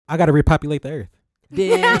I gotta repopulate the earth.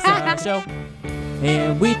 This our show,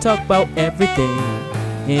 and we talk about everything,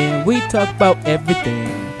 and we talk about everything.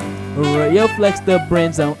 Royal Flex, the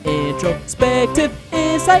Brand Zone introspective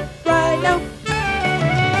insight right now.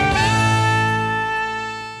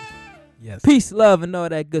 Yes. Peace, love, and all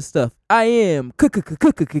that good stuff. I am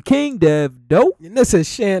King Dev Dope. And this is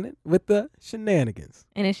Shannon with the shenanigans.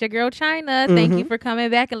 And it's your girl China. Thank you for coming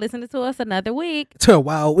back and listening to us another week. To a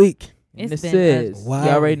wild week. And It's this been is, Wow. you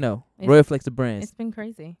already know, Royal Flex, the Brands It's been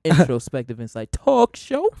crazy. introspective insight talk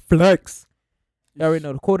show. Flex. You already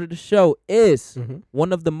know the quote of the show is Mm-hmm.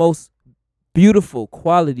 one of the most beautiful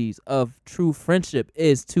qualities of true friendship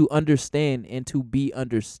is to understand and to be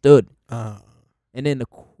understood. And then the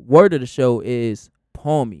word of the show is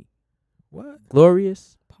palmy. What?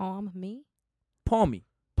 Glorious. Palm me? Palmy.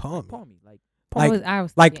 Palmy. Palmy. Like I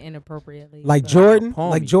was like- thinking inappropriately. Like but- Jordan?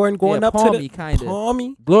 palmy. Like Jordan going Yeah, up to palmy the kinda.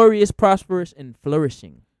 palmy? glorious, prosperous, and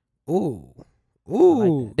flourishing. Ooh. I like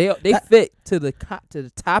Ooh. that. They That- fit to the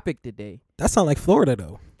topic today. That sound like Florida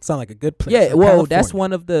though. Sound like a good place. Yeah, Like well, that's California.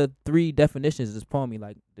 one of the three definitions is palmy.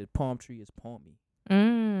 Like the palm tree is palmy.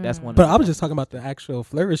 That's one. But I was just talking about the actual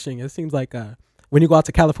flourishing. It seems like when you go out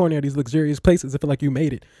to California or these luxurious places, it feel like you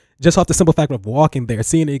made it. Just off the simple fact of walking there,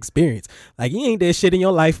 seeing the experience. Like you ain't did shit in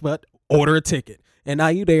your life but order a ticket. And now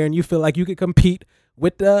you there and you feel like you could compete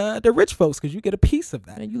with the rich folks because you get a piece of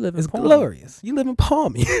that. Man, you live in It's palmy. glorious. You live in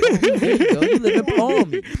palmy. There you go. You live in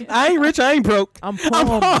palmy. I ain't rich, I ain't broke. I'm I'm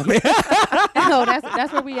palmy. palmy. Oh,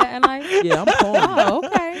 that's where we at in life? Yeah, I'm palmy. Oh,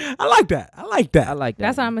 okay. I like that. I like that. I like that.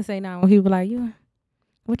 That's what I'm gonna say now when people like you.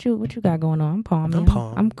 What you got going on? I'm palmy. I'm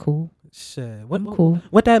palmy. I'm cool. Shit. I'm cool.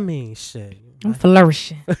 What that means? Shit. I'm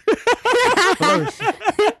flourishing. flourishing.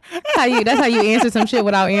 That's how you answer some shit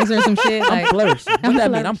without answering some shit. I'm Like flourishing. What I'm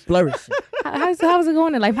that mean? I'm flourishing. how's it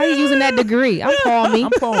going in life? How you using that degree? I'm palmy.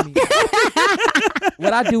 I'm palmy.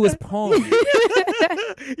 What I do is palmy.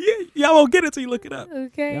 Y'all won't get it till you look it up.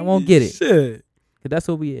 Okay. I won't get it. Shit. 'Cause that's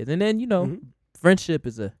what we is. And then, Mhm. friendship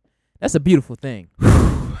is that's a beautiful thing.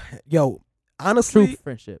 Yo, True honestly,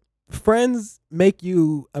 friendship. friends make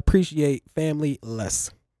you appreciate family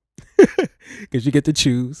less. Because you get to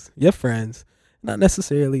choose your friends, not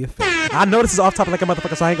necessarily your family. I know this is off topic like a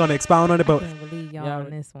motherfucker, so I ain't going to expound on it, I but can't believe y'all Yeah, on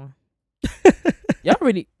this one. Y'all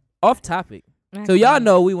already off topic. So y'all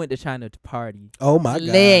know we went to China to party. oh my God.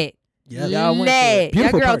 Lit. Yeah. Y'all went to Lit. Your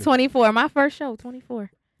beautiful girl party. 24. My first show,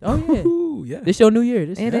 24. Oh yeah. Ooh, yeah. This your new year.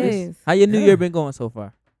 This It this- is. How your new Yeah. year been going so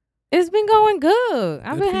far? It's been going good.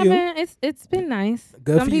 I've Good been for you. having it's been nice.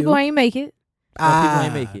 Good Some for people you. ain't make it, Some people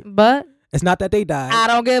ain't make it. but It's not that they died, I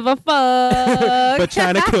don't give a fuck. but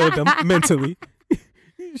China killed them mentally.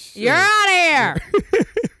 You're out of here,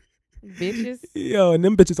 bitches. Yo, and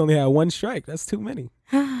them bitches only had one strike. That's too many.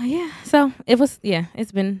 Yeah. So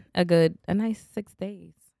it's been a nice 6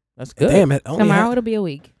 days. That's good. Damn, it only Tomorrow it'll be a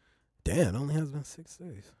week. Damn, it only has been 6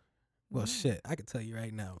 days. Well, shit, I can tell you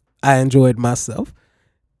right now. I enjoyed myself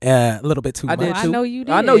a little bit too I much. did I too. know you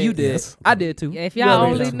did. I know you did. Yes. I did too. Yeah, if You y'all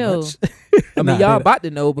already only know. knew. I mean, y'all about to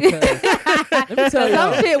know because let me tell Some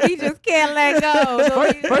y'all. shit we just can't let go. So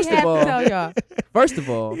we First of have all- to tell y'all. First of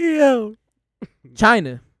all, Yo.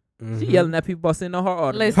 China, she Mhm. yelling at people about sitting on her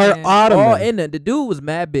ottoman. Listen. Her ottoman. Oh, and the dude was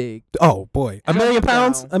mad big. Oh boy, $1 million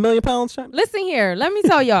pounds. Down. $1 million pounds. China? Listen here. Let me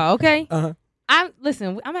tell y'all. Okay. Uh-huh. I'm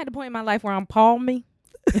at the point in my life where I'm palmy.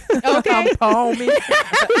 Okay. I'm palmy.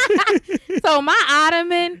 So my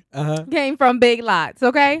ottoman Uh-huh. came from Big Lots.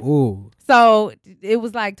 Okay. Ooh. So it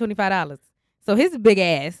was like $25. So his big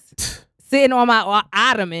ass sitting on my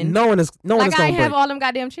ottoman. No one is like I gonna ain't have break. all them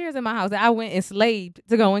goddamn chairs in my house that I went and slaved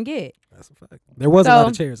to go and get. That's a fact. There was a So- lot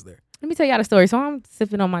of chairs there. Let me tell y'all the story. So I'm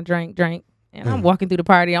sipping on my drink, and I'm walking through the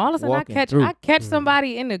party. And all of a sudden Walking I through. catch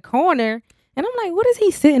somebody in the corner, and I'm like, what is he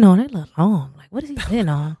sitting on? It look long. Like, what is he sitting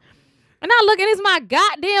on? And I look, and it's my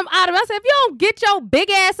goddamn ottoman. I said, if you don't get your big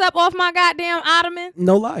ass up off my goddamn ottoman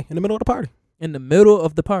No lie, in the middle of the party. In the middle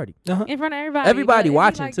of the party. Uh-huh. in front of everybody. Everybody But it be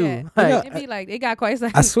watching like too. that. Like, It be like, it got quite, it's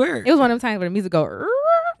like, I swear. it was one of them times where the music go,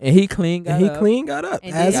 and he clean. And he got up. clean got up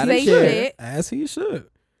And as didn't he say should. shit. As he should.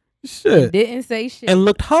 and Should. didn't say shit. And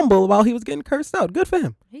looked humble while he was getting cursed out. Good for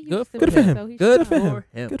him. He Good used to for be, him. so he Good should for know. him.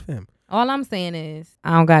 him. Good for him. All I'm saying is,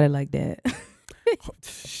 I don't got it like that.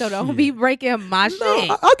 So don't be breaking my No, shit.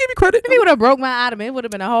 I'll give you credit. If he would have broke my ottoman, it would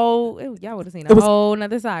have been y'all would have seen a It was- whole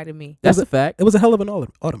nother side of me. That's It a fact. It was a hell of an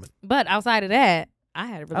ottoman. But outside of that, I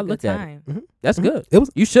had a I really good looked at it. time. That's Mhm. good. It was.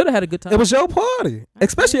 You should have had a good time. It was your party,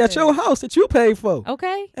 especially at did. your house that you paid for.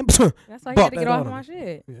 Okay, And that's why you Bought had to that get off ottoman. my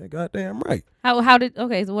shit. yeah, goddamn right. How did?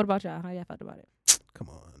 Okay, so what about y'all? How y'all felt about it? Come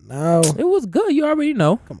on now. It was good. You already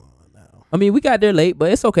know. Come on now. I mean, we got there late,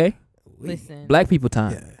 but it's okay. We- Listen, Black people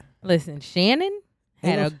time. Yeah. listen. Shannon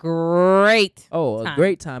Had a great. Oh, a time.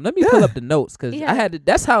 great time. Let me pull up the notes because Yeah. I had to.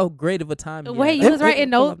 That's how great of a time. he Wait, had. you was writing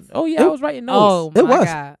notes? Oh yeah, I was writing notes. Oh It my was.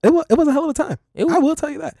 God. It was a hell of a time. It was- I will tell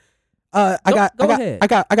you that. I Go got ahead. I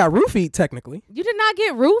got roofied technically. You did not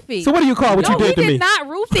get roofied. So what do you call what no, you did to we me? did not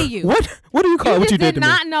roofie you. What do you call You what just you did to me?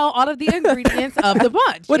 not know all of the ingredients of the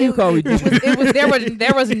punch. What do you call we did?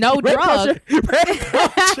 There was no Red drug.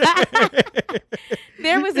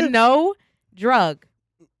 There was no drug.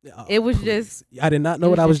 Oh, It was please. just. I did not know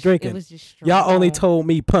it what I was just- drinking. It was just Y'all only strong. told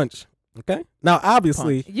me punch. Okay. Now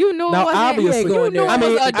obviously You knew Now, it wasn't. obviously- you knew I it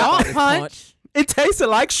mean, was I- adult punch. it tasted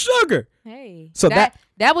like sugar. Hey, So that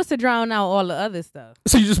was to drown out all the other stuff.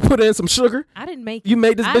 So you just put in some sugar. I didn't make. You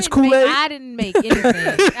made this I bitch didn't make- Kool-Aid? I didn't make anything.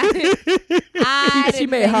 I She didn't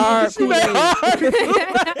made make hard She made anything. hard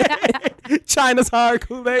China's hard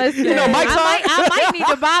Kool-Aid. Listen, You know, Mike's hard. I might need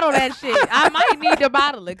to bottle that shit. I might need to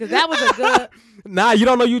bottle it because that was a good. Nah, you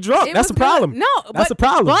don't know you drunk. It That's was the problem. good. No, That's but, the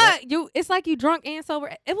problem. But it's like you drunk and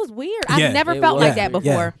sober. It was weird. Yeah, I've never it felt was. like that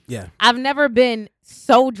before. Yeah. I've never been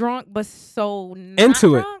so drunk, but so not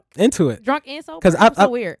Into it. drunk. Into it. Drunk and sober. 'Cause It was so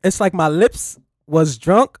weird. It's like my lips was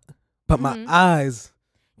drunk, but my Mhm. eyes.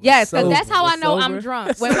 Yes, because sober. that's how I know I'm Sober.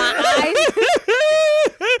 drunk. When my eyes.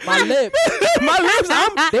 My lips. My lips.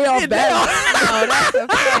 They all bad. No, that's a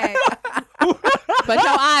fact. But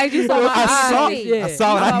your eyes, you saw my I saw- eyes. I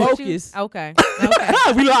saw it. I what knew. you- Okay. Okay.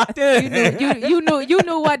 We locked in. You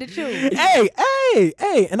knew what to choose. Hey,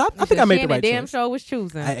 and I think I made the right damn choice. show was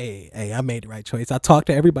choosing. Hey, I made the right choice. I talked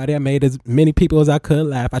to everybody. I made as many people as I could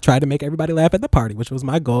laugh. I tried to make everybody laugh at the party, which was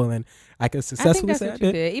my goal, and I could I think successfully that's say I what you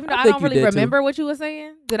did. did. Even though I I, think don't you really did, too. remember what you were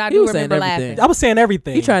saying, did I He do was saying remember everything. laughing? I was saying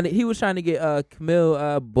everything. He was trying to get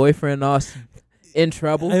Camille boyfriend Austin in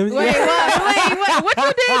trouble. Wait, what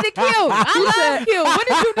you did to Q? I love Q. What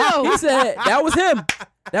did you do? He said that was him.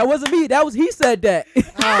 That wasn't me. That was he said that. Oh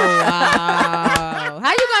wow!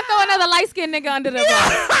 How you gonna throw another light skinned nigga under the bus?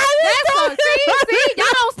 That's so, see, y'all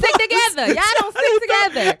don't stick together. Y'all don't stick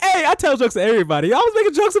together. Hey, I tell jokes to everybody. I was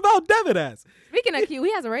making jokes about Devin ass. Speaking of Q,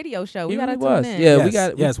 he has a radio show. We He gotta was. tune in.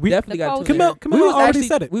 Yeah, Yes, we we- definitely got to. Nicole Camille, We Camille already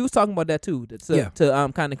said it. We was talking about that too. Yeah.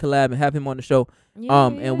 To kind of collab and have him on the show. Yeah,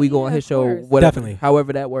 And we go on yeah, his of show. course. Whatever, Definitely.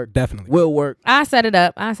 however that worked. Definitely. Will work. I set it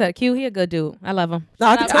up. I said Q. He a good dude. I love him. No,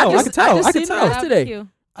 I can Shout out- tell. I just- can tell. I just I can seen him tell. yesterday. Q.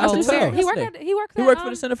 I Oh, just where? tell. He worked yesterday. at he worked He at, worked for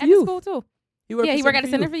the Center for at Youth. school too. He worked Yeah, for he worked at the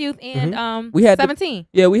Center Youth. for Youth and We had the- 17.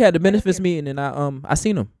 Yeah, we had the benefits here. meeting, and I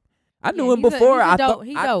seen him. I knew Yeah, him he's a- before. he's a I dope- thought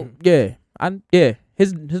he I- dope. Yeah.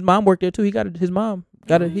 His mom worked there too. He got his mom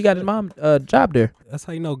he got his mom job there. That's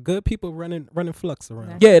how you know good people running flux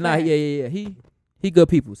around. That's Yeah, right. yeah. He good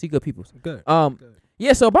peoples. He good peoples. Good. Good.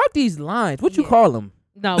 Yeah. So about these lines, what you Yeah. call them?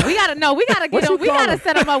 No, we gotta What get you him. We call gotta him?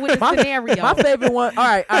 set him up with a scenario. My favorite one.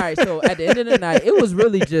 All right. So at the end of the night, it was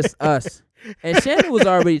really just us. And Shannon was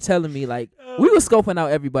already telling me like we were scoping out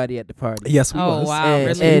everybody at the party. Yes, we Oh, was. wow. And,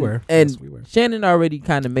 Yes, really? we were. and Yes, we were. Shannon already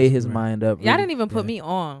kind of made his we were. mind up. Y'all really. didn't even put Yeah. me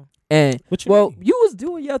on. And What you well, mean? you was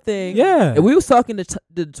doing your thing. Yeah. And we was talking to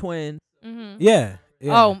the twins. Mm-hmm. Yeah.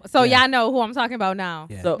 Yeah. Oh, so yeah. y'all know who I'm talking about now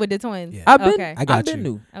Yeah. So with the twins. Yeah. I've been. Okay. I got I've been you.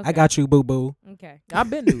 new. Okay. I got you, boo boo. Okay. I've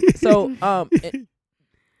been new. So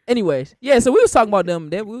anyways, yeah. So we was talking about them.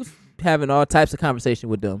 Then we was having all types of conversation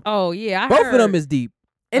with them. Oh yeah, I Both heard of them is deep.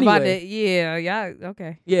 about Anyway, the, yeah.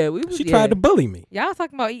 Okay. yeah, we was. She yeah. tried to bully me. Y'all was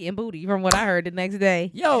talking about eating booty from what I heard the next day.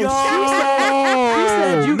 Yo, she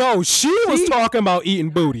said you No, she was talking about eating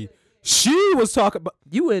booty. She was talking about.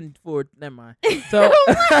 you in for never mind. So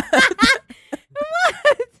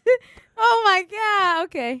Oh my god.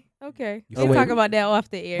 Okay. You We'll wait. talk about that off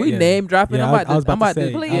the air. we Yeah. name dropping. Yeah, I'm I was about to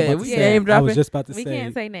say. Please. I was Yeah, about we to say. name I dropping. was just about to we say.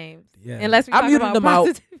 can't say names Yeah. unless we I talk muted about them out.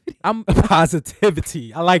 prostitute. I'm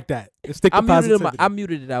Positivity. I like that. Stick to I muted positivity. them. I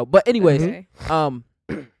muted it out. But anyways, Okay.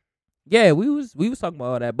 yeah, we was talking about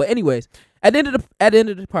all that. But anyways, at the end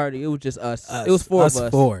of the party, it was just us. It was four of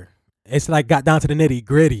us. Four. It's like got down to the nitty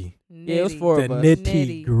gritty. Yeah, it was four The of us.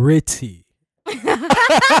 nitty gritty.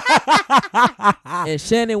 And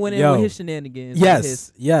Shannon went in Yo. with his shenanigans.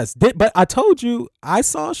 Yes. But I told you I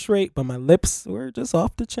saw straight, but my lips were just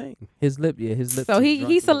off the chain. His lips. So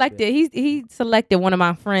he selected he selected one of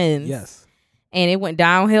my friends. Yes. And it went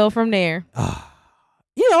downhill from there.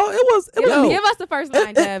 You know, it was. Give us the first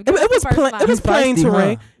line, Dev. Give us the first line. It was plain Feisty,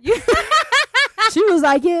 terrain. She was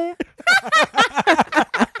like, yeah.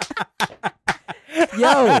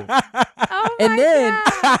 Yo. Oh And my then-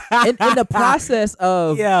 God. in the process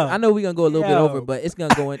of, Yeah. I know we're going to go a little bit Yo. over, but it's going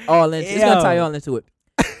to go in all into, it's going to tie Yo. all into it.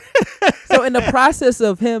 So in the process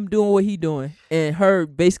of him doing what he doing and her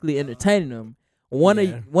basically entertaining him, one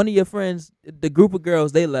Yeah. of your friends, the group of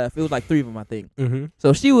girls, they left. It was like 3 of them, I think. Mm-hmm.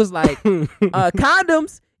 So she was like,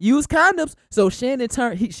 condoms, use condoms. So Shannon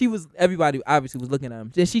turned. She was, everybody obviously was looking at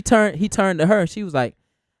him. Then he turned to her and she was like,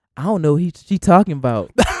 I don't know what she talking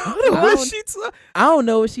about. I don't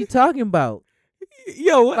know what she talking about.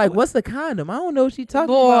 Yo, what, Like, what's the condom? I don't know what she talking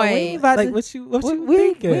Boy. about. We ain't about like to- what you we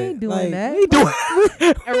thinking? ain't doing Like, that. we ain't doing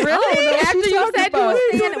Really? what After she you talking said you about. was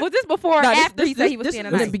seeing, was this before or Nah, this- after he said he was this seeing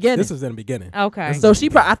was in the tonight? beginning. This was in the beginning. Okay. So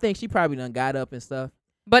I think she probably done got up and stuff.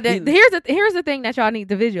 But He- here's the thing that y'all need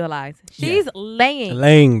to visualize. She's laying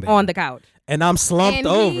laying there, on the couch. and I'm slumped and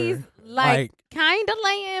over. he's like kind of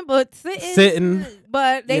laying, but Sitting.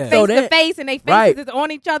 But they Yeah. face So to then- face, and they faces right. is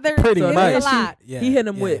on each other. Pretty It's much. a lot. Yeah, He hit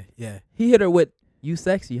him yeah, with- yeah. He hit her with, you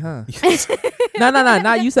sexy, huh? No,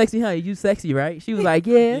 not you sexy, huh? You sexy, right? She was like,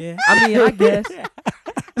 yeah. I mean, I guess.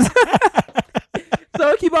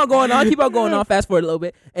 So keep on going on. Fast forward a little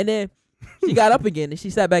bit, and then she got up again and she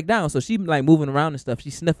sat back down. So she like moving around and stuff.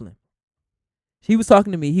 She's sniffling. He was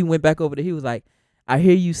talking to me. He went back over there. He was like, I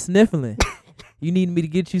hear you sniffling. You need me to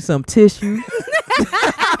get you some tissue?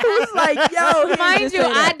 I was like, yo, he Mind just you,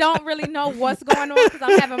 say that. I don't really know what's going on because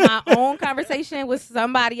I'm having my own conversation with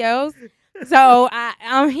somebody else. So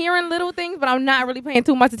I'm hearing little things, but I'm not really paying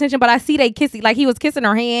too much attention. But I see they kissing, like he was kissing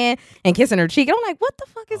her hand and kissing her cheek. And I'm like, what the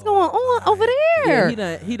fuck is going on over there?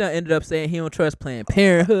 Yeah, he done ended up saying he don't trust Planned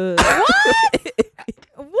Parenthood.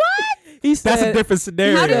 What? He said, That's a different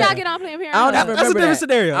scenario. How did y'all get on Planned Parenthood? I don't even That's a remember different that.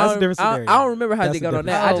 scenario. That's a different I scenario. don't remember how That's they a got on different-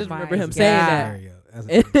 that. I Oh just my remember him God. saying that. Scenario. That's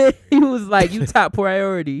a And different then he scenario. was like, you top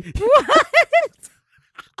priority. What?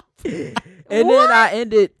 And then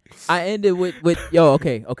I ended with yo,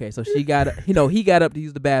 okay. So he got up to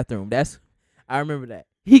use the bathroom. I remember that.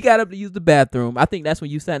 He got up to use the bathroom. I think that's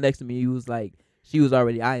when you sat next to me. You was like, she was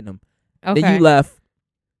already eyeing him. Okay. Then you left.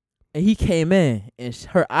 And he came in and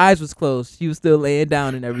her eyes was closed. She was still laying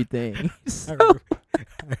down and everything. I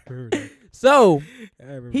remember that. So I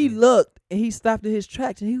remember he that. looked and he stopped in his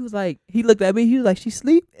tracks and he was like, he looked at me. He was like, she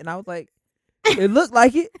sleep? And I was like, it looked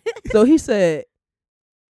like it. So he said,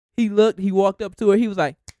 he walked up to her. He was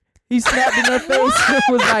like, he snapped in her face and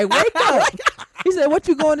was like, wake up. He said, what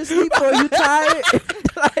you going to sleep for? You tired?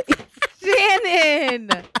 Like, Shannon.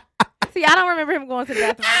 See, I don't remember him going to the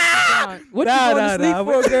bathroom. what you going to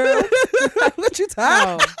sleep for, girl? What you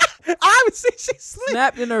tired? No. I would see she sleep.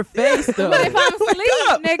 Snapped in her face though. But if I'm asleep,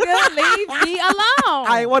 up. nigga, leave me alone.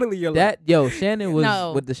 I ain't want to leave you alone. That Shannon was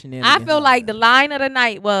No. with the shenanigans. I feel like the line of the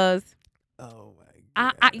night was, Oh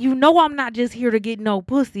my I you know I'm not just here to get no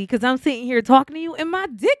pussy because I'm sitting here talking to you and my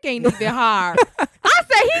dick ain't even hard. He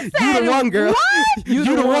said, You the one, girl. What? You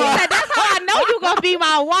the He one. said, that's how I know you gonna be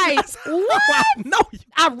my wife. What? No,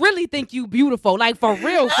 I really think you beautiful, like for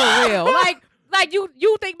real, like you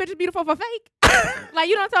think bitches beautiful for fake? Like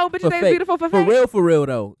you don't tell bitches For they fake. beautiful for fake? For real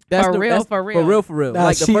though. That's For the, real, that's for real. For real. Nah,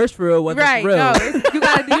 Like the she- first for real wasn't Right? for real.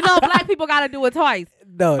 No, you know, black people gotta do it twice.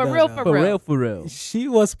 no, For no, real, no. For real. She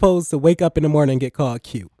was supposed to wake up in the morning and get called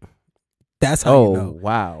cute. That's how Oh you know.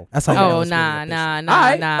 wow. That's how you know. Oh it's nah. really All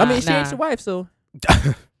right. I mean, she nah. ain't your wife, so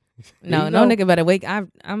No, you no know. nigga better wake. I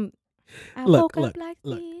Look, woke up look, like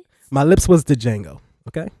look. this. My lips was the Django.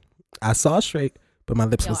 Okay, I saw straight, but my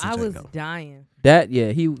lips Yo, was the I was Django. dying. that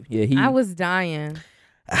he I was dying.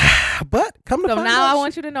 But come to So find now out, I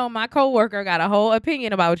want you to know my coworker got a whole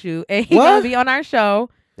opinion about you, and he's What? gonna be on our show.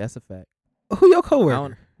 that's a fact. who your I coworker?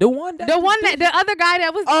 don't- The one that The other guy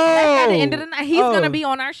that was at the end of the night, he's Oh. gonna be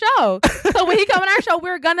on our show. So when he come on our show,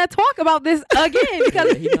 we're gonna talk about this again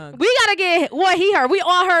because Yeah, he done. we gotta get what he heard. We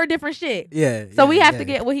all heard different shit, Yeah. so yeah, we have yeah. to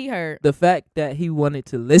get what he heard. the fact that he wanted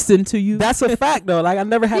to listen to you. That's a fact though. Like I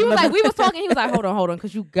never had. He was another- like, we was talking. He was like, hold on,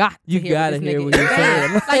 because you got to You hear gotta what this hear nigga what he's is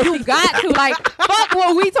saying. Like you got to fuck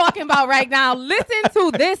what we talking about right now. Listen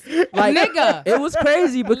to this Like, nigga. It was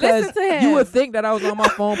crazy because Listen to him. you would think that I was on my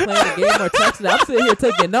phone playing a game or texting. I'm sitting here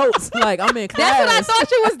taking notes. Like I'm in class. That's what I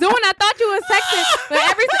thought you was doing. I thought you was texting, but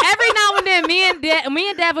every now and then, me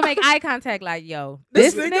and Dad would make eye contact, like, "Yo,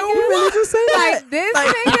 this nigga, you really just say that? like this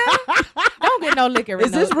nigga, don't get no liquor.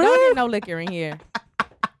 Is this Don't real? get no liquor in here.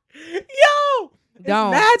 Yo,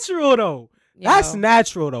 Don't. it's natural though. Yo. That's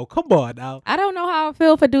natural though. Come on now. I don't know how I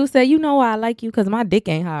feel for dude say, you know why I like you because my dick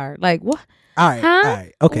ain't hard. Like what? All right, Huh? all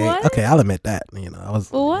right, okay, What? okay. I'll admit that. You know, I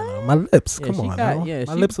was. What? My lips. Yeah, Come she on, got- now. yeah,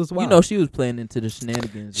 my she- lips was wild. You know, she was playing into the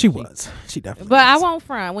shenanigans. she was. She definitely. But I was. won't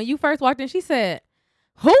front. When you first walked in, she said,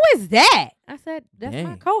 "Who is that?" I said, "That's my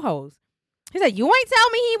Dang. co-host." He said, "You ain't tell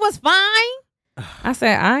me he was fine." I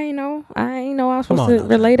said, "I ain't know. I was Come supposed on to now,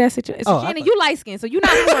 relay that situation." Oh, So, I Shannon, thought- you light skinned, so you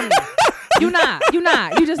not for me. You not.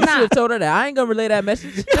 You just You should not. have told her that. I ain't gonna relay that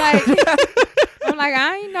message. Like, I'm like,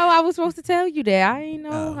 I ain't know I was supposed to tell you that. I ain't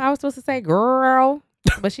know I was supposed to say girl.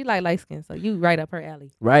 But she like light skin, so you right up her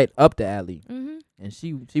alley. Right up the alley. Mm-hmm. And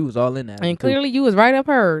she was all in that. And clearly you was right up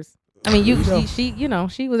hers. I mean,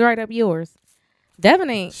 she was right up yours. Devin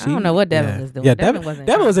ain't. I don't know what Devin was doing. Yeah, Devin wasn't.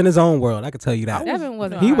 Devin was in his own world. I could tell you that. Devin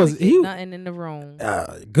wasn't. He nothing in the room.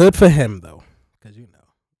 Good for him though, because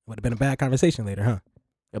would have been a bad conversation later, huh?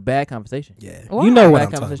 A bad conversation. Yeah, Why? you know what Bad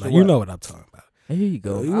I'm talking conversation about. what? You know what I'm talking about. Here you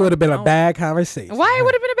go. It would have been a bad conversation. Why it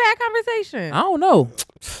would have been a bad conversation? I don't know.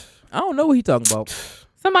 I don't know what he talking about.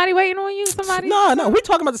 Somebody waiting on you. Somebody. No, we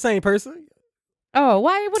talking about the same person. Oh,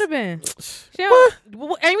 why it would have been?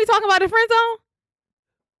 Ain't we talking about the friend zone?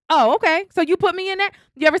 Oh, okay. So you put me in that.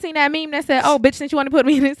 You ever seen that meme that said, "Oh, bitch, since you want to put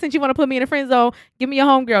me in the friend zone, give me your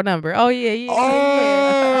homegirl number." Oh yeah.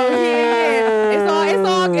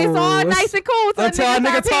 It's all nice and cool. So Until a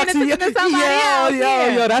nigga talk to you.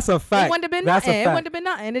 Yo, that's a fact. It wouldn't have been That's nothing. a It fact. wouldn't have been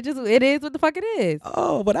nothing. It is what the fuck it is.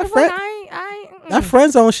 Oh, but that It's friend, like, that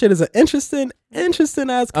friend zone shit is an interesting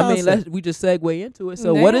ass concept. I mean, we just segue into it.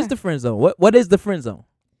 So, what is the friend zone? What is the friend zone?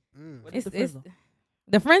 What is the friend zone?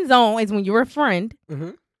 The friend zone is when you're a friend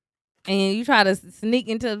Mhm. and you try to sneak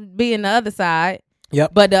into being the other side.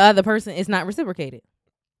 Yep. But the other person is not reciprocated.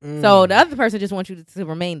 So the other person just wants you to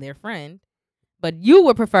remain their friend, but you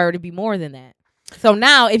would prefer to be more than that. So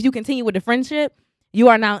now, if you continue with the friendship, you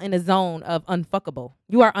are now in a zone of unfuckable.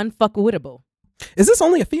 You are unfuckwittable. Is this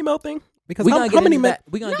only a female thing? Because We how gonna get many into men? that.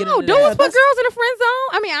 We gonna No, get into dudes that. put girls in the friend zone.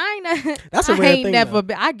 I mean, I ain't. That's a I rare ain't thing, never.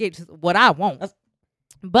 though. I get what I want,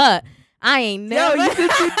 but I ain't never. Yo,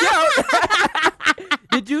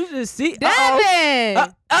 did you just see?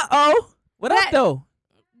 Devin. What up though?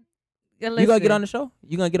 You gonna Listen. get on the show?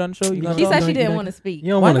 You gonna get on the show? You gonna She go? said she gonna didn't get want to speak. You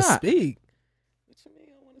don't Why want to not? speak. What you mean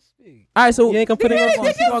you don't want to speak? All right, so You ain't gonna put it Did on.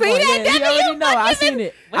 you Keep on see going. that? Yeah, Devin, you already you know. I fucking- seen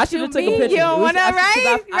it. I What should you have took a mean? picture. You don't It was- wanna, I- 'cause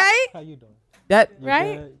right? I- Right? How you doing? That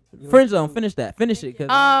Right? friend zone. Finish that. Finish it.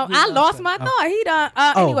 I lost my thought. He done.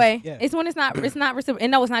 Anyway, yeah. it's when it's not reciprocal.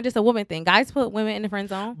 And no, it's not just a woman thing. Guys put women in the friend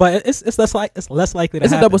zone. But it's less likely to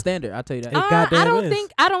It's a happen. double standard. I'll tell you that. It goddamn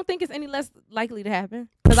I don't think it's any less likely to happen.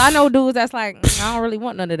 Because I know dudes that's like, I don't really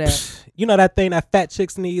want none of that. You know that thing that fat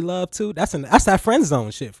chicks need love too? That's that friend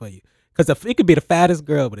zone shit for you. Because it could be the fattest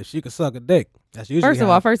girl, but if she could suck a dick, that's usually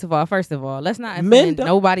First of all, let's not Men offend don't-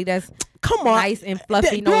 nobody that's come on. nice and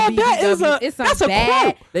fluffy. No Girl, that is BBW. a- It's some that's a bad.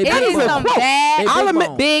 quote. They It big is bone. some They bad big I'll bone.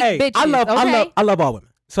 admit, big hey, bitches. I love all women.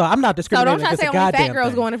 So I'm not So discriminating don't try to against say a only goddamn fat girls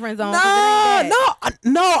thing. go in the friend zone. 'cause it ain't that.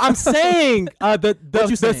 No, I'm saying What you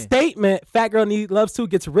the saying? statement "fat girl need loves too"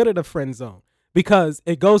 gets rid of the friend zone because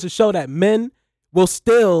it goes to show that men will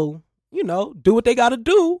still, do what they got to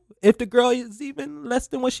do if the girl is even less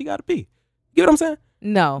than what she got to be. You get what I'm saying?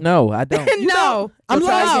 No. No, I don't. No. I'm We'll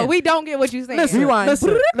try lying. again. We don't get what you're saying.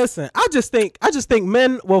 Listen. I just think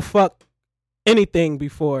men will fuck anything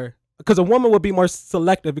before. Because a woman would be more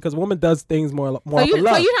selective because a woman does things more So off of you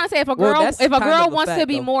love. trying to say if a Well, girl that's kind of a wants to fact,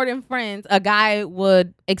 be though. more than friends, a guy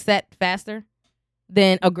would accept faster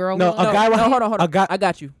than a girl No, would? a guy. No, hold on. A guy. I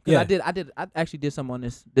got you. 'Cause Yeah. I actually did some on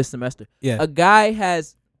this semester. Yeah. A guy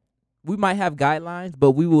we might have guidelines,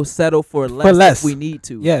 but we will settle for less, less. if we need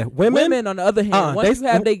to. Yeah, women. on the other hand, once they-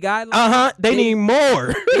 you have their guidelines, They need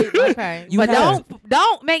more. Okay. You but have-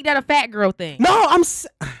 don't make that a fat girl thing. No,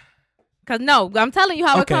 Cause I'm telling you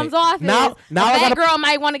how it Okay. comes off. Now is I a fat gotta- girl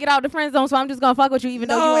might want to get out the friend zone, so I'm just gonna fuck with you, even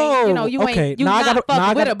though you okay. ain't you Now I not gotta- now I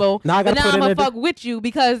fuck gotta- wittable. now I gotta but now put I'm in gonna a fuck with you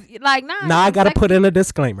because like nah. Now I you gotta sexy. put in a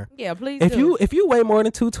disclaimer. Yeah, please. If do. you weigh more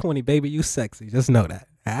than 220, baby, you sexy. Just know that.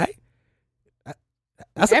 All right.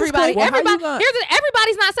 That's a Everybody, disclaimer.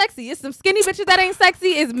 everybody's not sexy. It's some skinny bitches that ain't sexy.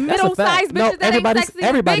 It's middle-sized No, bitches that ain't sexy. It's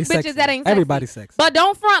everybody's big sexy. bitches that ain't sexy. Everybody's sexy. But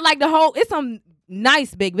don't front like the whole. It's some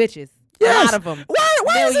nice big bitches. Yes. A lot of them.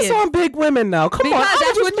 Why is this Millions. on big women now? Come Because on.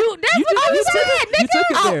 that's what you said, You took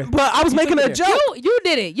it nigga. there. But I was You making took a it joke. You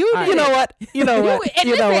did it. You did You know it. what? You know what? And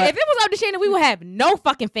You know listen, what? if it was up to Shannon, we would have no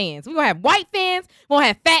fucking fans. We gonna have white fans. We gonna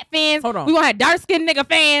have fat fans. Hold on. We gonna have dark skinned nigga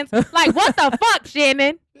fans. Like what the fuck,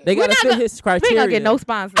 Shannon? They We're gotta not fit gonna- his We criteria. ain't gonna get no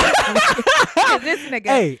sponsors. 'Cause this nigga.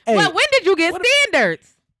 Hey. Well, when did you get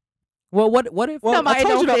standards? Well, what if? Well, Somebody I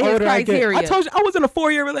told you don't the fit his older I get. criteria. I told you I was in a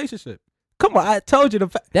 4-year relationship. Come on, I told you the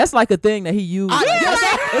fact. That's like a thing that he used.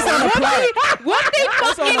 It's on the plate. What they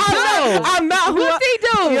fucking do? I'm not who What they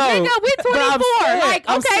do? Yo, Nigga, we but I'm 24. saying- Like,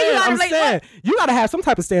 I'm okay, saying- you gotta I'm like. saying, you gotta have some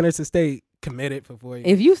type of standards to stay committed for 4 years.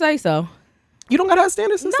 If you say so. You don't gotta have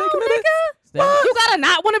standards to No, stay committed. nigga. You gotta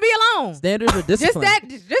not want to be alone. Standards or discipline.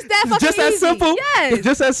 Just that fucking Just that easy. simple. Yes.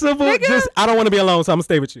 Just as simple. Nigga. Just I don't want to be alone, so I'm gonna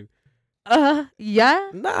stay with you. Yeah.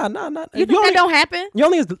 Nah. You think that don't happen? You're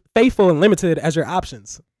only as faithful and limited as your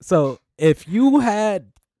options. So if you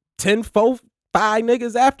had 10, 4, 5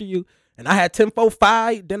 niggas after you, and I had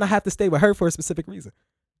 10-4-5, then I have to stay with her for a specific reason.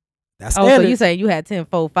 That's Oh, so standard. you saying you had 10,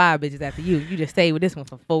 4, 5 bitches after you. You just stayed with this one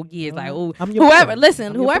for 4 years. Like, oh, I'm your whoever, boy. listen,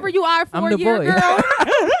 I'm your whoever boy. you are I'm for the a year, boy. girl,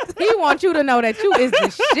 he wants you to know that you is the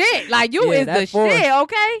shit. Like, you Yeah, is the that for- shit,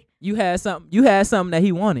 okay? You had something that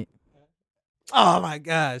he wanted. Oh my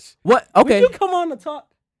gosh. What? Will Okay. you come on to talk?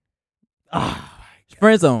 Oh,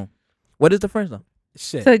 Friend zone. What is the friend zone?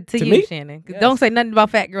 shit. To you, me? Shannon. Yes. Don't say nothing about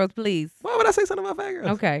fat girls, please. Why would I say something about fat girls?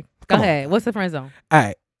 Okay, go Come on. ahead. What's the friend zone?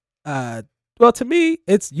 All right. Well, to me,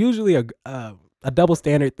 it's usually a double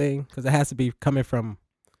standard thing because it has to be coming from,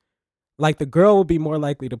 like, the girl will be more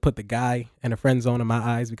likely to put the guy in a friend zone in my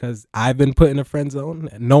eyes because I've been put in a friend zone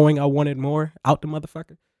and knowing I wanted more out the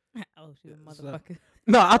motherfucker. Oh, she's a motherfucker.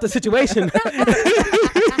 No, out the situation.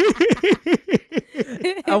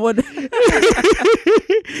 I would.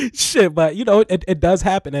 Shit, but you know, it does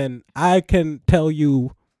happen, and I can tell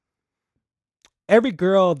you, every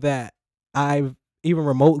girl that I've even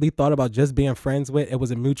remotely thought about just being friends with, it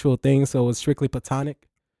was a mutual thing, so it was strictly platonic.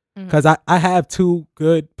 Mhm. Because I have 2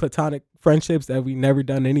 good platonic friendships that we never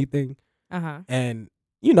done anything, Uh-huh. and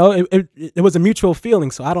you know, it was a mutual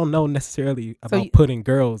feeling. So I don't know necessarily about you- putting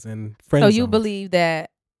girls in friend So you zones. believe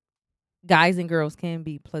that guys and girls can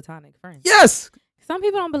be platonic friends? Yes. Some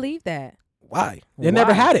people don't believe that. Why? They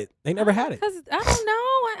never Why? had it. They never had it. Because I don't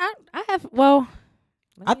know. I have, well,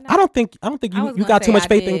 let me I don't think I you, was you gonna got too say much I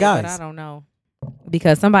faith in did, but guys. I don't know.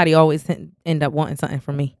 Because somebody always end up wanting something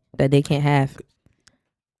from me that they can't have.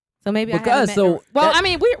 So maybe Because, I haven't met so the- well, that- I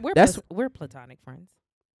mean, we're platonic friends.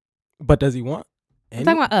 But does he want? I'm any?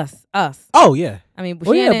 talking about us. Oh yeah. I mean,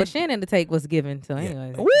 Well, yeah, Shannon, but- Shannon the take was given. So Yeah.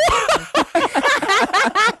 anyway,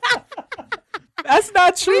 That's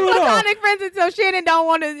not we true. though. platonic friends until Shannon don't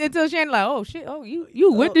want to. Until Shannon like, oh shit, oh you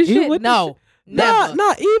with this you shit? with this No, Not, never,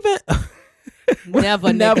 not even.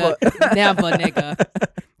 never, Never. nigga, never, nigga.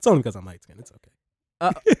 It's only because I'm light skinned. It's okay.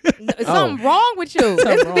 There's something wrong with you. Something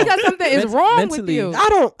It's wrong. because something is wrong with Mentally. you. I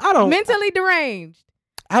don't. Mentally deranged.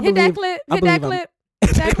 I Hit that believe. clip. I Hit that believe I'm- clip.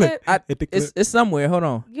 Hit that clip. Hit the clip. It's somewhere. Hold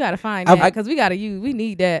on. You gotta find I- that because we gotta use. We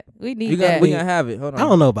need that. We need that. We gonna have it. Hold on. I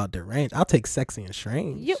don't know about deranged. I'll take sexy and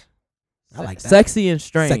strange. You- I like that. Sexy and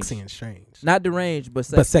strange. Sexy and strange. Not deranged, but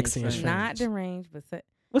sexy, But sexy and strange. strange. Not deranged, but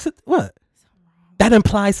What's it? What? That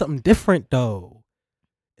implies something different though.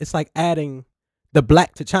 It's like adding the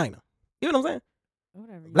black to China. You know what I'm saying?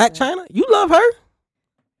 whatever. you Black say. China. You love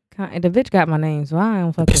her. The bitch got my name, so I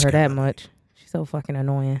don't fuck with Bitch her got that my much. She's so fucking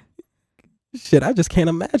annoying. Shit, I just can't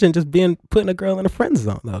imagine just putting a girl in a friend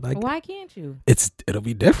zone though. Like Why can't you? it'll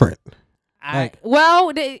be different. Like-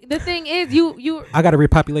 Well, the thing is, you I gotta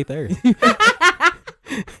repopulate the earth.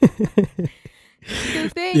 the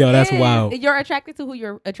thing Yo, that's is, wild. You're attracted to who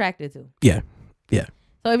you're attracted to. Yeah. Yeah.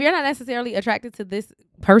 So if you're not necessarily attracted to this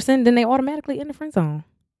person, then they automatically in the friend zone.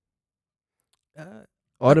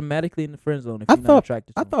 Automatically in the friend zone if I you're thought- not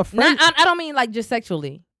attracted to I them. thought Not, friends. I don't mean like just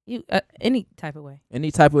sexually. You any type of way.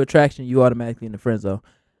 Any type of attraction, you automatically in the friend zone.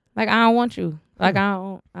 Like I don't want you. Like I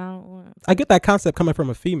don't want. I get that concept coming from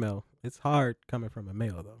a female. It's hard coming from a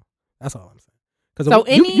male though. That's all I'm saying. Because So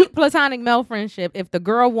any platonic male friendship, if the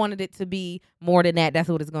girl wanted it to be more than that, that's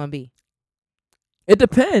what it's gonna be. It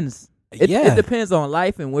depends. It yeah, depends on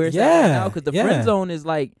life and where it's at right now. Because the Yeah. friend zone is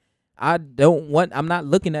like, I'm not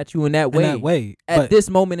looking at you in that in way, that way. at But- this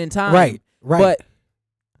moment in time. right. But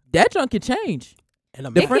that junk can change. And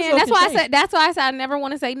I'm the It friend can. zone That's can why I change. said. That's why I said I never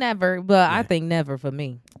want to say never, but I Yeah. think never for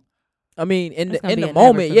me. I mean, in It's gonna be the a never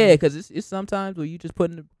moment, for yeah, me. because it's sometimes where you just put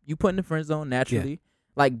in the friend zone naturally,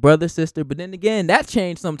 like brother sister. But then again, that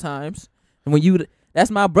changed sometimes. And when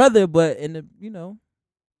that's my brother, but in the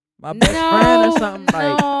my best friend or something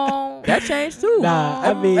like no. that changed too. Nah,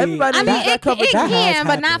 I mean- everybody I mean, needs that it covered. that has can,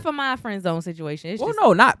 but not happened. for my friend zone situation. It's Well, just,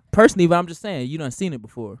 no, not personally, but I'm just saying you done seen it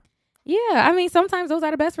before. yeah. I mean, sometimes those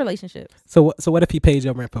are the best relationships. So what if he paid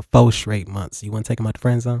your rent for 4 straight months? You want to take him out the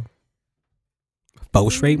friend zone?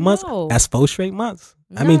 4 straight months? No. That's 4 straight months.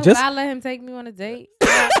 I No, mean, just I let him take me on a date.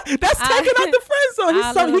 that's taking out the friend zone.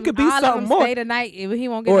 He's something. He could be something more. Stay the night if he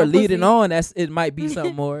won't get Or no leading pussy. on, it might be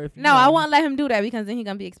something more. If, No, I won't let him do that because then he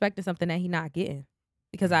gonna be expecting something that he not getting.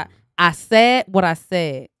 Because I said what I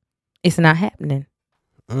said. It's not happening.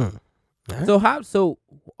 Mm. Alright.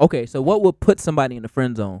 So what would put somebody in the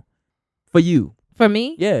friend zone for you? For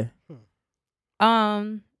me, Yeah,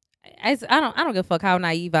 I don't give a fuck how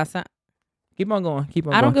naive I sound. keep on going. Keep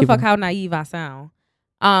on. I don't going, give a keep fuck how naive I sound.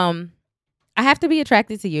 I have to be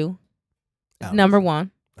attracted to you. Obviously. Number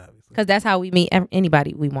one, Obviously. because that's how we meet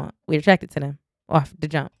anybody we want. We're attracted to them off the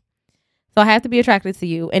jump. So I have to be attracted to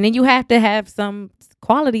you, and then you have to have some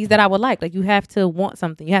qualities that I would like. Like you have to want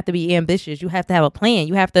something. You have to be ambitious. You have to have a plan.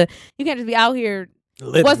 You can't just be out here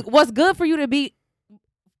What's good for you to be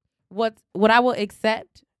what I will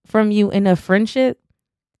accept from you in a friendship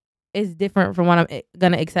is different from what I'm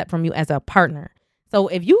gonna accept from you as a partner. So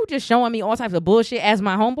if you just showing me all types of bullshit as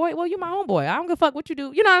my homeboy, well, you're my homeboy. I don't give a fuck what you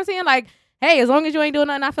do. You know what I'm saying? Like, hey, as long as you ain't doing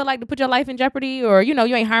nothing I feel like to put your life in jeopardy, or you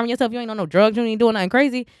ain't harming yourself, you ain't on no drugs, you ain't doing nothing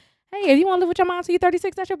crazy. Hey, if you want to live with your mom till you're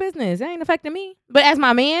 36, that's your business. It ain't affecting me. But as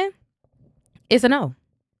my man, it's a no.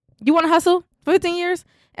 You want to hustle for 15 years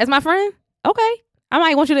as my friend? Okay. I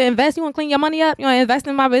might want you to invest. You want to clean your money up? You want to invest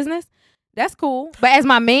in my business? That's cool. But as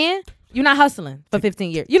my man, you're not hustling for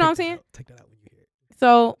 15 years. You know what I'm saying? Take that out when you hear it.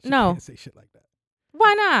 So, She no. can't say shit like that.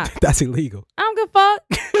 Why not? That's illegal. I don't give a fuck.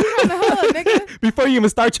 You from the hood, nigga. Before you even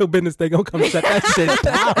start your business, they gonna come shut that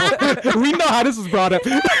shit down. We know how this was brought up.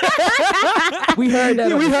 We heard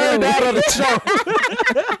that. We heard that on the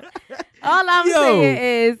show. All I'm saying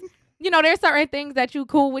is, there's certain things that you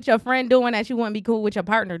cool with your friend doing that you wouldn't be cool with your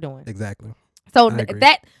partner doing. Exactly. So I agree.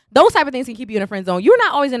 those type of things can keep you in a friend zone. You're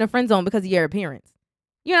not always in a friend zone because of your appearance.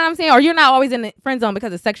 You know what I'm saying? Or you're not always in the friend zone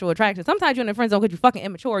because of sexual attraction. Sometimes you're in the friend zone because you're fucking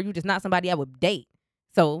immature. You're just not somebody I would date.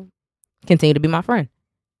 So continue to be my friend.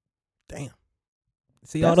 Damn.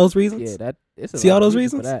 See all those reasons? Yeah, it's a See lot all of those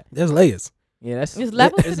reasons reasons? for that. There's layers. Yeah, that's It's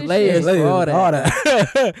levels to it's this layers shit. for all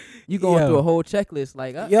that. You going Yo. through a whole checklist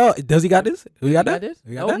like Yo, does he got this? We got You that? got this?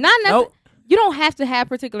 We got Nope. that? Not necessarily. Nope. You don't have to have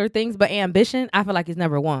particular things, but ambition, I feel like it's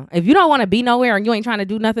number one. If you don't want to be nowhere and you ain't trying to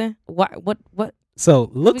do nothing, what?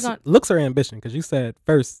 So looks gonna- looks are ambition because you said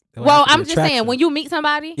first. it would Well, have to be I'm just saying, attraction. when you meet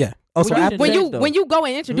somebody, Yeah. Oh, so When you- after when change, you though. when you go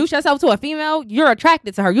and introduce yourself to a female, you're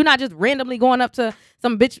attracted to her. You're not just randomly going up to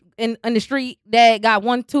some bitch in the street that got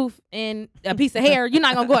one tooth and a piece of hair. You're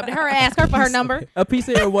not gonna go up to her and ask her for her number. a piece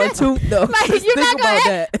of your 1 tooth. No, Like, just you're think not gonna about ask,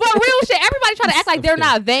 that. but real shit. Everybody try to act like they're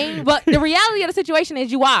not vain, but the reality of the situation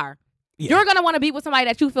is you are. Yeah. You're gonna want to be with somebody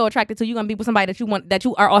that you feel attracted to. You're gonna be with somebody that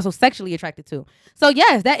you are also sexually attracted to. So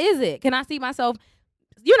yes, that is it. Can I see myself,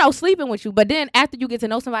 sleeping with you? But then after you get to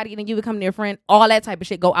know somebody and then you become their friend, all that type of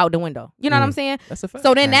shit go out the window. You know what I'm saying? That's a fact.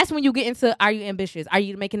 So then Right. that's when you get into, are you ambitious? Are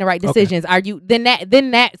you making the right Okay. decisions? Are you then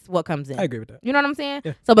that's what comes in. I agree with that. You know what I'm saying?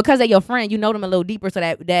 Yeah. So because they're your friend, you know them a little deeper, so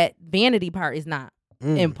that vanity part is not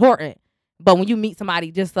Mm. important. But when you meet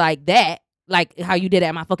somebody just like that, like how you did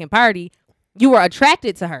at my fucking party, you were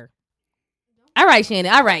attracted to her. All right,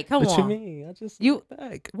 Shannon. All right, come What you on. mean? I just You-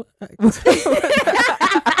 back.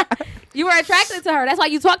 You were attracted to her. That's why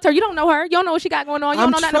you talked to her. You don't know her. You don't know what she got going on. You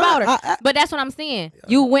don't know nothing about her. But that's what I'm saying.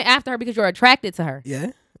 You went after her because you're attracted to her.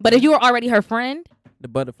 Yeah. But if you were already her friend, The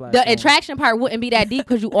butterfly. the attraction part wouldn't be that deep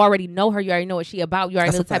because you already know her. You already know what she about. You already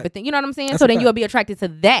That's know a the type fact. of thing. You know what I'm saying? That's So a then fact. you'll be attracted to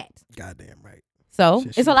that. Goddamn right. So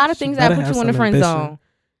Shit, it's a lot of she things that better put have you in the some friend ambition. zone.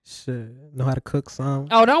 Shit. Know how to cook some.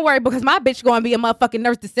 Oh, don't worry, because my bitch gonna be a motherfucking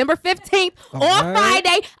nurse December 15th on Alright.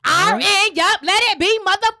 Friday. RN, yup, let it be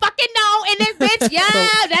motherfucking known in this bitch.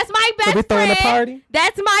 Yeah, that's my best So we throwing friend. a party?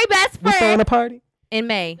 That's my best We throwing friend. a party? In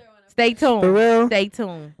May. Stay tuned. For real? Stay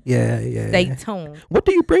tuned. Yeah, yeah. Stay tuned. What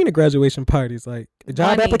do you bring to graduation parties? Like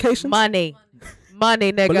job Money, applications? Money,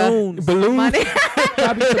 nigga. balloons. Balloons? Money.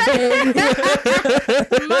 Probably some cake.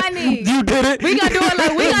 Money. You did it. We gonna do it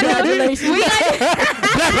like we gonna do it. Congratulations. We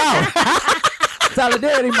gonna.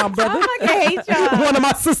 Solidarity, my brother. I fucking hate y'all. One of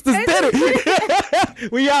my sisters did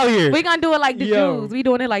it. We out here. We gonna do it like the Yo. Jews. We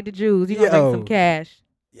doing it like the Jews. You gonna Yo. bring some cash.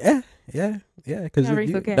 Yeah, yeah, yeah. Because You gonna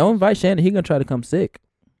bring some cash. Don't invite Shannon. He gonna try to come sick.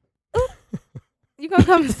 You gonna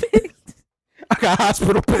come sick. I got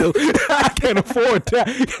hospital bill. I can't afford that.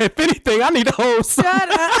 If anything, I need a whole sum. Shut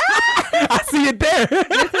up. I see it there.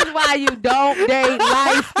 This is why you don't date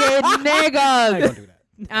light-skinned niggas.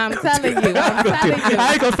 I'm telling you. I'm telling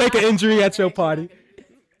I ain't gonna fake an injury at your party.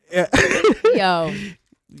 Yeah. you. Yo,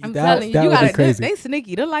 I'm telling you. that You would be gotta. crazy. They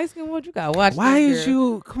sneaky. The light-skinned ones, you gotta watch. Why this is girl.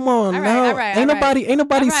 you? Come on, All right, no. all right, ain't all right.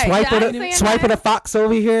 nobody All right, swiping yeah, I ain't saying swiping nothing. a fox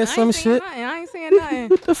over here I or ain't some saying shit. nothing. I ain't saying nothing.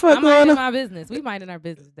 What the fuck I'm going minding on? my business. We minding our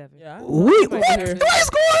business, Devin. Yeah, What? I'm What? over here. What's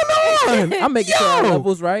going on? I'm making sure our Yo.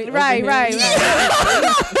 levels right. Right, over here.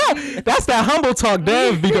 right. That's that humble talk,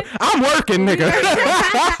 Dev. I'm working, nigga.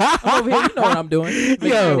 I'm over here. You know what I'm doing. Making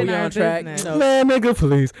Yo. sure we Minding our on track. business. You know. Man, nigga,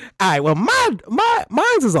 please. All right, well,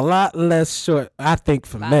 mine's is a lot less short, I think,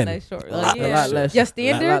 for men. less short. A lot, A lot less. Your A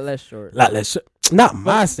standards? lot less short. lot less short. Not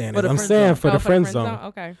my standards. the I'm friend saying zone. for the friend zone.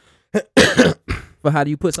 Okay. But how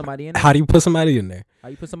do you put somebody in there? How do you put somebody in there? How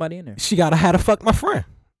you put somebody in there? She gotta have to fuck my friend.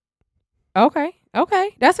 Okay.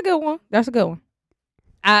 That's a good one. That's a good one.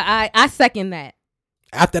 I second that.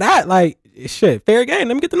 After that, like shit, fair game.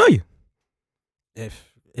 Let me get to know you.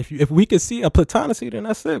 If we could see a platonicity, then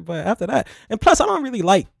that's it. But after that, and plus, I don't really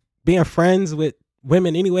like being friends with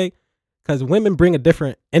women anyway, because women bring a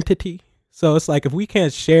different entity. So it's like if we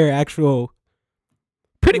can't share actual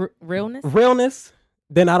pretty Realness. realness,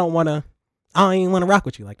 then I don't even want to rock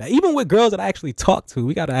with you like that. Even with girls that I actually talk to,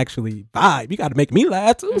 we got to actually vibe. You got to make me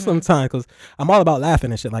laugh too sometimes, because I'm all about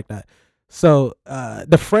laughing and shit like that. So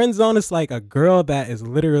the friend zone is like a girl that is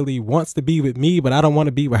literally wants to be with me, but I don't want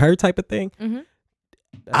to be with her type of thing. Mm-hmm.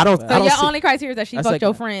 I don't. So your only criteria is that she That's fucked like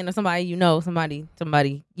your friend or somebody you know, somebody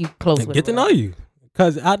you close with. Get to know you,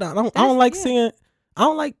 because I don't like seeing. I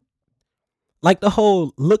don't like the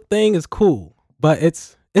whole look thing is cool, but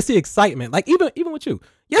it's the excitement. Like even with you,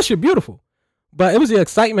 yes, you're beautiful, but it was the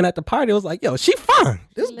excitement at the party. It was like, yo, she fun.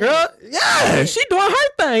 This girl, yeah, she doing her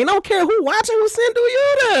thing. I don't care who watching, who sitting do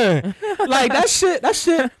you then. Like that shit.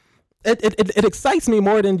 It excites me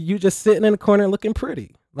more than you just sitting in the corner looking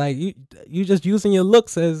pretty. Like you just using your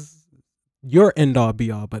looks as your end all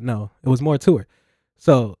be all, but no, it was more to her.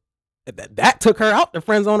 So that took her out the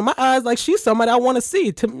friend zone in my eyes. Like she's somebody I want to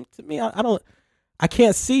see. To me, I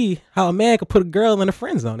can't see how a man could put a girl in a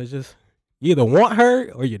friend zone. It's just you either want her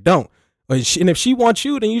or you don't. And if she wants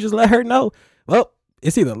you, then you just let her know. Well,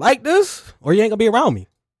 it's either like this or you ain't gonna be around me.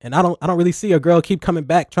 And I don't really see a girl keep coming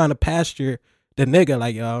back trying to pasture the nigga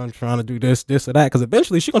like, yo, I'm trying to do this or that, because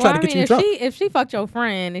eventually she gonna try to get you drunk. If she fucked your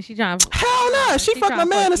friend and she trying to hell no, she fucked my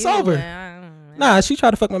man, it's over. Nah, she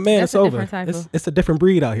tried to fuck my man, it's over. It's a different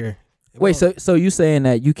breed out here. Wait, so you saying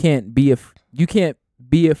that you can't be a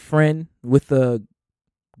friend with a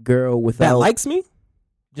girl without that likes me?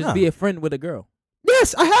 Just be a friend with a girl.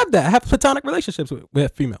 Yes, I have that. I have platonic relationships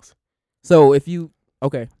with females. So if you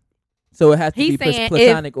so it has to be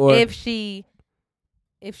platonic, or if she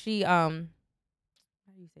keeps she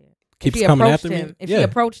coming approached after him, me. if she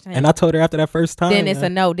approached him, and I told her after that first time, then it's a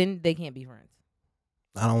no. Then they can't be friends.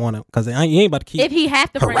 I don't want to, because you ain't about to keep. If he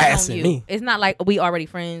have to friend harassing on you, me. it's not like we already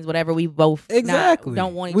friends. Whatever, we both exactly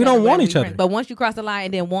don't want. We don't want each other. Friends. But once you cross the line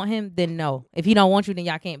and then want him, then no. If he don't want you, then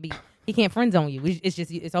y'all can't be. He can't friend zone you.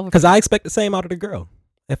 It's over. Because I expect the same out of the girl.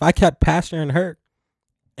 If I kept pasturing her,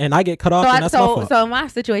 and I get cut off, then that's my fault. So in my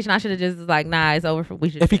situation, I should have just like, nah, it's over. We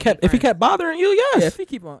should. If he kept bothering you, yes. Yeah,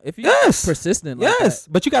 if you persistent, like yes.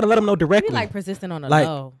 that. But you got to let him know directly. You like persistent on the like,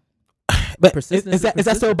 low. But is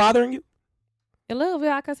that still bothering you? A little bit.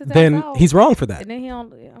 I cuss it then out. he's wrong for that. And then he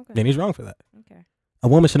don't. Yeah, okay. Then he's wrong for that. Okay. A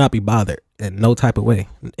woman should not be bothered in no type of way,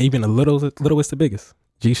 even the littlest the biggest.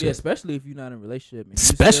 G shit. Yeah, especially if you're not in a relationship. And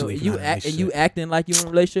especially you if and you acting like you're in a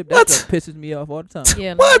relationship. That's what pisses me off all the time.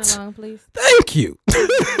 Yeah. What? Along, please. Thank you.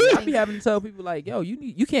 I be having to tell people like, yo,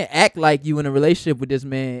 you can't act like you in a relationship with this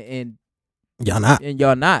man and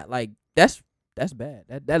y'all not. Like that's bad.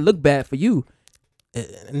 That look bad for you.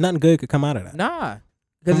 Nothing good could come out of that. Nah.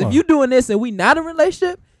 Because if you doing this and we not in a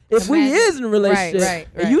relationship, if we is in a relationship, right.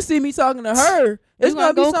 and you see me talking to her, it's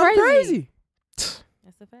gonna be something crazy.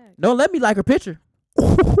 That's a fact. Don't let me like her picture.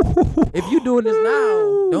 If you doing this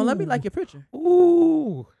now, don't let me like your picture.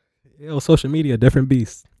 Ooh, yo, social media, different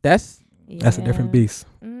beast. That's a different beast.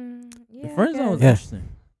 the friend zone is Yeah. interesting.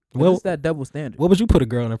 Well, it's that double standard. What would you put a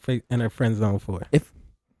girl in her friend zone for? If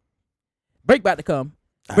break about to come,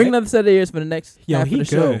 bring another set of ears for the next half of the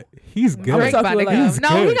show. He's good. Break about to come. He's No,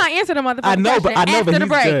 good. we gonna answer the motherfucking I know, but after the he's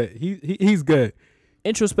break. good. He's good.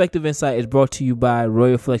 Introspective Insight is brought to you by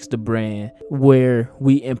Royal Flex, the brand, where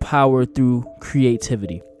we empower through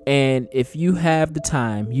creativity. And if you have the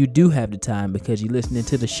time, you do have the time because you're listening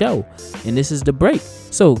to the show. And this is the break.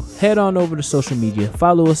 So head on over to social media.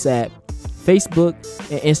 Follow us at Facebook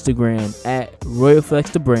and Instagram at Royal Flex,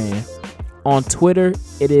 the brand. On Twitter,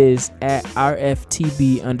 it is at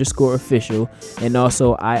RFTB_official and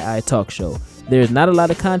also II Talk Show. There's not a lot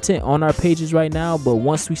of content on our pages right now, but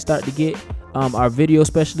once we start to get our video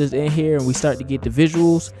specialist in here and we start to get the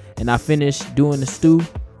visuals and I finish doing the stew,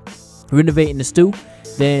 renovating the stew,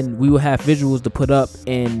 then we will have visuals to put up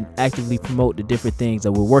and actively promote the different things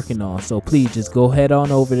that we're working on. So please just go head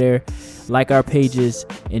on over there, like our pages,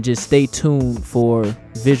 and just stay tuned for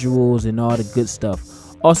visuals and all the good stuff.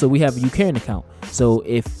 Also, we have a UCaring account. So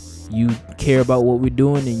if you care about what we're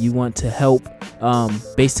doing and you want to help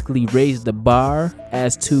basically raise the bar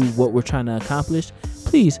as to what we're trying to accomplish,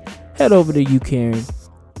 please head over to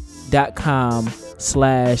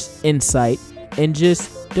ucaring.com/insight and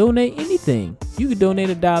just donate anything. You can donate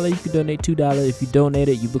 $1, you can donate $2. If you donate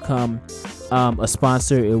it, you become a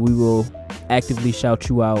sponsor, and we will actively shout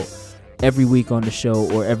you out every week on the show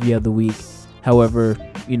or every other week, however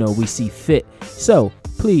we see fit. So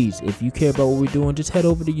please, if you care about what we're doing, just head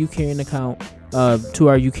over to UCaring account, to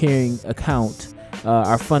our UCaring account,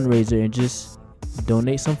 our fundraiser, and just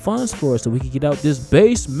donate some funds for us so we can get out this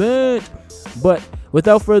basement. But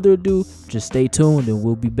without further ado, just stay tuned and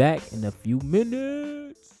we'll be back in a few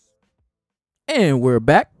minutes. And we're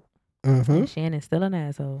back. And Shannon's still an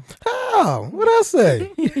asshole. Oh, what I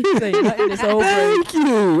say? He say nothing this whole break. Thank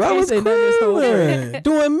you. I Ain't was say nothing this whole coolin'.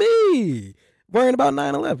 Doing me. Worrying about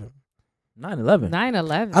 9/11. 9/11.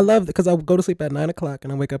 9/11. I love it because I go to sleep at 9 o'clock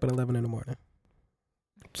and I wake up at 11 in the morning.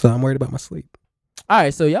 So I'm worried about my sleep. All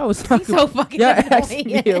right, so y'all was He's talking. so fucking Y'all asked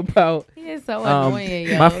me annoying. about He is so annoying,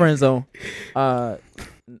 yo. my friend zone.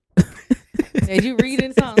 Did you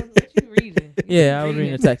reading something? What you reading? Yeah, I was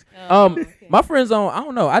reading the text. Oh, okay. My friend zone. I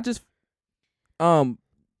don't know. I just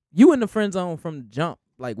you in the friend zone from the jump,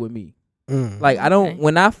 like with me. Like I don't. Okay.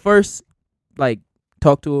 When I first like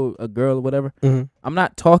talk to a girl or whatever, Mhm. I'm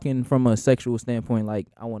not talking from a sexual standpoint. Like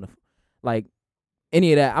I want to, like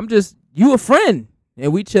any of that. I'm just you a friend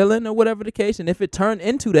and we chilling or whatever the case. And if it turned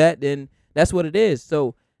into that, then that's what it is.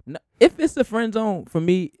 So if it's a friend zone for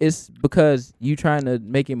me, it's because you trying to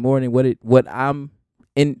make it more than what I'm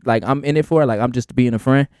in. Like I'm in it for. Like I'm just being a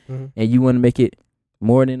friend, Mhm. and you want to make it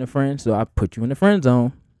more than a friend. So I put you in the friend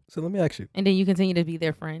zone. So let me ask you. And then you continue to be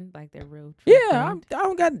their friend, like their real true Yeah, friend. I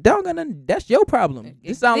don't got nothing. That's your problem.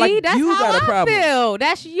 It sounds See, like that's you how got a I problem. feel.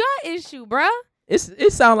 That's your issue, bruh.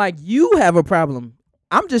 It sounds like you have a problem.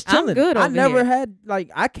 I'm just I'm chilling. good I over never here.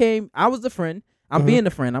 had I was a friend. I'm Mhm. being a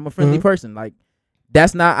friend. I'm a friendly Mhm. person. Like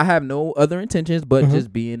that's not. I have no other intentions but Mhm.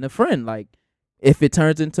 just being a friend. Like if it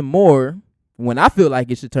turns into more, when I feel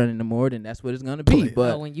like it should turn into more, then that's what it's gonna be. Play it.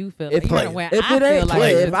 But When you feel if like it- when if I it ain't feel like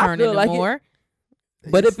play, it's if I turning feel into like it- more.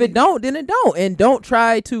 but if it don't, then it don't. And don't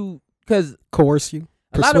try to because Coerce you,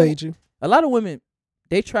 a lot of- persuade you. a lot of women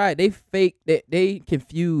they fake they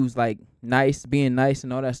confuse like being nice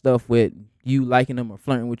and all that stuff with you liking them or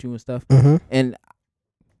flirting with you and stuff. Mm-hmm. And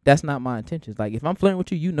that's not my intentions. Like if I'm flirting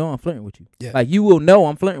with you, you know I'm flirting with you. Yeah. Like you will know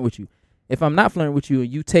I'm flirting with you. If I'm not flirting with you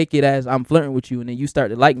and you take it as I'm flirting with you and then you start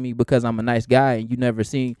to like me because I'm a nice guy and you never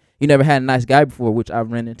had a nice guy before, which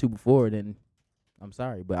I've ran into before, then I'm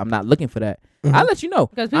sorry, but I'm not looking for that. Mhm. I'll let you know.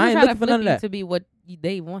 Because people I ain't try to looking for flip none of you that. to be what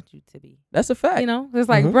they want you to be. That's a fact. You know, it's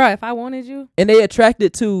like, Mhm. bruh, if I wanted you, And they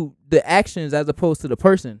attracted to the actions as opposed to the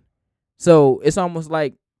person. So it's almost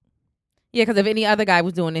like, yeah. Because if any other guy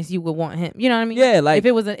was doing this, you would want him. You know what I mean? yeah, like if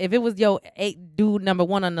it was your dude number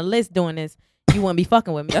 1 on the list doing this, you wouldn't be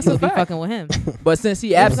fucking with me. That's you a would be fact. fucking with him. but since he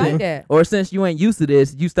It's absent like that. or since you ain't used to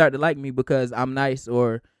this, you start to like me because I'm nice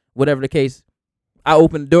or whatever the case. I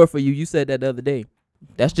opened the door for you. You said that the other day.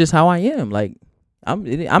 That's just how I am. Like I'm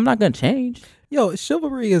not gonna change. Yo,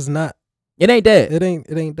 chivalry is not. It ain't that. It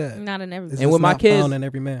ain't that. Not in every. It's And just with my not kids- found in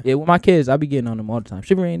every man. Yeah, with my kids, I be getting on them all the time.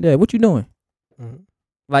 Chivalry ain't dead. What you doing? Mhm.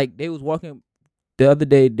 Like they was walking the other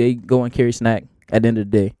day. They go and carry snack at the end of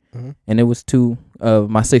the day, Mhm. and it was 2 of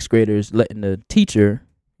my 6th graders letting the teacher,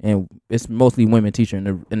 and it's mostly women teacher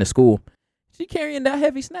in the school. She carrying that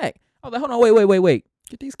heavy snack. I was like, hold on, wait.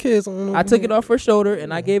 Get these kids on. I took it off her shoulder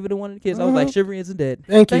and I gave it to one of the kids. I was like, Mhm. chivalry isn't dead.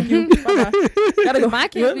 Thank you. Bye-bye. Gotta go. My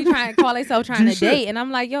kids be trying to call themselves trying You to should. date, and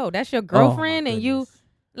I'm like, yo, that's your Oh, my girlfriend, and you goodness.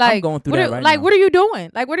 like I'm going through what that are, right like now. what are you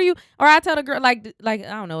doing? Like what are you? Or I tell the girl like I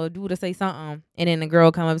don't know, a dude to say something, and then the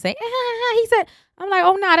girl come up and say, he said, I'm like,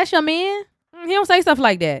 oh nah, that's your man. He don't say stuff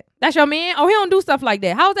like that. That's your man. Oh, he don't do stuff like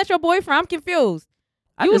that. How is that your boyfriend? I'm confused.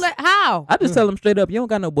 I You just, how? I just tell them straight up, you don't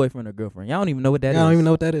got no boyfriend or girlfriend. Y'all don't even know what that is. I don't even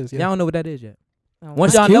know what that is. Y'all Yeah. don't know what that is yet. Oh,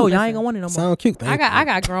 Once That's y'all cute. know, y'all Listen, ain't gonna want it no more. Sound cute. I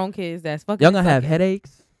got grown kids that's fucking. Y'all gonna have sucking.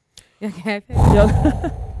 headaches.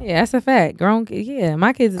 Yeah, that's a fact. Grown kids. Yeah,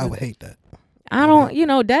 my kids. I would hate that. I don't. You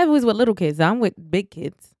know, Dad was with little kids. I'm with big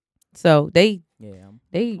kids. So they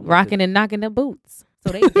Yeah. rocking and knocking the boots.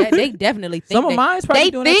 So they definitely think Some of mine's probably they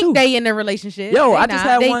doing that think too. they in a relationship. Yo, They I just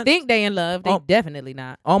not. had they one- think they in love. They Oh. definitely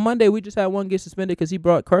not. On Monday, we just had one get suspended because he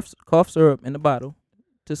brought cough syrup in the bottle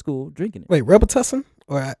to school, drinking it. Wait, Robitussin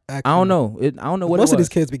or I don't know. I don't know what Most it of was.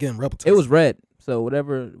 these kids be getting Robitussin. It was red, so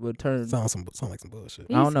whatever would turn. sound like some bullshit.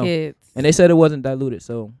 These I don't know. kids. And they said it wasn't diluted,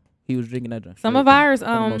 so he was drinking that drink. Some straight of ours for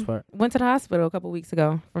the most part. went to the hospital a couple weeks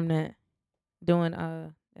ago from that doing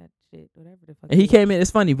that shit whatever the fuck. And he it came in.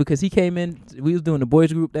 It's funny because he came in. We was doing the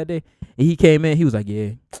boys group that day, and he came in. He was like,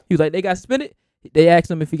 "Yeah." He was like, "They got suspended." They asked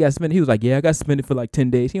him if he got suspended. He was like, "Yeah, I got suspended for like 10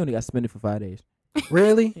 days." He only got suspended for 5 days.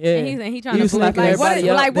 Really? Yeah. And he trying He to was boost, slapping like what everybody is,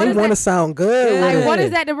 up. like what They is want to that? sound good. Yeah. Like what Yeah.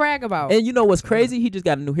 is that to brag about? And you know what's crazy? He just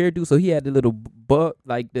got a new hairdo, so he had the little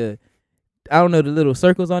like the, I don't know, the little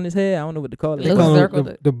circles on his head. I don't know what to call it. The They little call 'em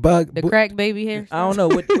circle, the bug. the crack baby hair. I don't know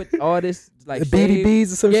with all this like the beady shade.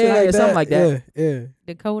 beads or some shit Yeah, like that. something like that. Yeah.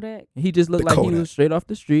 The Kodak. He just looked The like he Kodak. was straight off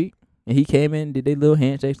the street, and he came in, did their little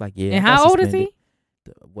handshakes, like yeah. And I got how old is suspended.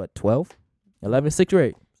 he? What 12, 11, 6th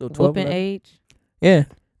grade. So 12. Whooping 11. age. Yeah,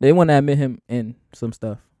 they want to admit him in some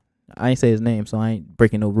stuff. I ain't say his name, so I ain't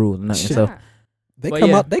breaking no rules or nothing. Shit. So They But come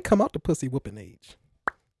yeah. out. They come out the pussy whooping age.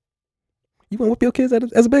 You want to whoop your kids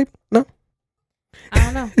as a baby? No. I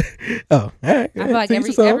don't know. Oh, all right. I feel like To each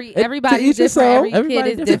his own. To everybody's each his different. own. Every kid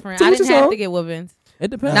Everybody is different. different. To I each didn't his have own. to get whoopings.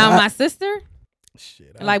 It depends. Now I- my sister,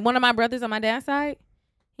 Shit. like one of my brothers on my dad's side,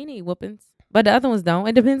 he need whoopings, but the other ones don't.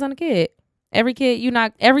 It depends on the kid. Every kid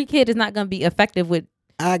is not gonna be effective with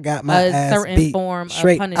I got my a ass certain beat form of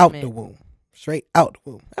straight punishment. out the womb. Straight out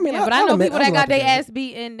the womb. I mean, Yeah, but I know admit, people I was that got allowed to their do it. ass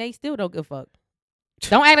beat and they still don't give a fuck.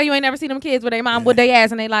 Don't act like you ain't never seen them kids with their mom with their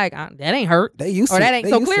ass and they like that ain't hurt They used or to that ain't. they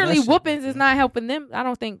So used to clearly, that shit. whoopings is not helping them. I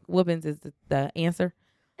don't think whoopings is the answer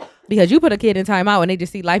because you put a kid in timeout and they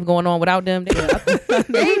just see life going on without them.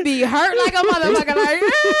 They be hurt like a motherfucker. Like,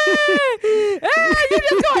 you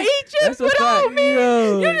just gonna eat chips That's a without fact. me.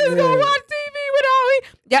 Yo, You just gonna yeah. watch TV without me.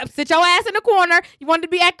 Yep, sit your ass in the corner. You wanted to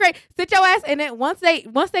be act great. Sit your ass, and then once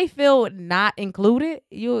they feel not included,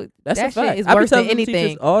 That's that a fact. shit is I be worse than telling them anything.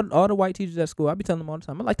 teachers, all the white teachers at school, I be telling them all the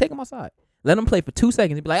time. I'm like, take them outside. Let them play for 2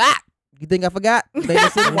 seconds and be like, you think I forgot? They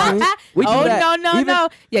just sit and watch. We do Oh that. no, Even- no!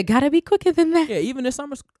 You gotta be quicker than that. Yeah, even in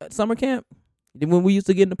summer camp, when we used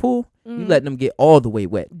to get in the pool, you Mm. let them get all the way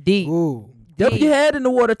wet. Deep. Ooh. Dip your head in the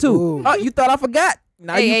water too. Ooh. Oh, you thought I forgot?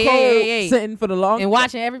 Now Hey, you hey, cold hey, hey. sitting for the long. And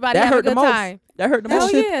watching everybody that have a hurt the good most. time. That hurt the That Hell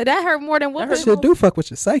most. shit- yeah, that hurt more than That what hurt That shit do fuck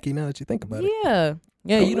with your psyche now that you think about it. Yeah.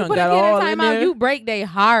 Yeah, you You done put got a kid all in in timeout, there. you break their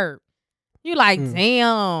heart. You like, Mm.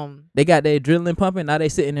 damn. They got their adrenaline pumping. Now they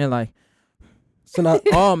sitting there like, So now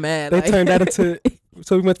oh man, they like- turned that into.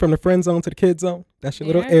 So we went from the friend zone to the kid zone. That's your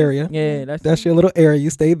little Yeah. area. Yeah, that's Your little area. You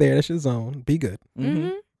stay there. That's your zone. Be good.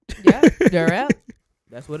 mhm. Mm-hmm. Yeah, you're up.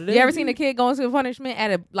 That's what it is. You ever seen a kid going to a punishment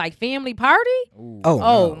at a like family party? Ooh. Oh,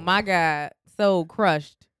 Oh no. my god, so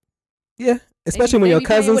crushed. Yeah, especially They when be- your they be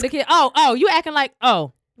playing cousins. with the kid. Oh, you acting like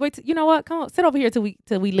wait. You know what? Come on, sit over here till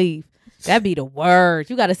we leave. That'd be the worst.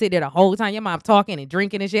 You got to sit there the whole time. Your mom talking and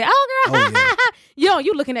drinking and shit. Oh girl, Oh, yeah.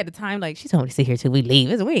 you looking at the time like she told me to sit here till we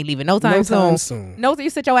leave. We ain't leaving no time No soon. time soon. No, so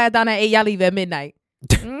you sit your ass down at 8. Y'all leave at midnight.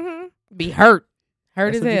 Be hurt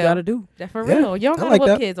That's as what you hell. gotta do. That for Yeah, real. You don't I gotta like whoop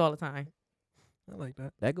that. kids all the time. I like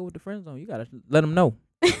that. That go with the friend zone. You gotta let them know.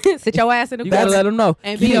 Sit your ass in the You gotta corner let them know.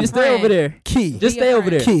 and You be need a to stay over friend. there. Key. Just Be a stay over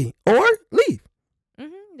there. friend. Key. Or leave.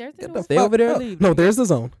 There's the Get door. the Stay fuck over there and up. leave. No, there's the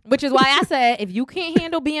zone. Which is why I said if you can't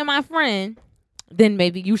handle being my friend, then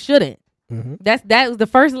maybe you shouldn't. Mm-hmm. That was the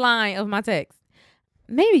first line of my text.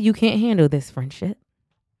 Maybe you can't handle this friendship,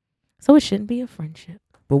 so it shouldn't be a friendship.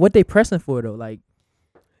 But what they pressing for though? Like,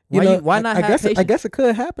 why not have patience? I guess it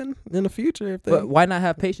could happen in the future if they. But why not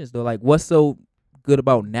have patience though? Like, what's so good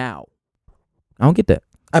about now? I don't get that.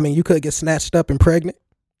 I mean, you could get snatched up and pregnant.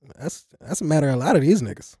 That's a matter of a lot of these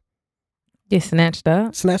niggas. Get snatched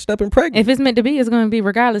up. Snatched up and pregnant. If it's meant to be, it's going to be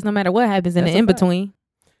regardless, no matter what happens in That's the a in fact. between.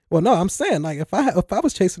 Well, no, I'm saying like if I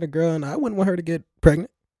was chasing a girl and I wouldn't want her to get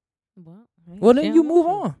pregnant. Well, then you move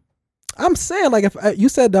on. I'm saying like if you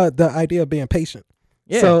said the idea of being patient.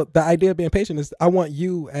 Yeah. So the idea of being patient is I want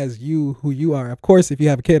you as you who you are. Of course, if you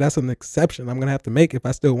have a kid, that's an exception I'm gonna have to make if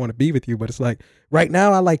I still want to be with you. But it's like right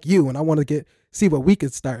now I like you and I want to see what we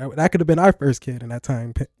could start. That could have been our first kid in that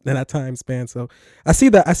time span. So I see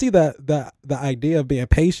the idea of being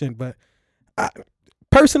patient, but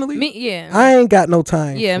personally, Me, yeah. I ain't got no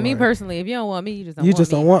time. Yeah, for me it. personally, if you don't want me, you just don't You want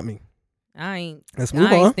just me. don't want me. I ain't. Let's move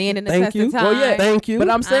I ain't on. standing the Thank test you. of time. Well, yeah, Thank you. But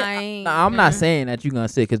I'm I saying, ain't- I'm not saying that you're gonna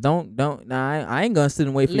sit, cause I ain't gonna sit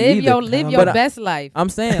and wait for live you your either. live But your I- best life. I'm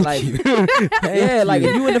saying like, Thank yeah, you. like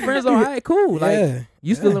if you in the friend zone, all right, cool. Like Yeah.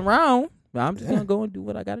 you still Yeah. around. But I'm just Yeah. gonna go and do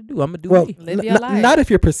what I gotta do. I'm gonna do Well, me. Live your life. not if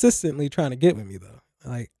you're persistently trying to get with me though.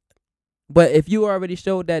 Like But if you already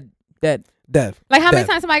showed that, Dev. Like how many Dev.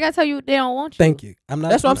 times somebody gotta tell you they don't want you? Thank you. I'm not.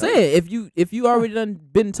 that's what I'm saying. If you already done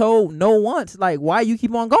been told no once, like why you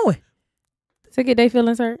keep on going? To get their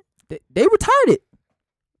feelings hurt. They retarded.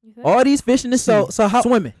 All these fish in the sea, So how?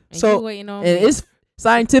 swimming, And so- you waiting on and me. it's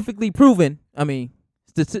scientifically proven. I mean,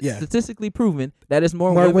 Yeah. statistically proven that it's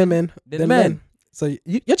more, More women. women than than men. men. So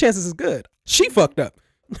your chances is good. She fucked up.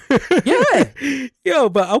 Yeah. Yo,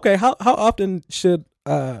 but okay. How often should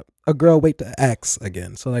a girl wait to ask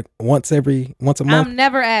again? So like once a month. I'm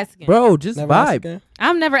never asking. Bro, just Never ask vibe. again?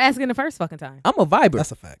 I'm never asking the first fucking time. I'm a viber.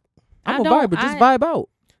 That's a fact. I'm a I viber. Just don't- vibe out.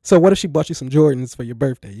 So what if she bought you some Jordans for your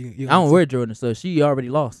birthday? You I don't wear Jordan, so she already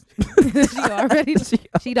lost. she already.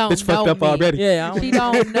 She don't Bitch know fucked up me. already. Yeah, I don't. She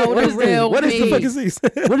don't know What the is this? real What is me. the fuck is these?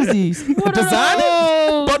 What is these? What are Designer?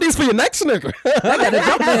 those? Bought these for your next nigga. I got a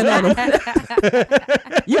jump man on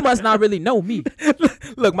them. You must not really know me.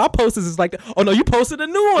 Look, my posters is like, oh no, you posted a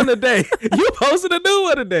new one today. You posted a new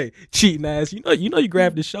one today. Cheating ass. You know you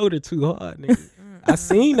grabbed the shoulder too hard, nigga. I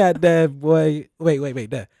seen that boy. Wait,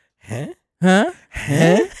 that. Huh? Huh?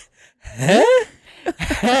 Huh? Huh?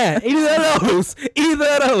 Either of those. Either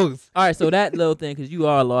of those. All right, so that little thing, because you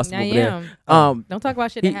are lost I over there. am. Don't talk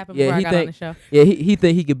about shit that he- happened yeah, before I he got on think- the show. Yeah, he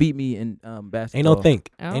think he could beat me in basketball. Ain't no think.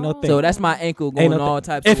 Ain't no Oh. think. So that's my ankle going Ain't no all think.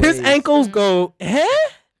 types If of his ways. ankles go,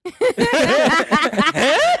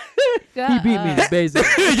 He beat me,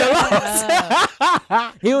 basically. you lost.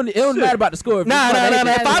 It don't matter about the score. If Nah. it's fun,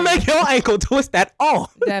 If I make your ankle twist that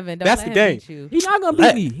off, Devin, don't That's let the him game. beat you. He's not gonna beat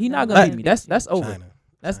Let- me. He's not let- gonna beat me. That's over. China.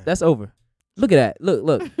 That's over. Look at that.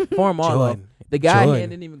 Look. Form all off. Jordan. The guy Jordan.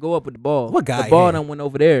 hand didn't even go up with the ball. What guy The ball hand? done went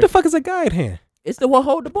over there. What the fuck is a guide hand? It's the one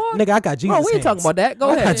hold the ball. Nigga, I got Jesus Bro, we ain't hands. talking about that. Go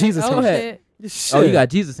I ahead. got Jesus Oh, hands. ahead. shit. Oh, you got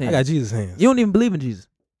Jesus I hands. got Jesus hands. You don't even believe in Jesus.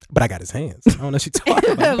 But I got his hands. I don't know what you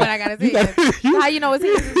talking But about. I gotta You see got- it. How you know his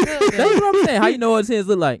hands is good? That's then? what I'm saying. How you know what his hands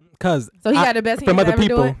look like? Cause So he I- got the best from hands other ever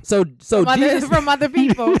people. do it? So Jesus. From other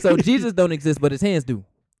people. So Jesus don't exist, but his hands do.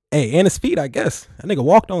 Hey, and his feet, I guess. That nigga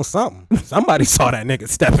walked on something. Somebody saw that nigga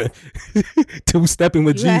stepping. Two-stepping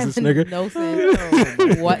with You have Jesus, nigga. No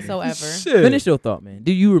sense whatsoever. Shit. Finish your thought, man.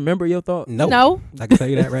 Do you remember your thought? No. No. I can tell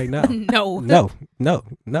you that right now. No.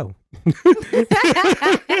 No.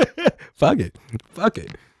 Fuck it.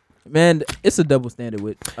 Man, it's a double standard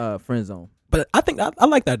with friend zone. But I think I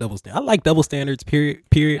like that double standard. I like double standards, period.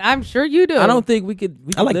 I'm sure you do. I don't think we could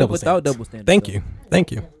I like live double without standards. double standards.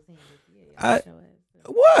 Thank you.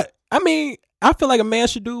 What? I mean, I feel like a man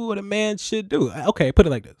should do what a man should do. Okay, put it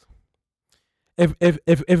like this.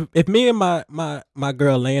 If me and my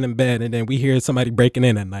girl laying in bed and then we hear somebody breaking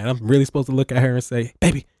in at night, I'm really supposed to look at her and say,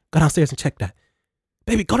 "Baby, go downstairs and check that.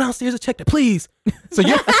 Baby, go downstairs and check that, please." So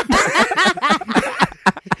you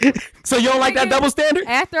So you don't like that double standard?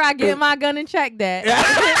 After I get my gun and check that,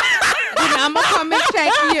 I'm gonna come and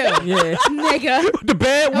check you, Yeah. nigga. The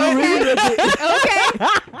bed will Okay.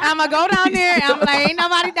 I'm gonna go down there. I'm like, ain't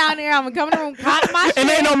nobody down there. I'm gonna come in the room, cock my shit. and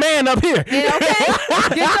ain't no man up here. And, okay,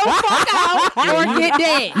 get the fuck out or get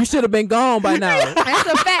dead. You should have been gone by now. That's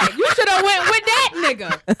a fact. You should have went with that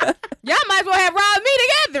nigga. Y'all might as well have robbed me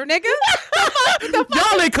together, nigga. The fuck?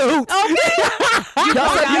 Y'all in cahoots. Okay. You Y'all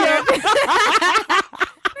fuck said out here.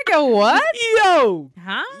 Nigga, what?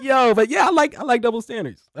 Huh? Yo, but yeah, I like double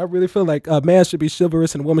standards. I really feel like a man should be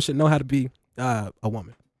chivalrous and a woman should know how to be a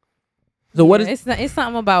woman. So what is It's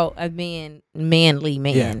something about a manly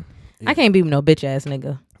man. Yeah. I can't be no bitch ass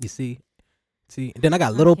nigga. You see, and then I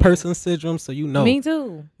got little can't. person syndrome, so you know, Me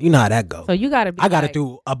too. you know how that goes. So you gotta be. I gotta like,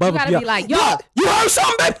 do above You and gotta be beyond. like, yo. You heard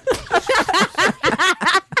something?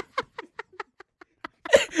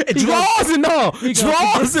 Draws and all.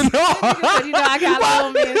 Draws and all. Nigga, you know I got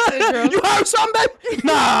little man syndrome. You heard something?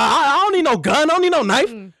 Nah, I don't need no gun. I don't need no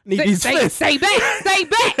knife. Need these fists. Stay back. Stay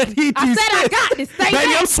back. Need I these said I fists. got this. Stay Baby,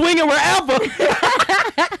 I'm back. swinging wherever.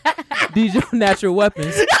 these your natural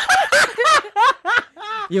weapons?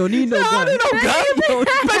 You don't need no I gun. don't need no gun.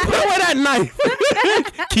 Like, put away that knife.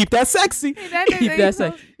 Keep that sexy. That nigga Keep ain't that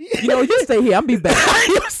so- safe. You know, you stay here. I'll be back.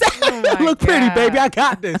 You say, Oh my look pretty, God. baby. I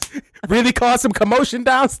got this. Really caused some commotion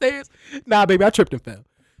downstairs. Nah, baby, I tripped and fell.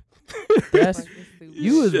 That's,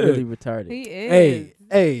 you is Shit. really retarded. He is.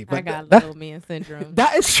 Hey, I but got that, little man syndrome.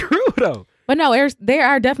 that is true though. But no, there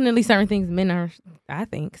are definitely certain things men are, I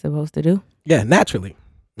think, supposed to do. Yeah, naturally,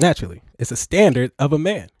 it's a standard of a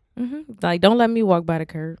man. Like, don't let me walk by the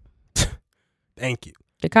curb. Thank you.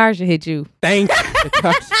 The car should hit you. Thank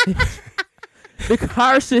you. The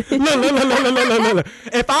car shit. Look.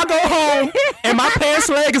 If I go home and my pants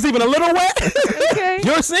leg is even a little wet, Okay.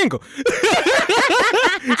 you're single.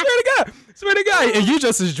 Swear to God. And you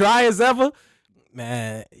just as dry as ever.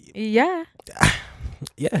 Man, Yeah.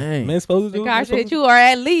 yeah. Dang. Man's supposed to The do car should hit you, or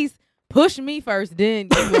at least push me first, then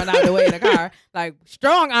you run out of the way of the car. Like,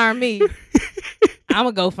 strong arm me. I'm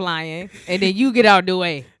going to go flying, and then you get out the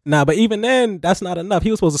way. Nah, but even then, that's not enough. He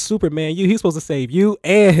was supposed to Superman you. He was supposed to save you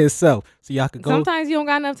and himself. So y'all could go. Sometimes you don't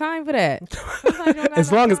got enough time for that. Sometimes you don't got As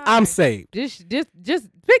enough long as time. I'm saved. Just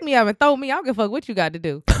pick me up and throw me. I don't give a fuck what you got to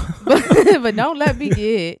do. but don't let me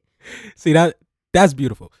get. See, that's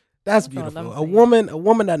beautiful. That's That's all beautiful. I'm A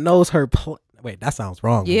woman that knows her wait, that sounds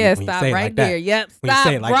wrong. when you- Yeah, when you stop say it right like that. there. Yep, When you stop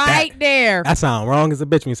say it like right there. That sounds wrong as a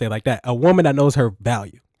bitch when you say it like that. A woman that knows her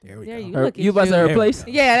value. There we There go. you look at You about to There we replace?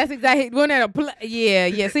 go. Yeah, that's exactly when at a yeah.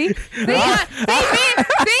 See, see what's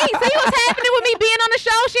happening with me being on the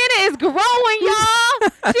show. Shit is growing, y'all.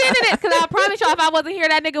 Shit is because I promise y'all, if I wasn't here,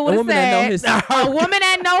 that nigga would have woman that know said his- a woman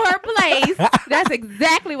that know her place. That's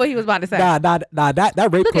exactly what he was about to say. Nah, that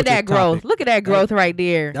rape Look culture at that growth. topic. Look at that growth right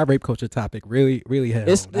there. That rape culture topic really hit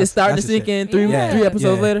It's home. it's starting to that's sink the shit. in three Yeah.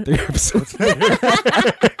 episodes later. 3 episodes later.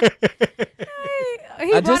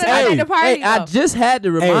 He brought it up at the party. I though. just had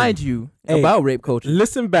to remind you Hey. about rape culture.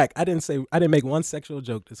 Listen back. I didn't make one sexual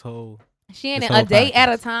joke this whole Shannon, This a whole day at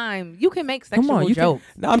a podcast. time. You can make Come on, sexual you can- jokes.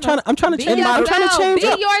 No, I'm trying to Be change. I'm trying to yourself. change Be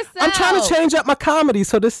up. yourself. I'm trying to change up my comedy.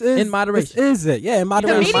 So this is In moderation. This is it. Yeah, in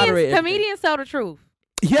moderation. Moderate. Comedians tell the truth.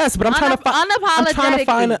 Yes, but I'm trying to find. I'm trying to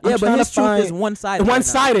find. Unapologetically. I'm Yeah, trying but to his truth find is one-sided.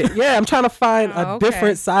 one-sided. Yeah, I'm trying to find Oh, a okay.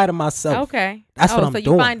 different side of myself. Okay. That's what I'm so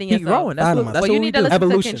doing. you finding Keep yourself. growing. That's Finding what, myself. that's Well, you what we need do. to listen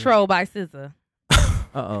Evolution. to Control by SZA.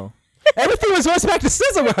 Uh-oh. Everything was right back to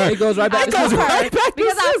SZA with her. It goes right back It to goes SZA. right back to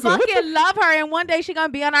Because I SZA. What the- fucking love her, and one day she gonna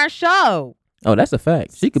be on our show. Oh, that's a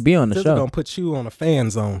fact. She could be on the SZA show. gonna put you on a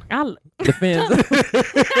fan zone. The fans.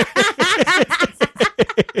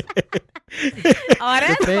 Oh,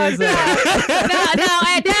 that's fans fucked up. No,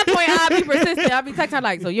 at that point, I'll be persistent. I'll be texting her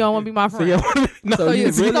like, so you don't want to be my friend. No, So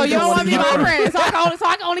you So really you don't want to be my friend. friend. So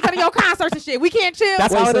I can only come to your concerts and shit. We can't chill.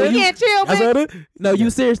 That's how it we is. can't chill, That's bitch. what it is. No, you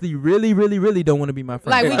seriously, really, really, really don't want to be my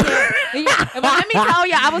friend. Like we can't. Yeah. But let me tell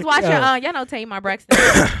you, I was watching. Yeah. Y'all know Tamar Braxton.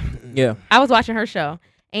 Yeah. I was watching her show,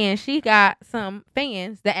 and she got some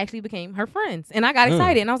fans that actually became her friends, and I got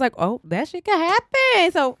excited, and I was like, "Oh, that shit could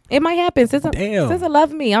happen." So it might happen. Damn. SZA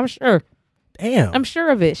love me. I'm sure. Damn. I'm sure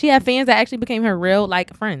of it. She had fans that actually became her real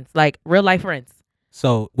like friends, like real life friends.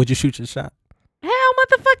 So would you shoot your shot Hell,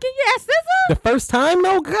 motherfucking yes, SZA. the first time?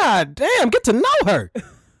 No, god damn. Get to know her. Oh,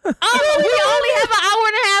 we only have an hour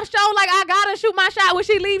and a half show. Like I gotta shoot my shot. When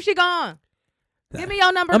she leaves, she gone. Give me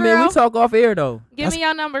your number, I mean, girl. we talk off air, though. Give me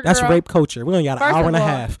your number, girl. That's rape culture. We only got an First hour of and a all-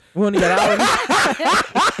 half. We only got an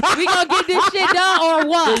hour. We gonna get this shit done or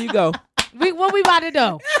what? There you go. What we about to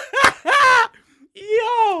do?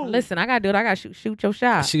 Yo. Listen, I gotta do it. I gotta shoot your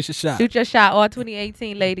shot. Shoot your shot. Shoot your shot, all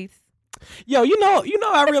 2018 ladies. Yo, you know,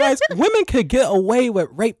 I realized women could get away with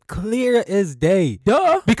rape clear as day.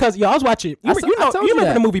 Duh. Because yo, I was watching. I told you remember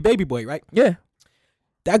that. the movie Baby Boy, right? Yeah.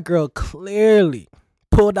 That girl clearly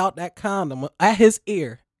pulled out that condom at his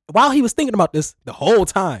ear while he was thinking about this the whole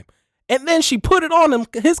time, and then she put it on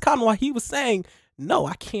his condom while he was saying, "No,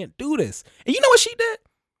 I can't do this." And you know what she did?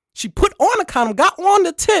 She put on a condom, got on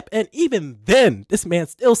the tip, and even then, this man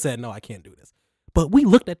still said, "No, I can't do this." But we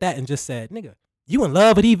looked at that and just said, "Nigga, you in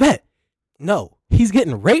love with Yvette?" No, he's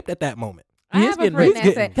getting raped at that moment. I He have is a getting friend raped.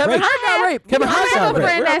 that said Kevin raped. Hart got raped. Kevin Hart I got have a raped.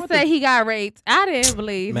 friend Where that was said it? he got raped. I didn't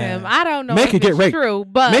believe Man. him. I don't know Make if it get it's raped. true,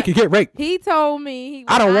 but Make it get raped. he told me he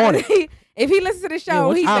I don't want it. If he listens to the show,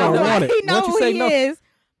 once- he I don't knows want it. he knows Once you who say he no- is.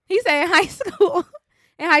 He said in high school.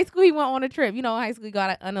 In high school, he went on a trip. You know, in high school, he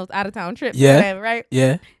got on those out of town trips. Yeah. Whatever, right?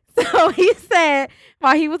 Yeah. So he said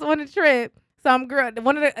while he was on the trip, some girl,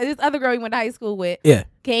 this other girl he went to high school with, Yeah.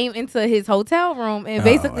 came into his hotel room and Oh,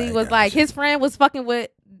 basically I was got like, you. his friend was fucking with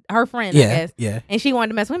her friend, I Yeah. guess. Yeah. And she wanted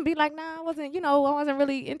to mess with him, be like, nah, I wasn't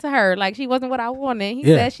really into her. Like, she wasn't what I wanted. He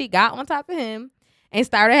Yeah. said she got on top of him and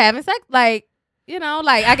started having sex. Like,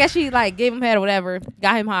 I guess she like gave him head or whatever,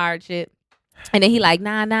 got him hard, shit. And then he like,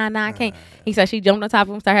 nah, I can't. He said she jumped on top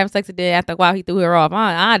of him, started having sex, and then after a while he threw her off.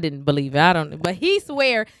 I didn't believe it. I don't. But he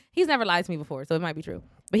swear he's never lied to me before, so it might be true.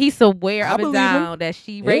 But he swear I up and believe down that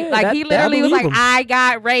she raped. Yeah, like that- he I literally was like, believe him. I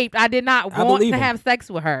got raped. I did not I want believe to him. have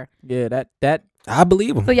sex with her. Yeah, that. I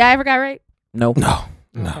believe him. So y'all ever got raped? No. No.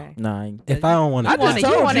 Okay. Nah. I ain't- If I don't want I to, just You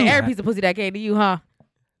told wanted you. every piece of pussy that came to you, huh?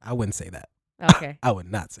 I wouldn't say that. Okay. I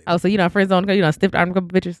would not say that. Oh, so you done friend zone because you done stiffed arm a couple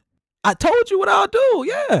bitches? I told you what I'll do.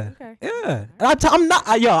 Yeah. Okay. Yeah. And I'm not.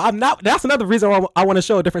 I'm not. That's another reason why I want to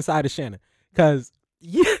show a different side of Shannon. Because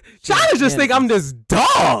Shannon just think I'm this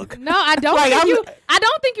dog. No, I don't Like, think I'm- you. I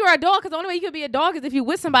don't think you're a dog because the only way you could be a dog is if you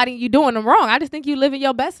with somebody and you doing them wrong. I just think you living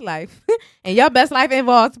your best life, and your best life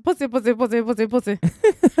involves pussy, pussy, pussy, pussy, pussy,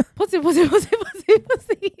 pussy, pussy, pussy, pussy,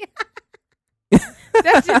 pussy.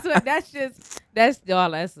 That's just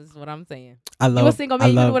what I'm saying. I You a love. single I man,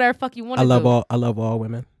 you can do love. whatever fuck you want I to love do. all. I love all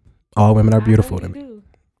women. All women are beautiful to me.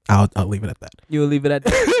 I'll leave it at that. You will leave it at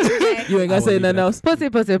that. You ain't I gonna will say leave it nothing at else. Pussy,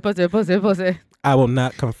 pussy, pussy, pussy, pussy. I will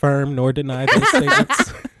not confirm nor deny those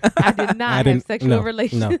statements. I did not I have didn't. sexual No.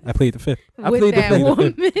 relations No. I plead the fifth. I with plead the that fifth.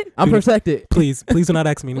 woman. I'm protected. Please do not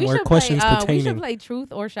ask me any more questions we should pertaining. play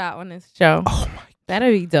truth or shot on this show. Oh my.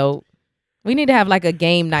 That'd be dope. We need to have like a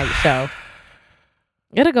game night show.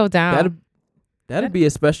 It'll go down. That'd be a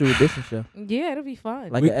special edition show, Yeah, it'll be fun.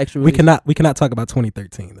 like We- an extra. We cannot talk about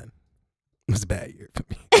 2013 then. It was a bad year for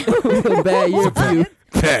me. It was a bad year for you.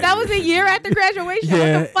 That was a year after graduation. What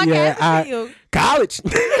Yeah, the fuck yeah, happened to you? College.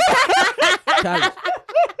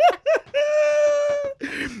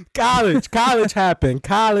 College. College happened.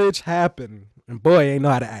 College happened. And boy, ain't know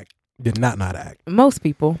how to act. Did not know how to act. Most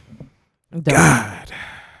people don't.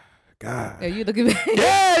 God. Yeah, you looking back.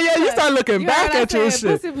 Yeah, you start looking You back heard at I your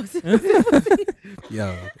said, shit. pussy, pussy, pussy.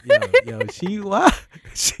 Yo, she wild.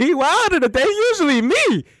 She wilder. They usually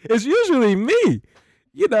me. It's usually me.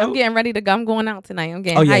 You know. I'm getting ready to go. I'm going out tonight. I'm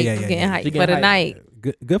getting Oh, yeah, hyped. yeah, I'm yeah, getting yeah. hyped You for getting the hyped. night.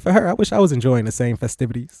 Good for her. I wish I was enjoying the same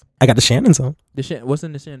festivities. I got the Shannon Zone. What's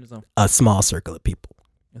in the Shannon Zone? A small circle of people.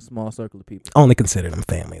 A small circle of people. Only consider them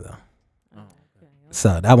family though. Oh,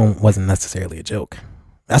 So that one wasn't necessarily a joke.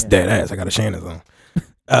 That's dead ass. I got a Shannon Zone.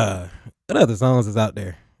 What other zones is out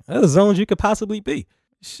there? Other zones you could possibly be.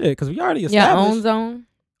 Shit, because we already Your established. own zone.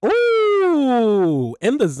 Ooh,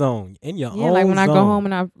 in the zone, in your Yeah, own like when I zone. go home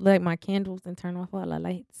and I light my candles and turn off all the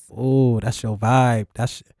lights. Ooh, that's your vibe.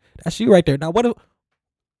 That's you right there. Now, what if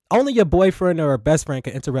only your boyfriend or best friend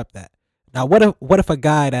can interrupt that? Now, what if a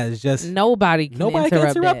guy that is just Nobody can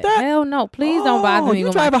interrupt that. Hell no. Please don't bother me you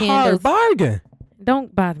with my drive a hard candles. bargain.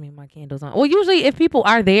 Don't bother me with my candles on. Well, usually if people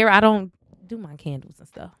are there, I don't do my candles and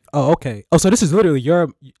stuff. Oh, okay. Oh, so this is literally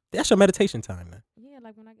that's your meditation time, man. Yeah,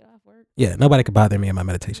 like when I get off work. Yeah, nobody can bother me in my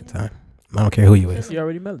meditation time. I don't care who you is. She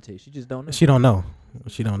already meditates. She just don't know. She don't know.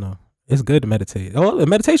 She don't know. It's good to meditate. Oh, the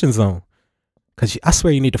meditation zone. Cause I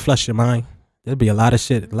swear you need to flush your mind. There'll be a lot of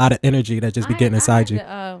shit, a lot of energy that just be getting inside you.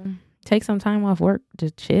 Take some time off work,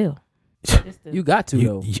 just chill. Just to, You got to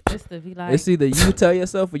though. just to be like, It's either you tell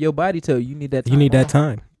yourself or your body tell you need that time. You need that off.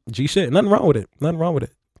 time. G shit. Nothing wrong with it. Nothing wrong with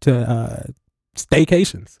it. To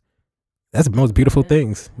staycations. That's the most beautiful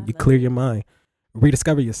things. You clear your mind.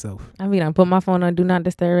 Rediscover yourself. I mean, I put my phone on do not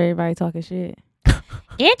disturb. Everybody talking shit.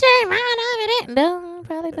 Get your mind over it. No,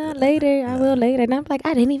 probably not later. I will later. And I'm like,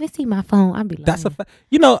 I didn't even see my phone. I'd be like, That's a fact.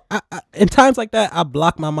 You know, I in times like that, I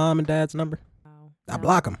block my mom and dad's number. I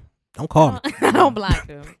block them. Don't call me. I don't block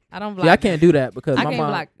them. I don't block. Yeah, I can't do that because I my can't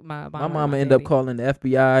mom. block My mama end up calling the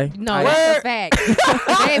FBI. No, that's a fact.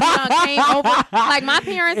 They done came over. Like my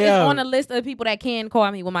parents is Yeah. on a list of people that can call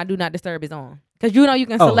me when my do not disturb is on. Cause you know you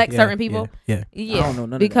can select certain people. Yeah. Yeah, I don't know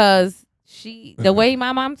none of that. because the way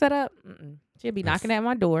my mom set up, she'd be knocking at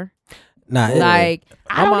my door. Nah, Like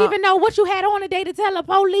I don't mom- even know what you had on today to tell the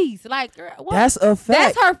police. Like, girl, what? That's a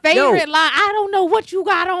fact. That's her favorite Yo, line. I don't know what you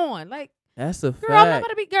got on. Like, That's a girl, I'm not fact.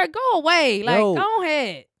 gonna be. Girl, go away. Like, Yo. go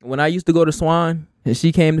ahead. When I used to go to Swan and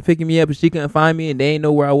she came to pick me up and she couldn't find me and they didn't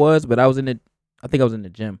know where I was, but I think I was in the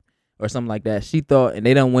gym or something like that. She thought, and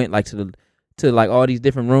they done went like to like all these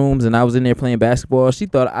different rooms and I was in there playing basketball. She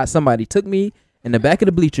thought somebody took me in the back of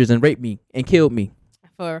the bleachers and raped me and killed me.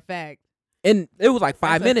 For a fact. And it was like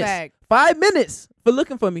 5 That's a minutes. fact. 5 minutes for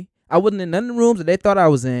looking for me. I wasn't in none of the rooms that they thought I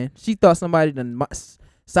was in. She thought somebody done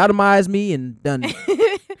sodomized me and done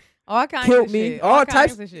All kinds Killed of me. shit. All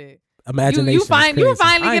kinds types- of shit. imagination. You is crazy.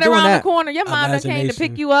 finally I ain't get doing around that. the corner. Your mom done came to Imagination.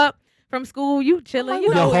 pick you up from school. You chilling. You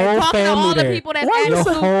Your know, whole talking to family all the there. people that's Why at you Your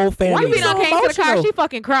school. whole family. You be done so came to the car. emotional? She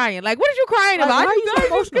fucking crying. Like, what are you crying Like, about? why you so I just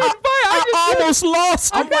emotional? couldn't fight. I almost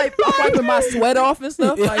lost. I'm like wiping my sweat off and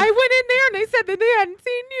stuff. I Like, went in there and they said that they hadn't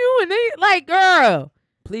seen you, and they like, girl.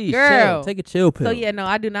 please, Girl. chill. Take a chill pill. So yeah, no,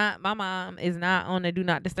 I do not. My mom is not on the do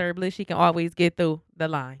not disturb list. She can always get through the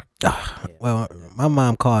line. Well, my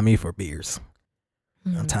mom called me for beers.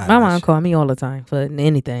 I'm tired. My of that mom shit. called me all the time for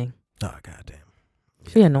anything. Oh goddamn.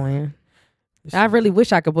 She annoying. I really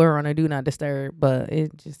wish I could put her on a do not disturb, but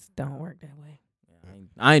it just don't work that way.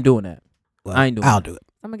 I ain't doing that. Well, I ain't doing I'll that. do it.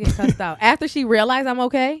 I'm gonna get cussed out after she realized I'm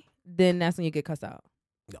okay. Then that's when you get cussed out.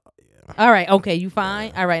 Oh, yeah. All right, okay, you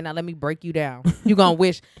fine. All right, now let me break you down. You gonna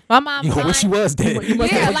wish my mom. You wish you was dead. You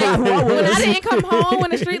must Yeah, have like forgot who I when I was. didn't come home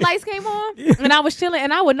when the street lights came on, and I was chilling,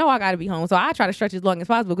 and I would know I gotta be home, so I try to stretch as long as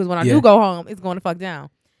possible because when I Yeah. do go home, it's going to fuck down.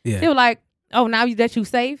 They Yeah. were like, "Oh, now that you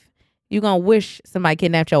safe, you gonna wish somebody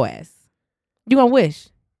kidnapped your ass. You gonna wish,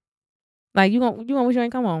 like you gonna wish you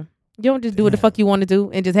ain't come home. You don't just do what the Damn. fuck you want to do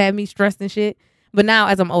and just have me stressed and shit." But now,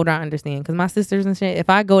 as I'm older, I understand because my sisters and shit. If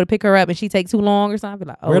I go to pick her up and she takes too long or something, I be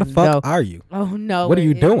like, "Oh Where the fuck no, are you? oh no, What are you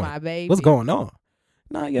where is doing? my baby? What's going on?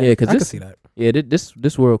 Nah, yeah, Yeah, 'cause I can this- see that. Yeah,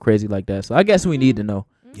 this world crazy like that. So I guess we need to know.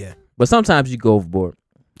 Yeah. But sometimes you go overboard.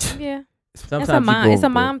 Yeah, Sometimes it's a you mom. go It's a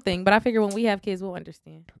overboard. mom thing. But I figure when we have kids, we'll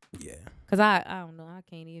understand. Yeah. Cause I don't know. I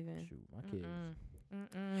can't even. Shoot, my kids.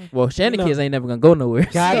 Mm-mm. Well, Shannon know- kids ain't never gonna go nowhere.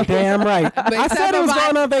 Goddamn right. I said it was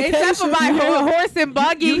going on vacation. Except for my horse and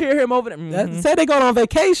buggy. You hear him over there? That- Mhm. Said they going on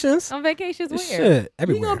vacations. On vacations where? Shit,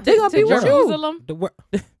 everywhere. They gonna be The world. Jerusalem. The wor-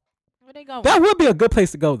 Where they going? That would be a good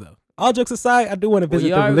place to go, though. All jokes aside, I do want to Well, visit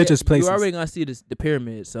you the already- religious places. You already gonna see the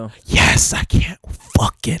pyramid, so Yes, I can't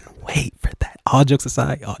fucking wait for that. All jokes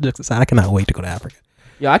aside, I cannot wait to go to Africa.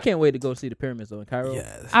 yeah, I can't wait to go see the pyramids though in Cairo.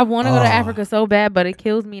 Yes. I want to go to Oh. Africa so bad, but it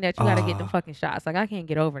kills me that you gotta get the Oh. fucking shots. Like I can't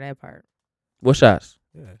get over that part. What shots?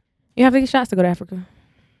 Yeah. You have to get shots to go to Africa.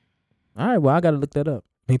 All right, well I gotta look that up.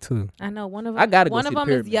 Me too. I know one of them. I gotta go one see of the them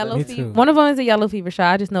is pyramids. yellow Me fever. too. One of them is a yellow fever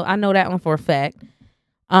shot. I know that one for a fact.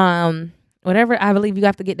 Whatever. I believe you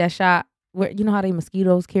have to get that shot. Where you know how they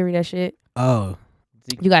mosquitoes carry that shit. Oh,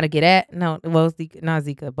 You got to get that. No, well, it's Zika, not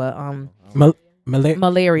Zika, but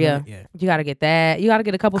malaria. Yeah. You gotta get that. You gotta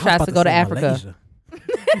get a couple I was shots about to go to say Africa. Malaysia.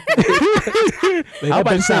 That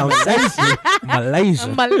bitch sound sexy. Malaysia.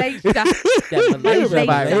 Malaysia. That Malaysia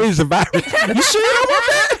virus. Malaysia virus. You sure don't want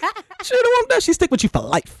that? Sure don't want that? She stick with you for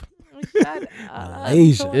life. Shut up.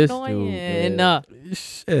 Malaysia. So This dude, annoying. man.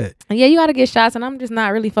 Shit. Yeah, you gotta get shots, and I'm just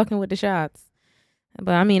not really fucking with the shots.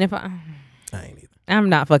 But I mean, I ain't either. I'm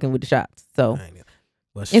not fucking with the shots, so I ain't either.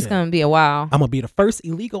 Well, it's shit. gonna be a while. I'm gonna be the first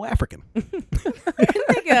illegal African.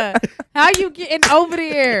 Nigga, how you getting over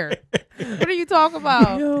there? What are you talking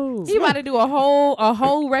about? Yo. You about to do a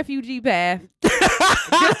whole refugee path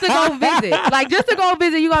just to go visit. Like just to go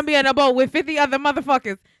visit, you gonna be in a boat with 50 other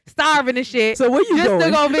motherfuckers starving and shit. So where you just going?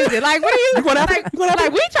 to go visit. Like what are you? You going to like, Africa? You going to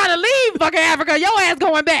like we trying to leave fucking Africa. Your ass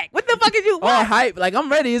going back. What the fuck is you? All What? hype. Like,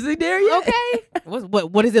 I'm ready. Is he there yet? Okay.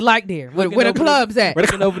 What is it like there? Where Looking the over the- clubs at?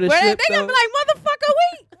 Looking over the Where ship. they gonna be like,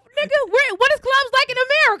 motherfucker, what is clubs like in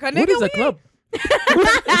America, nigga? What is a We- club?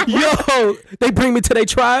 Yo, they bring me to their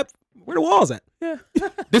tribe. Where the walls at? Yeah.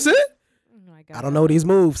 This it? Oh my God. I don't know these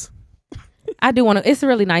moves. I do want to. It's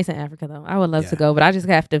really nice in Africa, though. I would love to Yeah. go, but I just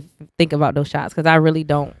have to think about those shots because I really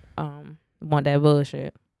don't want that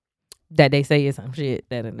bullshit that they say is some shit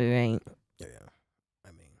that it ain't. Yeah. I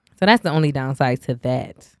mean, So that's the only downside to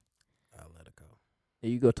that. I'll let it go.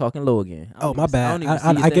 There you go, talking low again. Oh, my bad.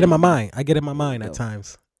 I get in my mind. I get in my mind at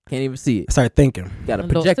times. Can't even see it. I start thinking. You gotta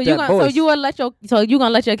Lord. project so you that gonna, voice. so you gonna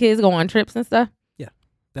let your kids go on trips and stuff?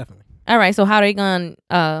 Definitely. All right. So how they gonna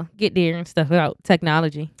get there and stuff without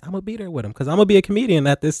technology? I'm going to be there with them because I'm going to be a comedian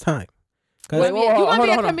at this time. 'Cause Wait, You hold want to on,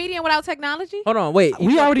 be a hold on. comedian without technology? Hold on, wait.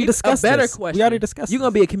 we already discussed a better this. question. We already discussed You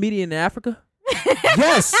gonna this. be a comedian in Africa?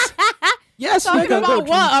 Yes. Yes, Talking nigga. about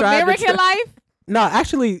Go what? try to American try- life? No,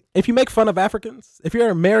 actually, if you make fun of Africans, if you're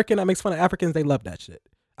an American that makes fun of Africans, they love that shit.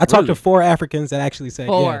 I talked to Really? 4 Africans that actually say,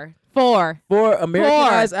 yeah. Four. For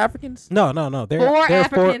Americanized Africans? No. They're Four they're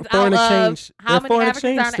Africans foreign out of exchange. how they're many foreign Africans are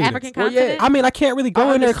on the exchange African students. Well, yeah. continent? I mean, I can't really go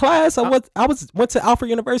I in their understand. class. I went to Alfred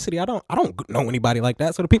University. I don't know anybody like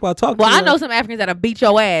that. So the people I talk Well, to, I know some Africans that'll beat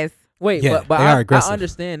your ass. Wait, Yeah, but they are I aggressive.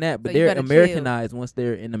 understand that, but So you they're better Americanized once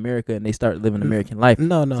they're in America and they start living American life.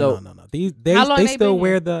 No. So- They How long they they still been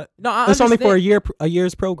wear here? the. No, I It's only for understand. a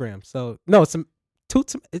year's program. So no, it's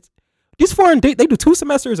it's these foreign they do 2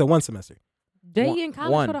 semesters or 1 semester. They One- in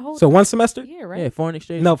college one. for the whole So 1 semester. year, right? Yeah, foreign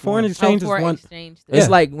exchange. No, foreign exchange is for one. exchange. It's Yeah.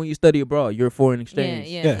 like when you study abroad, you're a foreign exchange.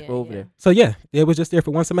 Yeah. Yeah. Go over there. So yeah, it was just there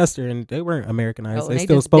for 1 semester, and they weren't Americanized. Oh, they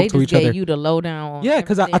still spoke to each gave other. you the lowdown. on Yeah,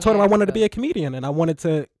 because I told him I wanted to be a comedian, and I wanted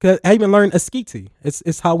to. Cause I even learned Askiti.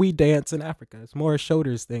 It's how we dance in Africa. It's more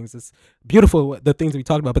shoulders things. It's beautiful the things we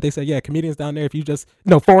talked about. But they said, yeah, comedians down there, if you just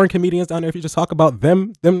foreign comedians down there, if you just talk about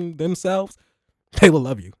themselves, they will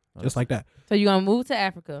love you just like that. So you gonna move to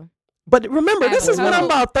Africa? But remember, this is when I'm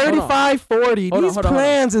about Hold on. 35, 40. Hold on, These hold on, hold on.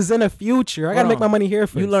 plans is in the future. I gotta Hold make on. my money here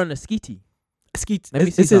first. You learn a skiti. Askiti. Let me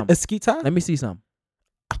see Is it something. Askita? Let me see some.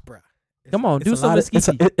 Bruh. Come on, It's do a some lot of-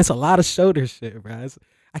 Askiti. It's a lot of shoulder shit, bro.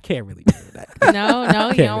 I can't really do that. No, you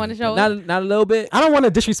can't don't want to really show Not it. not a little bit. I don't want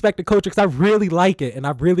to disrespect the culture because I really like it, and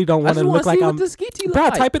I really don't I want just to want look to like see I'm. what the skiti look Bro,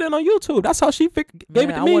 like. type it in on YouTube. That's how she gave Man,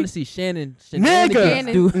 it to I me. want to see Shannon. Nigga.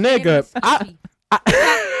 shenanigans, dude. Nigga,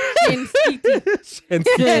 Shin Skeety. Shin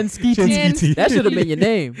Skeety. Shin Skeety. That should have been your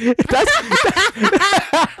name.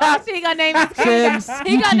 Oh, he gonna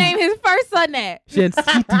name his first son that. Shin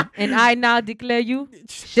Skeety. And I now declare you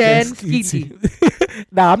Shin Skeety.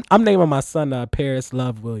 Nah, I'm naming my son Paris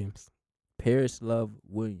Love Williams. Paris Love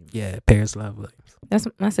Williams. Yeah, Paris Love Williams. That's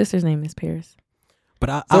my sister's name is Paris.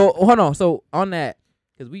 But So hold on. So on that,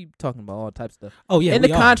 because we talking about all types of stuff. oh yeah, in the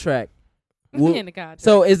we are. contract. Well, In the contract.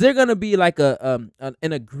 So is there gonna be like an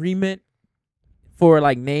agreement for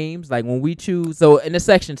like names, like when we choose? So in the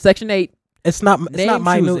section 8, It's not Name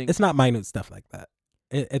minute. choosing. It's not minute stuff like that.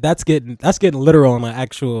 That's getting literal on the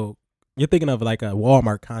actual. You're thinking of like a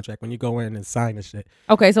Walmart contract when you go in and sign and shit.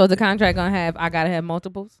 Okay, so is the contract gonna have I gotta have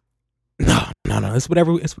multiples? No. It's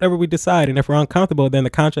whatever we decide, and if we're uncomfortable, then the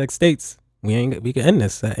contract states we can end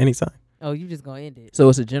this at any time. Oh, you just gonna end it. so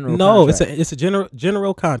it's a general. No, contract. it's a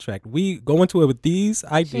general contract. We go into it with these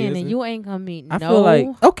ideas. Shannon, and- you ain't gonna meet I no feel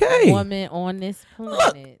like- okay. woman on this Look,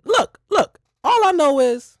 planet. look. All I know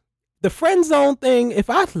is the friend zone thing. If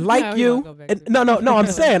I like we you, won't go back and, to no.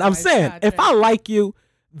 that. I'm saying, Right, if I like you,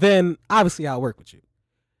 then obviously I'll work with you.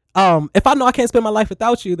 If I know I can't spend my life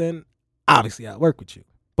without you, then obviously I'll work with you.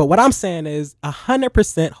 But what I'm saying is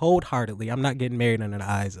 100% wholeheartedly, I'm not getting married under the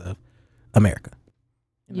eyes of America.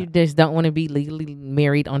 You just don't want to be legally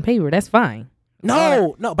married on paper. That's fine.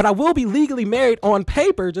 No, but I will be legally married on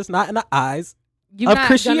paper, just not in the eyes. You're Of not gonna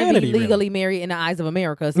Christianity, be really. legally married in the eyes of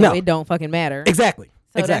America, so No. it don't fucking matter. Exactly.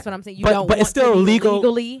 So that's Exactly. what I'm saying. You But- don't but want it's still to be legal-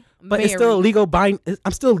 legally But it's still married. legal bind.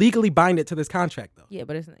 I'm still legally binded to this contract though. Yeah,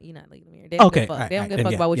 but it's not, you're not legally married. They don't Okay, give a fuck. alright, They don't give a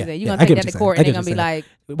alright, fuck about what yeah, you say. yeah, You're yeah, gonna I take get that what to you're court saying. and I they're get gonna what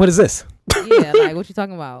be like, What is this? yeah, like what you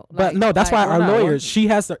talking about? But Like, no, that's why why our not? lawyers. Once- She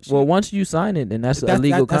has to. Well, once you sign it, then that's a That's-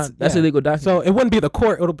 legal. that's- That's yeah. a legal document. So it wouldn't be the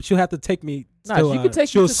court. She'll have to take me. Nah, to, she could take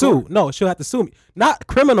she'll you to sue. court. No, she'll have to sue me. Not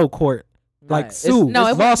criminal court. Like it's- sue. no, it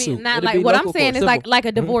it's would lawsuit. be not It'd like be what I'm local saying court, is civil. like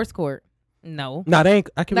a divorce court. No, No, they ain't.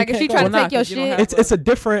 I can. like we if she can't try go- to take your 'cause you don't shit, have- It's a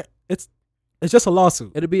different. It's just a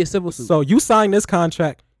lawsuit. It'll be a civil suit. So you sign this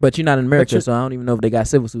contract. But you're not in America, you're- so I don't even know if they got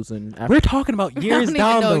civil suits in Africa. We're talking about I don't years even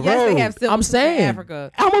down know. the Yes, road. they have civil I'm suits in saying.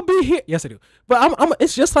 Africa. I'm gonna be here. Yes, I do. But I'm.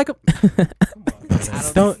 It's just like a.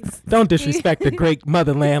 don't disrespect the great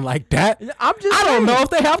motherland like that. I'm just. I don't know if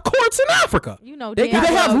they have courts in Africa. You know, They damn got-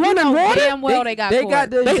 well, they have you running know water? damn well they got They court. got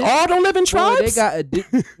the. They all don't live in Boy, tribes. they got a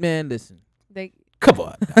man. Listen. They Come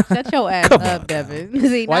on. shut your ass Come up, on, Devin.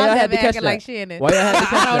 See, Why now y'all had Devin to catch acting that? like Shannon. Why y'all had to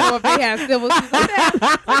catch I don't know if they have civil suits.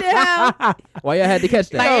 What the hell? Why y'all had to catch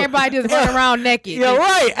that? Like everybody just running around naked. You're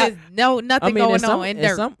right. There's nothing in going some, on in in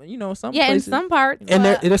dirt. some, some Yeah, places. in some parts. And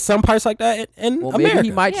but- there's some parts like that in well, America. maybe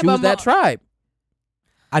he might Yeah, choose but that tribe.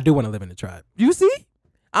 I do want to live in the tribe, You see,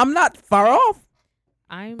 I'm not far off.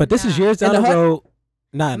 I'm but this is not. years In down the the hut? road.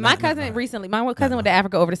 Nah, My nah, cousin nah. recently, my cousin No, went no. to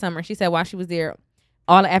Africa over the summer. She said while she was there,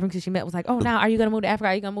 all the Africans she met was like, "Oh, now are you gonna move to Africa?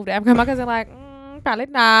 Are you gonna move to Africa?" My cousin like, probably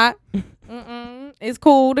not. It's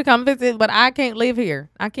cool to come visit, but I can't live here.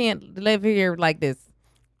 I can't live here like this.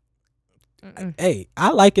 Hey, I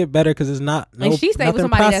like it better because it's not. No, And she stayed with nothing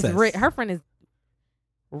somebody that's processed. rich. Her friend is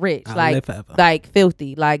rich, I'll live like forever.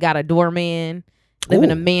 filthy, like got a doorman, live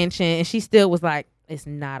in a Ooh. mansion, and she still was like, "It's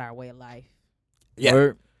not our way of life." Yeah.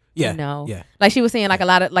 Word. Yeah. No. Yeah. Like she was saying, like a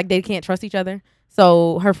lot of like they can't trust each other.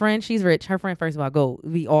 So her friend, she's rich. Her friend, first of all,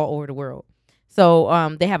 be all over the world.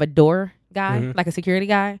 So they have a door guy, Mhm. like a security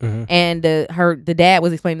guy, Mhm. and the dad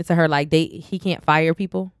was explaining to her like he can't fire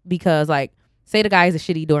people because like say the guy is a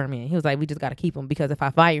shitty doorman. He was like, we just gotta keep him because if I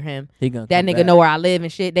fire him, He gonna that come nigga back. know where I live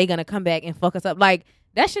and shit. They gonna come back and fuck us up. Like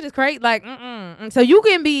that shit is crazy. Like So you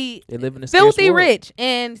can be They live in a scarce filthy world. rich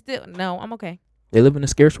and still no, I'm okay. They live in a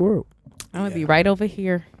scarce world. I'm gonna be Yeah. right over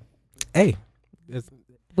here Hey,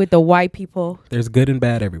 with the white people. there's good and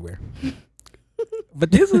bad everywhere.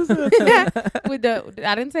 But this is With the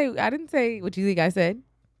I didn't say what you think I said.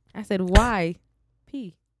 I said why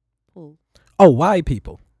people. white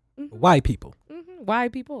people. Mhm. White people. Why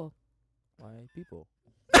people? White people.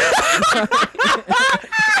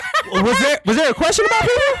 was there a question about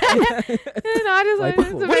people? No, I just White wanted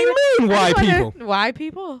people. to- What do you mean I white just people? wanted- Why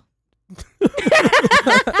people?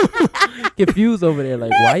 Confused over there,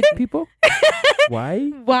 like white people. Why?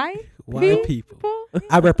 Why White people. people?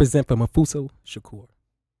 I represent for Mafuso Shakur.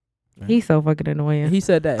 He's so fucking annoying. He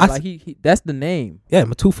said that. I Like he that's the name. Yeah,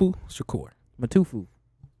 Matufu Shakur. Matufu.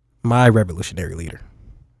 My revolutionary leader.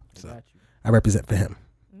 So Got you. I represent for him.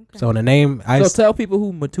 Okay. So in the name, So tell people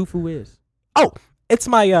who Matufu is. it's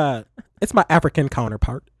my African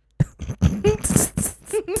counterpart.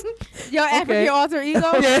 Your African alter ego.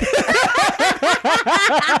 Yo,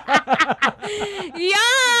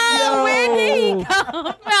 where did he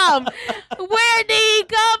come from? Where did he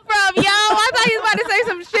come from, yo? I thought he was about to say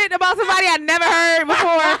some shit about somebody I never heard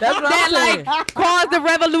before. That's what I'm saying. like caused a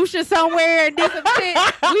revolution somewhere and did some shit we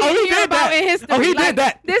Oh, he didn't hear did about that. in history. Oh, he did Like,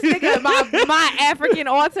 that. This nigga, my African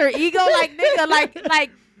alter ego, like nigga,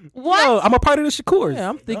 like what? No, I'm a part of the Shakurs. Yeah,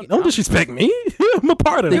 I'm thinking- Don't disrespect me. I'm a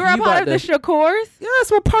part of it. You're a you part of about the Shakurs?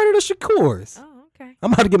 Yes, I'm a part of the Shakurs. Oh, okay.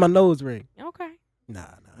 I'm about to get my nose ring. Okay. Nah.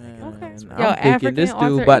 Man, Okay. I'm Yo, thinking African this alter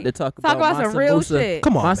dude about e- to talk Talk about Mansa some real Musa. shit.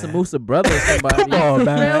 Come on, Mansa man. Musa brother or somebody. Come on, Real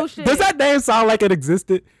man. shit. Does that name sound like it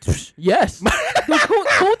existed? Yes. Kuta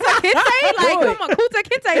Kinte? Like, Boy. come on, Kuta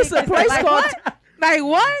Kinte. It's a place like, called what? Like,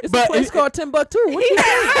 what? It's But a place it- called Timbuktu. What He you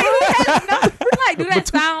has no, like, do that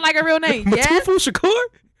sound like a real name? Yes. Matufu Shakur?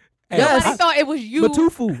 Yes. Nobody thought it was you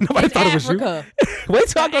Matufu. Nobody in thought it was you. Africa. Wait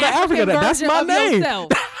till I go to Africa. African That's version my of name. yourself.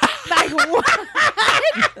 Like, what? Like,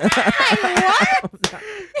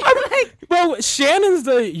 what? Like, Bro, Shannon's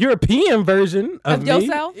the European version of Of me.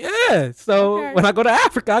 yourself? Yeah. So Okay. when I go to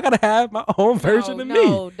Africa, I gotta have my own version of me.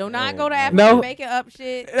 No, do not go to Africa No. making up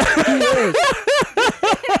shit. I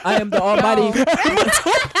am the almighty.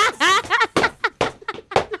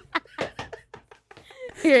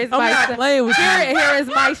 Here's I'm my not son. playing with you. Here is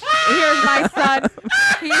my son.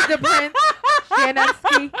 He's the prince.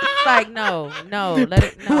 Shanansky. Like, no, let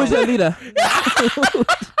it. Who No, is your leader?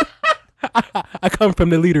 I come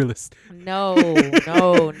from the leaderless. no.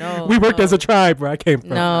 We worked no. as a tribe where I came from.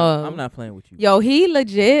 No, I'm not playing with you. Yo, he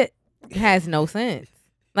legit has no sense.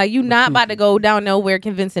 Like, you not about to go down nowhere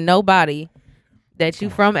convincing nobody that you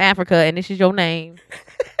from Africa and this is your name.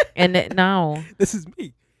 And that, no, This is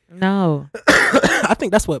me. no. I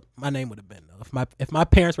think that's what my name would have been though. If my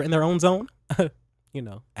parents were in their own zone,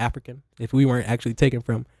 African. If we weren't actually taken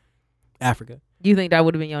from Africa. You think that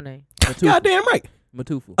would have been your name? Matufu. Goddamn right.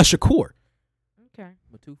 Matufu. A Shakur. Okay.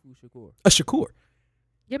 Matufu Shakur. A Shakur.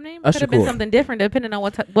 Your name A could have been Shakur. something different depending on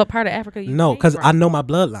what part of Africa you No, came because from. I know my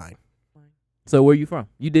bloodline. So where you from?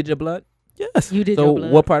 You did your blood? Yes. You did So your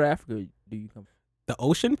blood. what part of Africa do you come from? The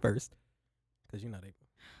ocean first. Because they.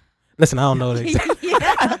 Listen, I don't know the exact. Yeah.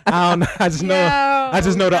 I don't know. I just know. I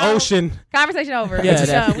just know the No. ocean. Conversation over. Yeah, we that's-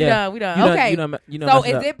 done. We yeah. done. We done. You know- Okay. you know So messed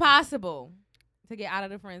is up. it possible to get out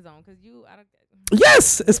of the friend zone? Because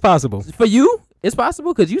Yes, it's possible. For you, it's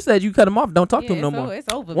possible because you said you cut him off. Don't talk to him no more.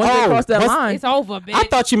 It's over. Once bitch. they cross that once- line, It's over, bitch. I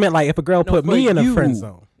thought you meant like if a girl No, put for me in a you. friend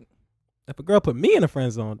zone. If a girl put me in a friend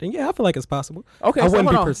zone, then yeah, I feel like it's possible. okay, I so wouldn't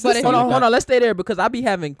hold be on. persistent Hold on, with hold that. on. Let's stay there because I be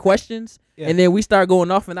having questions Yeah. and then we start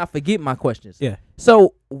going off and I forget my questions. Yeah.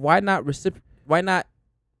 So why not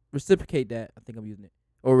reciprocate that? I think I'm using it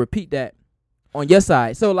or repeat that on your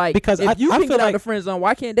side. So like, Because if you I can feel get out like- the friend zone,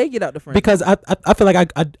 why can't they get out the friend? Because I feel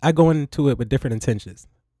like I go into it with different intentions.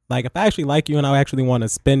 Like if I actually like you and I actually want to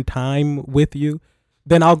spend time with you,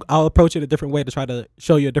 then I'll approach it a different way to try to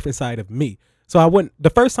show you a different side of me. So I wouldn't. The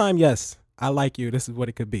first time, yes, I like you. This is what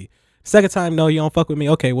it could be. Second time, no, you don't fuck with me.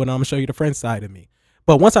 Okay, well, I'm gonna show you the friend side of me.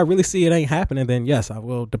 But once I really see it ain't happening, then yes, I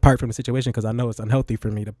will depart from the situation because I know it's unhealthy for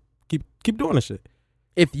me to keep doing this shit.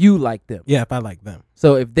 if you like them. Yeah, if I like them.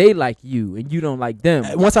 So if they like you and you don't like them,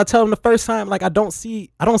 Once I tell them the first time, like I don't see.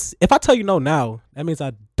 If I tell you no now, that means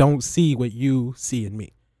I don't see what you see in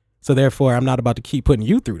me. So therefore, I'm not about to keep putting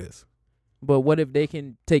you through this. but what if they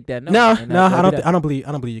can take that no? No, and no, that'd I be don't. that? I don't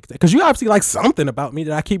believe you because you obviously like something about me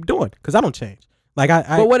that I keep doing because I don't change. Like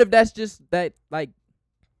I But what if that's just that? Like,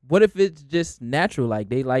 what if it's just natural? Like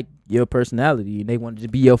they like your personality and they want to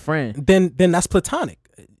be your friend. then that's platonic.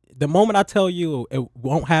 The moment I tell you it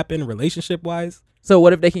won't happen relationship wise, So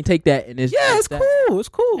what if they can take that and it's yeah, it's that? cool. It's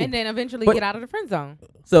cool. And then eventually But- get out of the friend zone.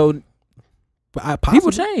 So But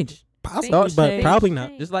people change, possibly, Thoughts but change. probably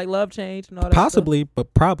not. just like love change and all that. Possibly,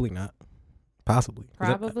 but probably not. Possibly.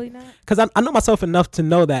 Probably not. Because I know myself enough to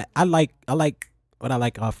know that I like what I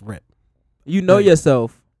like off rip. stuff. You know Like-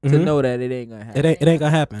 yourself to Mhm. know that it ain't gonna happen. It ain't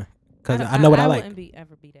gonna happen because don't- I know what I like. wouldn't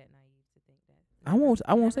ever be that naive to think that.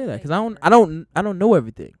 I won't say that because I don't know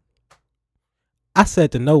everything. I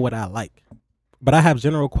said to know what I like, but I have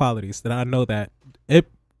general qualities that I know that it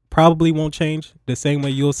probably won't change. The same way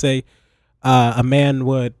you'll say a man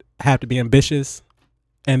would have to be ambitious,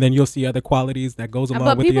 and then you'll see other qualities that goes along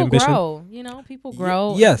But with the people ambition. grow, people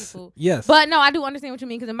grow. and Yes, people- yes. But no, I do understand what you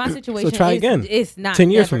mean because in my situation, try again. It's not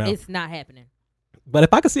 10 years from never- now. It's not happening. But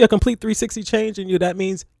if I could see a complete 360 change in you, that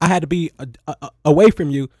means I had to be away from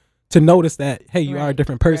you to notice that, hey, you are a Right,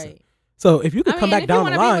 different person. right. So if you could come back if down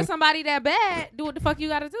you the wanna be line, with somebody that bad, do what the fuck you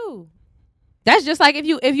gotta do. That's just like if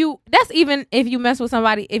you that's even if you mess with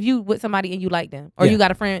somebody, if you with somebody and you like them, or Yeah. you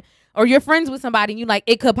got a friend, or you're friends with somebody and you like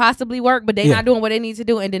it could possibly work, but they Yeah. not doing what they need to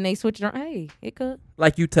do, and then they switch it on. Hey, it could.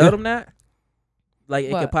 Like you tell Yeah. them that, like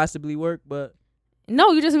it What? could possibly work, but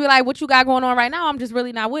No, you just be like, what you got going on right now? I'm just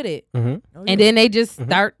really not with it. Mhm, And then they just Mhm.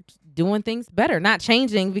 start doing things better, not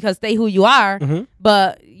changing because stay who you are, mhm.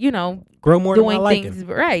 but grow more than I doing like things it.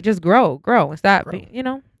 right. Just grow and stop. Grow.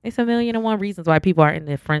 It's 1,000,001 reasons why people are in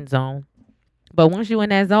the friend zone. But once you in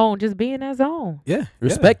that zone, just be in that zone. Yeah,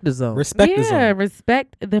 respect the zone. respect the zone.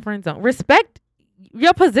 Respect the friend zone. Respect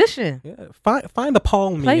your position. Yeah, find the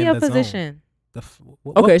Paul me Play in your the zone. position.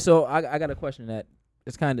 Okay, so I got a question that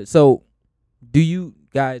it's kind of so. Do you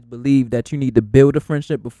guys believe that you need to build a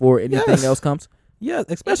friendship before anything Yes. else comes? Yeah,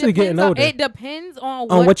 It especially getting depends on- older. It depends on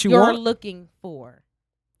On what, what you you're want? looking for.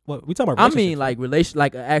 What we talking about? I mean, relationships,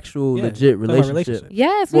 like an actual Yeah, legit talking about relationship.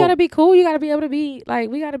 Yes, we Well- gotta be cool. You gotta be able to be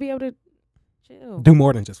like. We gotta be able to chill. do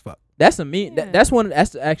more than just fuck. That's a mean. Yeah.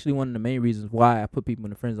 That's actually one of the main reasons why I put people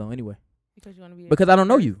in the friend zone anyway. Because you wanna be Because I don't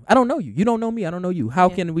know you. I don't know you. You don't know me. I don't know you. How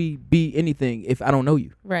Yeah. can we be anything if I don't know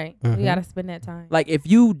you? Right. Mhm. We gotta spend that time. Like if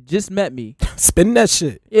you just met me, Spin that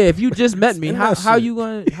shit. yeah. If you just met me, Spend how that how shit. you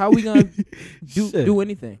gonna how we gonna Shit. do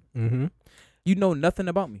anything? Mm-hmm. You know nothing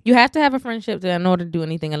about me. You have to have a friendship in order to do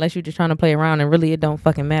anything, unless you're just trying to play around and really it don't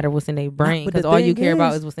fucking matter what's in their brain but the because all you thing care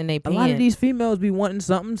about is, is what's in their A lot of pen. these females be wanting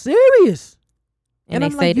something serious, and they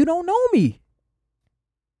I'm say like, you don't know me.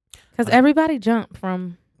 because everybody jump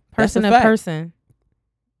from That's a person to fact. person,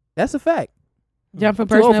 That's a fact. jump from I'm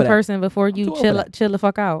too old person for to that. person before I'm you too old for that. chill the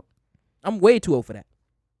fuck out. I'm way too old for that.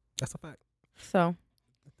 That's a fact. So,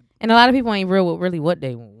 and a lot of people ain't real with really what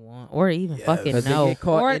they want or even Yes. fucking 'Cause they know get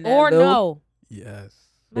caught in that or little- know. Yes.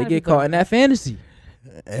 A They lot of get people caught in that fantasy.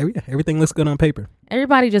 Everything looks good on paper.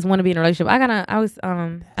 Everybody just want to be in a relationship. I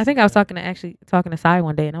think I was talking to Sai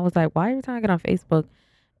one day, and I was like, why every time I get on Facebook,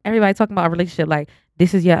 everybody talking about a relationship like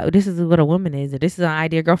this is what a woman is, and this is an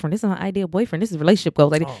ideal girlfriend, this is an ideal boyfriend, this is relationship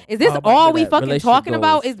goals. Like, is this all we fucking talking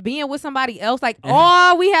about? Is being with somebody else? Like,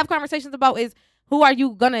 all we have conversations about is who are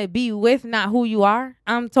you gonna be with, not who you are.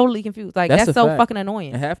 I'm totally confused. Like, that's so fucking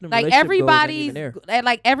annoying. Like, everybody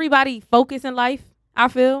focus in life, I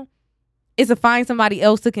feel, is to find somebody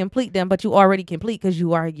else to complete them, but you already complete because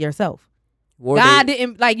you are yourself. God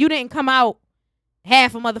didn't, like, you didn't come out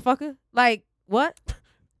half a motherfucker. Like, what?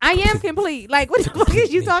 I am complete. Like, what the fuck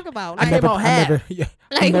is you talking about? Like, I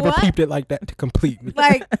never peeped it like that to complete me.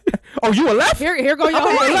 Like, oh, you a left? Here go your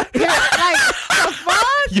right. Like, the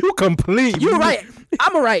fuck? You complete. You right.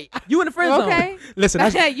 I'm a right. You in the friend zone. Okay. Listen,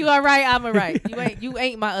 you are right. I'm a right. You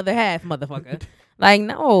ain't my other half, motherfucker. Like,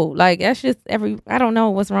 no. Like, that's just I don't know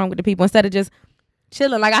what's wrong with the people. Instead of just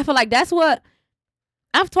chilling. Like, I feel like that's what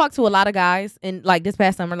I've talked to a lot of guys in, like, this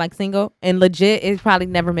past summer, like, single, and legit, it's probably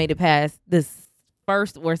never made it past this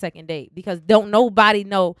first or second date because don't nobody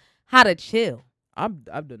know how to chill. I've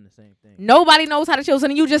done the same thing. Nobody knows how to chill, so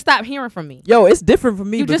then you just stop hearing from me. Yo, it's different for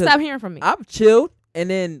me. You just stop hearing from me. I've chilled, and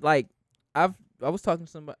then like I was talking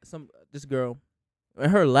to this girl,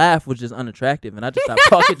 and her laugh was just unattractive, and I just stopped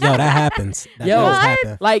talking. Yo, that happens. That does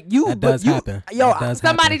happen. Like that does happen. Yo,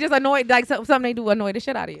 somebody just annoyed, like something they do annoy the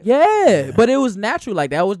shit out of you. Yeah, but it was natural.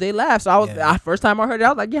 Like, that was their laugh. So first time I heard it, I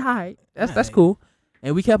was like, yeah, all right, that's cool.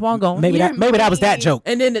 And we kept on going. Maybe that was that joke.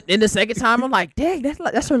 And then the second time, I'm like, dang,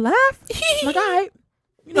 that's her laugh. I'm like, all right,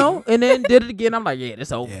 and then did it again. I'm like, yeah,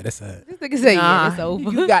 that's over. Yeah, that's it. This nigga say, yeah, it's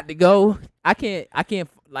over. You got to go. I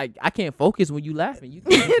can't focus when you laughing.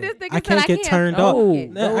 I can't get turned off.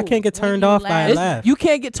 I can't get turned off by a laugh. You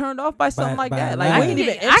can't get turned off by something like that. Like, I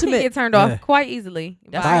can get turned off quite easily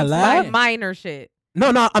by a laugh. Minor shit.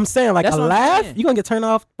 No, I'm saying like a laugh. You gonna get turned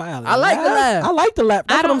off by a laugh. I like the laugh. I like the laugh.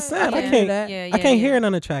 That's what I'm saying. I can't hear an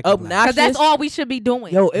unattractive laugh. Because that's all we should be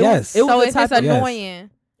doing. Yo, it was it's annoying.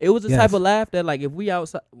 It was the type of laugh that, like, if we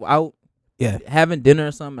out having dinner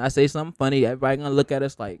or something, I say something funny, everybody gonna look at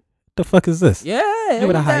us like, the fuck is this? Yeah, you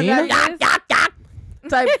with a hyena?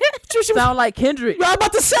 Type sound like Kendrick. I'm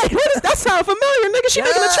about to say, that sound familiar, nigga. She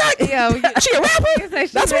making a track. Yeah, she a rapper.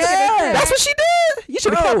 That's what she did. You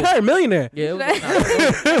should have kept her a millionaire. Yeah,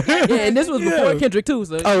 and this was before Kendrick too.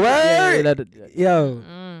 So right. Yo.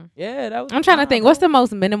 Yeah, that was. I'm trying to think. What's the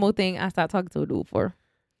most minimal thing I stopped talking to a dude for?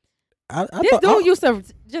 This dude used to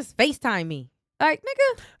just FaceTime me. Like,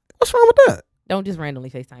 nigga, what's wrong with that? Don't just randomly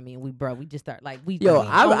FaceTime me and we just start like we. Yo,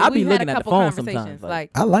 I be looking at the phone sometimes.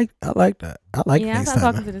 Like, I like that. I like. Yeah, I stopped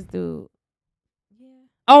talking to this dude. Yeah.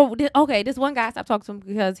 Oh, okay. This one guy, I stopped talking to him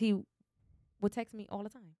because he would text me all the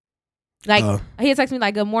time. Like, he'd text me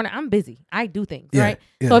like, "Good morning. I'm busy. I do things, right?"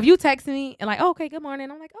 Yeah. So if you text me and like, "Okay, good morning,"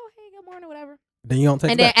 I'm like, "Oh, hey, good morning," whatever. Then you don't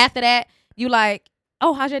text. And then after that, you like,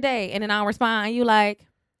 "Oh, how's your day?" And then I'll respond. And you like,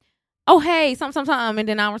 "Oh, hey, something." And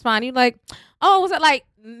then I'll respond. You like, "Oh, what's it like,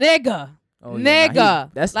 nigga?" Oh,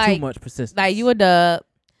 nigga, that's like, too much persistence. Like, you a dub.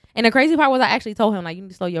 And the crazy part was I actually told him, like, you need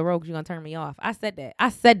to slow your roll because you're gonna turn me off. I said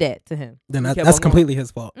that to him. Then that's completely his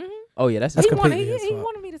fault. Mm-hmm. Oh yeah, that's completely his fault. He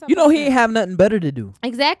wanted me to. You know, he ain't have nothing better to do.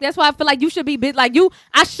 Exactly. That's why I feel like you should be like you.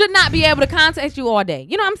 I should not be able to contact you all day.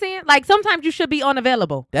 You know what I'm saying? Like, sometimes you should be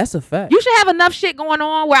unavailable. That's a fact. You should have enough shit going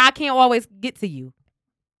on where I can't always get to you.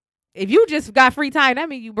 If you just got free time, that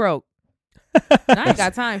means you broke. I ain't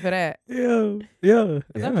got time for that. Yeah.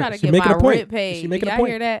 I'm trying to get my rent paid. She making a point.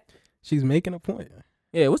 Hear that? She's making a point.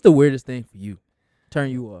 Yeah. What's the weirdest thing for you? Turn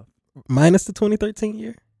you off. Minus the 2013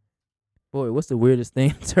 year. Boy, what's the weirdest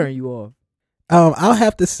thing to turn you off? I'll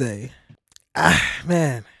have to say,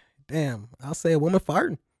 man, damn. I'll say a woman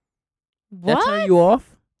farting. What? That turn you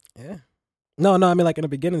off? Yeah. No. I mean, like in the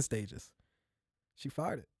beginning stages, she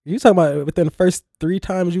farted. You talking about within the first 3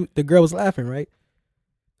 times the girl was laughing, right?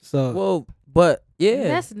 So well, but yeah,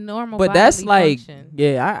 that's normal. But that's like, function.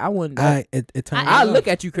 yeah, I wouldn't. I look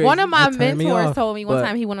at you crazy. One of my mentors told me one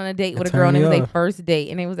time he went on a date with a girl and it was their first date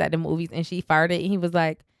and it was at the movies and she farted and he was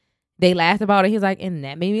like, they laughed about it. He was like, and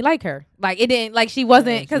that made me like her. Like, it didn't, like, she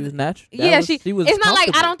wasn't, because she was natural. She was. It's not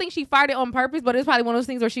like I don't think she farted on purpose, but it's probably one of those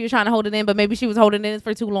things where she was trying to hold it in, but maybe she was holding it in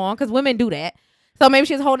for too long because women do that. So maybe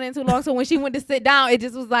she was holding it too long. So when she went to sit down, it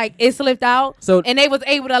just was like, it slipped out. So, and they was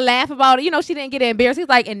able to laugh about it. You know, she didn't get embarrassed. He's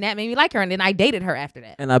like, and that made me like her. And then I dated her after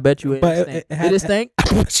that. And I bet you it didn't stink.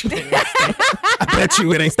 Did it stink? I bet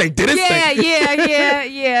you it ain't stink. Did it stink?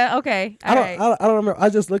 Yeah. Okay. I don't remember. I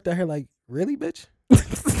just looked at her like, really, bitch?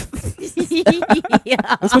 Yeah.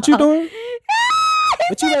 That's what you doing?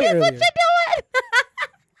 What you ate earlier? What you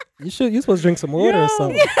doing? You supposed to drink some water or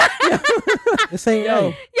something. This ain't Yo. right.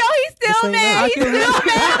 Yo, he's still This ain't mad. right. He's still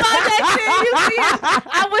mad about that shit. You see it?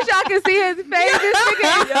 I wish y'all could see his face. This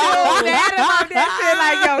nigga is so mad about that shit.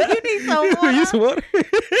 Like, yo, you need some water. Use some water.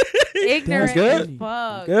 Ignorant Good. as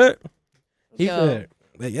fuck. Good. Yo, Good.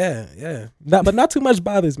 But yeah. But not too much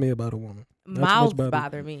bothers me about a woman. Not too much mouths bother.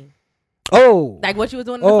 bother me. Oh. Like what you was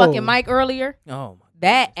doing in the Oh. fucking mic earlier. Oh my.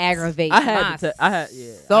 That aggravates I had my to. I had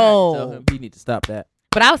to soul. tell him he need to stop that.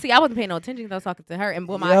 But I wasn't paying no attention because I was talking to her, and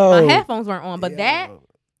my Yo. headphones weren't on. But Yo. that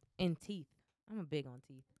and teeth, I'm a big on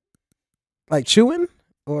teeth. Like chewing?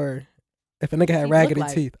 Or if a nigga had Teeth raggedy look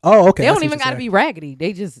like. teeth. Oh, okay. They I don't see even what gotta you're be raggedy.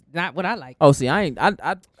 They just not what I like. Oh, see, I already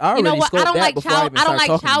You know what? I scoped don't that like before I even I don't started like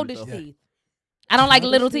talking to you, childish though. teeth. I don't like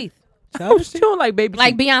Childish little teeth? teeth. Childish You don't like baby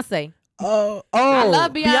Like teeth. Beyonce. Oh. I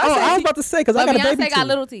love Beyonce. Oh, I was about to say, because I But got a baby Beyonce got tooth.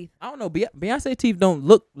 little teeth. I don't know. Beyonce teeth don't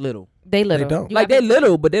look little. They little. don't. You Like got they big teeth.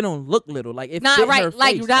 little, but they don't look little. Like it Not fit right, her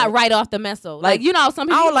like face, not right off the meso. Like Like, you know, some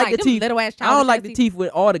people I don't like the them teeth. little ass. I don't like the teeth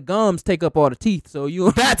with all the gums take up all the teeth. So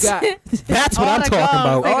you That's got That's what All I'm the talking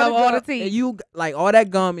gums about. take up all the gum- teeth. And you like all that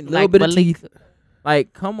gum and a little Like bit of Malik. teeth.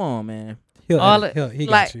 Like, come on, man. He like-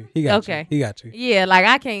 got you. He got okay. you. He got you. Yeah, like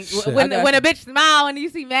I can't. Shit. When I got when you. a bitch smile and you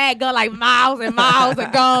see mad gum like miles and miles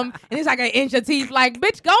of gum and it's like an inch of teeth, like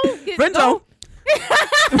bitch, go get Friend go. zone.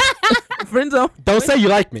 Friend zone. Don't say you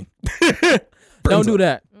like me. Don't do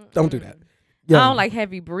that. Don't do that. I don't like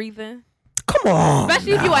heavy breathing, Come on.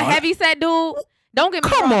 especially if you a now. heavy set dude. Don't get me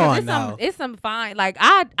Come wrong. 'cause on it's now. it's some fine. Like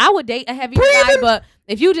I would date a heavy guy, Breathing? but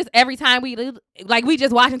if you just every time we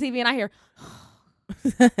just watching TV and I hear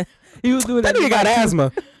He was doing That that. nigga got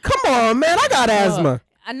asthma. Come on, man. I got asthma.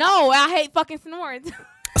 I know I hate fucking snoring.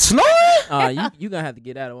 Snoring? You gonna have to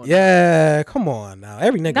get out of one. Yeah. Come on now.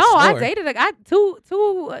 Every nigga No, I snore. dated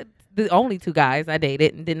the only two guys I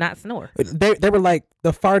dated and did not snore. They were like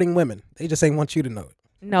the farting women. They just ain't want you to know it.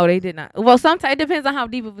 No, they did not. Well, sometimes it depends on how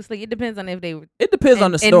deep of a sleep. It depends on if they were It depends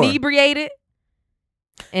on the store. inebriated,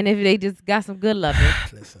 and if they just got some good loving,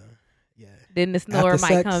 Listen. Yeah. then the snore After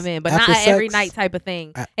might sex- come in. But after not an every sex- night type of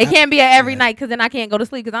thing. I- It can't be an every yeah. night because then I can't go to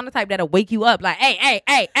sleep because I'm the type that'll wake you up like, hey,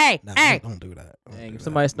 Nah, hey. don't do that. Don't Dang, do if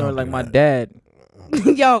somebody that. snoring Don't like do my that. dad.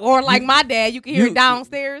 Yo, or like my dad, you can hear You- it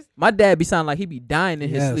downstairs. My dad be sounding like he be dying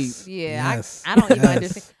in Yes. his sleep. Yeah, Yes. I don't even Yes.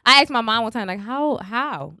 understand. I asked my mom one time, like,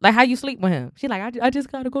 how? Like, how you sleep with him? She like, I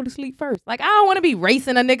just gotta go to sleep first. Like, I don't want to be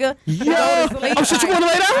racing a nigga. to go Yeah. to sleep. Oh, shit, you Like, wanna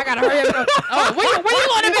lay down? I gotta hurry up. Oh, where you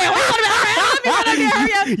going to bed? Where you going to bed?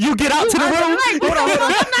 Hurry up. You get out to the I'm room. like, hold on. I'm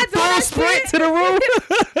not doing Full that sprint shit. to the room.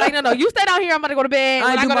 Like, no, you stay down here. I'm about to go to bed. I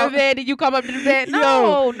When I do go to my- bed, then you come up to the bed.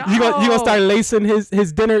 No, no. You gonna start lacing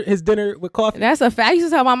his dinner with coffee? That's a fact. I used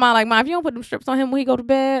to tell my mom, like, Mom, if you don't put them strips on him when he go to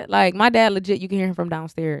bed, like, my dad legit, you can hear him from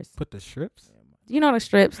downstairs. Put the strips. You know the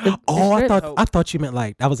strips. The Oh, I strips? thought you meant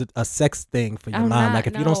like that was a sex thing for your I'm mom. not- Like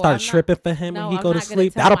if you no, don't start I'm not- stripping for him No, when he I'm go to not gonna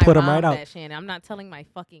sleep, tell that'll my put him mom right out. that, Shannon. I'm not telling my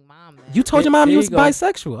fucking mom that. You told your mom There you you was go.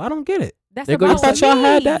 bisexual. I don't get it. That's There go about your I thought y'all me.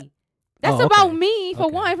 had that. That's Oh, about okay. me. For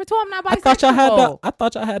Okay. one, for two, I'm not bisexual. I thought y'all had that. I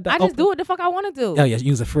thought y'all had that. I just do what the fuck I want to do. Oh yeah,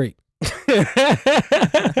 you's a freak.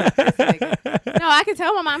 No, I can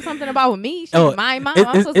tell my mom something about me. She's Oh, my mom. it-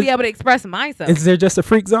 I'm supposed to be able to express myself. Is there just a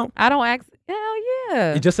freak zone? I don't ask. Hell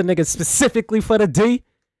yeah. You just a nigga specifically for the D?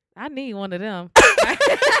 I need one of them.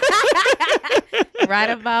 Right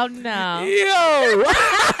about now. Yo,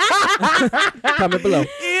 Comment below.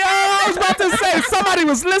 I was about to say somebody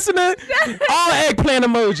was listening. All eggplant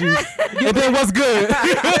emojis, and then what's good?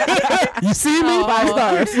 You see me? Oh. 5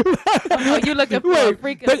 stars. Oh, you looking for a Wait,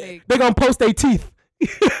 freaking they thing. gonna post their teeth.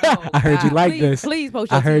 Oh, I heard you God. like Please- this. Please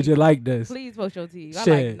post your I heard teeth. you like this. Please post your teeth. I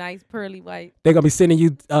Shit. like nice pearly white. They gonna be sending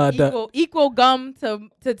you the Equal gum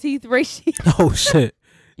to teeth ratio. oh shit.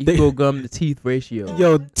 Equal gum to teeth ratio.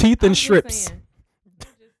 Yo, teeth I'm and just strips. saying. I'm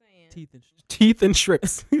just saying. Teeth and Teeth and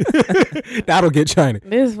strips. That'll get China.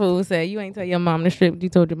 This fool said you ain't tell your mom to strip. You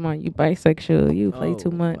told your mom you bisexual. You play too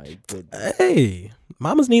much. my goodness. Hey,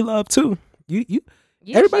 mamas need love too. You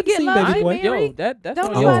Yeah, Everybody she get seen love. Baby She Boy. married. Yo, that's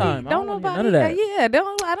Don't on your nobody. time. I Don't wanna hear nobody. none of that. Yeah,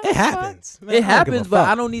 don't. I don't. it give a fuck. happens. Man, It I don't give a happens, but fuck.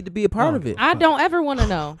 I don't need to be a part of it. I don't ever want to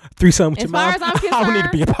know. Threesome with As your far mom. as I'm I don't need to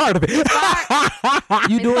be a part of it.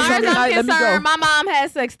 You As doing far as something I'm tonight? Let me concerned, go. my mom had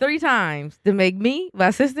sex 3 times to make me, my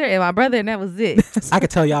sister, and my brother, and that was it. I can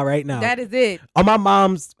tell y'all right now. That is it. On my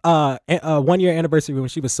mom's 1-year anniversary when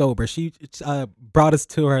she was sober, she brought us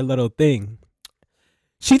to her little thing.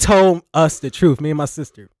 She told us the truth, me and my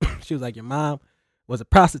sister. She was like, your mom was a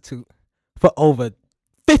prostitute for over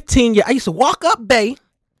 15 years. I used to walk up, bae.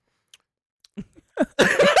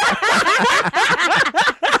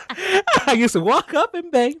 I used to walk up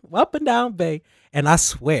and down bay, and I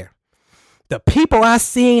swear, the people I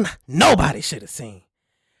seen, nobody should have seen.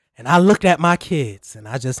 And I looked at my kids, and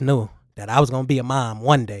I just knew that I was gonna be a mom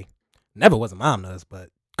one day. Never was a mom to us, but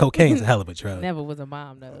cocaine's a hell of a drug. Never was a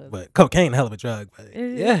mom to us. But cocaine, a hell of a drug. But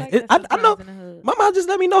It's yeah, like a I know. surprise in the hood. My mom just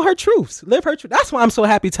let me know her truths, live her truth. That's why I'm so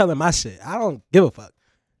happy telling my shit. I don't give a fuck.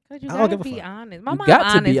 'Cause you I don't gotta give a be fuck. honest. My You mom got to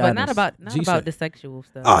honest, be but not honest. about G shit. the sexual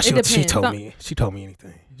stuff. Oh, It she depends. told Some- me. She told me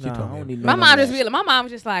anything. She Nah, I told don't me. need My none mom of just that. really. My mom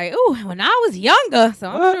was just like, "Ooh, when I was younger," so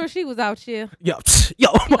I'm What? sure she was out here. Yo.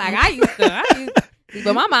 Like I used to.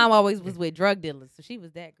 But my mom always was with drug dealers, so she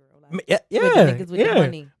was that girl. Like, Yeah, with the niggas with the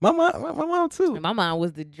money. My mom too. And my mom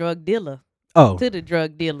was the drug dealer Oh, to the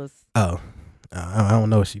drug dealers. I don't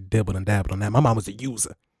know if she dibbled and dabbled on that. My mom was a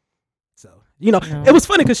user, so you know No. it was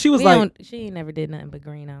funny because she was like, she ain't never did nothing but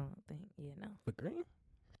green. I don't think. Yeah, no. "But green,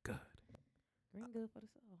 good, Green good for the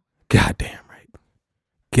soul. goddamn right,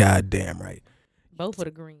 goddamn right." Both for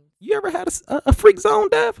the green. You ever had a freak zone,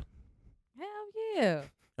 Dev? Hell yeah.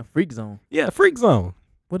 A freak zone. Yeah, freak zone.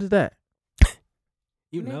 What is that?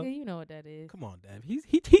 You know, Nigga, you know what that is. come on, Dev. He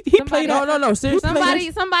Somebody- played No, on. no, no.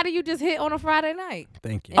 Seriously. Somebody you just hit on a Friday night.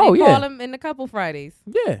 Thank you. And Oh, they yeah. call him in a couple Fridays.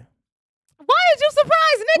 Yeah. Why is you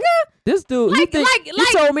surprised, nigga? This dude,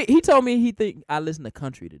 Like- he told me he think I listen to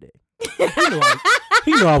country today.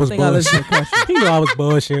 He knew I was Think I listen to bullshitting. country. He knew I was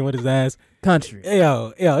bullshitting with his ass. Country.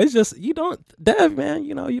 Yo, it's just you don't, Dev, man.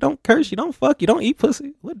 You know, you don't curse, you don't fuck, you don't eat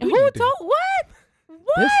pussy. What do Who you do? told what?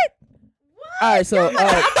 What? This- All right, so I'm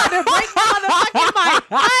about to break my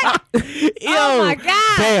motherfucking mic. Yo, Oh my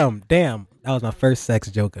god. damn. That was my first sex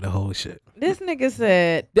joke of the whole shit. This nigga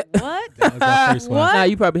said what? That was my first one. What? Nah,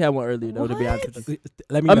 you probably had one earlier though. To be What? honest with you,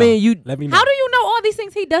 Let me. I know. mean, you Let me know. How do you know all these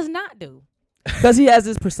things he does not do? because he has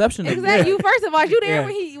this perception of Exactly. you. You first of all, you there Yeah.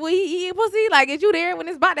 when he eat pussy? Like, is you there when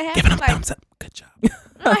it's about to happen? Giving him Like, thumbs up. Good job.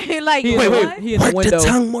 like He- what? he in the Work the window.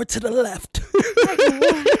 tongue more to the left.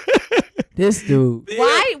 This dude.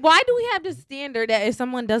 Why do we have this standard that if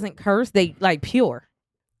someone doesn't curse, they like pure?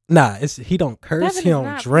 Nah, he don't curse. Devin He is don't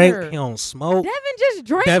not drink. pure. He don't smoke. Devin just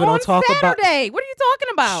drank Devin on don't talk about- Saturday. What are you talking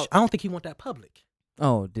about? I don't think he want that public.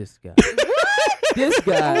 Oh, this guy. This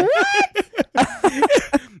guy.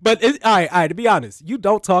 But all right. To be honest, you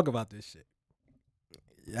don't talk about this shit.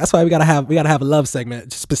 That's why we gotta have a love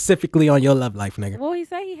segment specifically on your love life, nigga. Well, he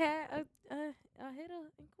said he had a hitter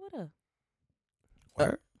and quitter.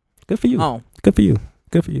 Word. Good for you. Oh, Good for you.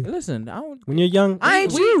 Good for you. listen. I don't. When you're young, I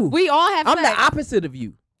ain't you. We all have. I'm the sex. opposite of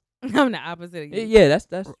you. I'm the opposite of you. Yeah, that's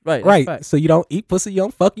right. That's right? fact. So you don't eat pussy, you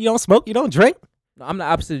don't fuck, you don't smoke, you don't drink. No, I'm the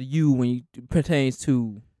opposite of you when it pertains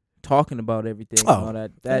to talking about everything. Oh, and all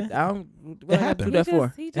that. That yeah. I don't. What I got to do happened. that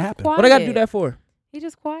for? He just happened. quiet. What I got to do that for? He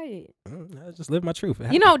just quiet. I just live my truth.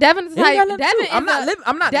 It You know, Devin's You ain't like got nothing to Devin do. I'm is not a- living.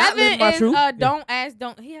 I'm not Devin living my is truth. don't ask,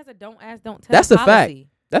 don't. He has a don't ask, don't tell. That's a fact. policy.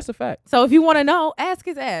 That's a fact. So if you want to know, ask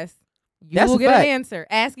his ass. You That's will a get fact. an answer.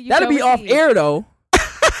 Asking you. That'll shall be off receive. air though.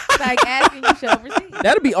 Like asking you shall receive.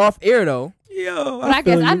 That'll be off air though. Yo, But I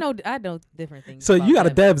guess feel I you. know different things. So about you got a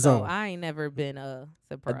Devin, dev so zone. I ain't never been A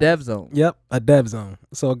surprised. dev zone. Yep, a dev zone.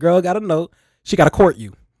 So a girl got to know she got to court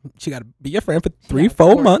you. She got to be your friend for She 3-4 gotta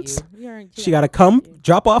court months. you. She got to come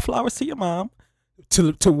drop off flowers to your mom,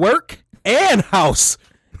 to work and house.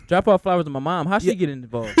 Drop off flowers to my mom. How she Yeah. get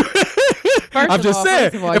involved? First I'm of just all,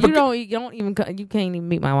 saying, First of all, if a you don't even you can't even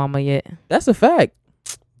meet my mama yet. That's a fact.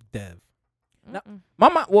 Dev, No. Mm-mm. My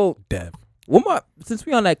mom. Well, Dev. since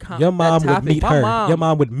we on that Your mom that would topic, meet my her. Mom, Your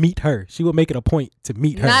mom would meet her. She would make it a point to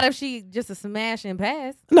meet her. Not if she just a smash and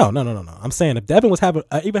pass. No. I'm saying if Devin was having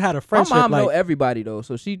even had a my friendship mom like know everybody though,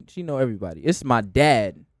 so she know everybody. It's my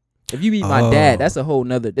dad. If you meet my dad, Oh. that's a whole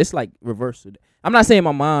nother. It's like reverse. I'm not saying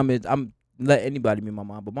my mom is. I'm let anybody meet my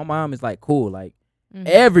mom, but my mom is like cool. Like Mhm.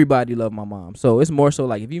 everybody love my mom, so it's more so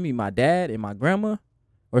like if you meet my dad and my grandma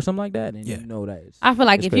or something like that, then Yeah. you know that. It's, I feel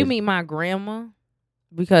like it's if you crazy. meet my grandma,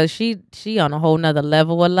 because she on a whole nother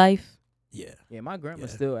level of life. yeah, Yeah, my grandma Yeah.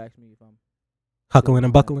 still asks me if I'm huckling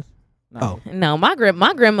and buckling. Nah, Oh. No, my grandma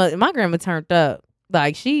turned up.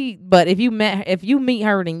 Like but if you meet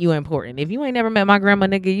her, then you important. If you ain't never met my grandma,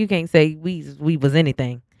 nigga, you can't say we was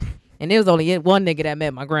anything. And there was only one nigga that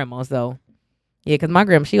met my grandma, so yeah, cause my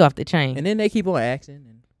grandma she off the chain. And then they keep on asking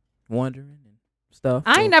and wondering and stuff.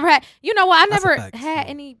 I so- ain't never had. You know what? I That's a never fact, had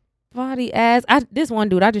yeah. anybody ask. This one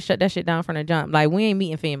dude, I just shut that shit down from the jump. Like we ain't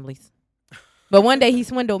meeting families. But one day he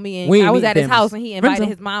swindled me, We and ain't I was meeting at his families. house, and he Friend invited zone.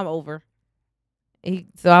 his mom over.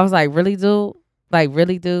 So I was like, "Really, dude? Like,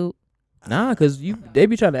 really, dude?" Nah, cause they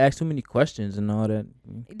be trying to ask too many questions and all that.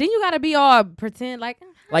 Then you gotta be all pretend like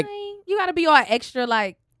Like- hi. You gotta be all extra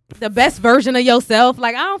like the best version of yourself.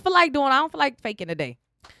 Like I don't feel like faking today.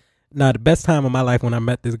 Nah, the best time of my life when I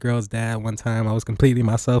met this girl's dad one time, I was completely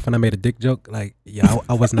myself and I made a dick joke. Like, yeah,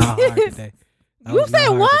 I was not hard today. I You was not said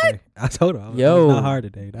hard what? today. I told her. I was Yo. not hard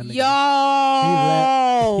today. That nigga,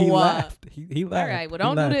 Yo. He laughed. He laughed. All right. Well, He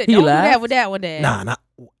don't do laughed. that. He Don't do that laughed? with that one, Dad. Nah.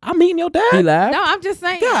 I'm meeting your dad. He laughed. No, I'm just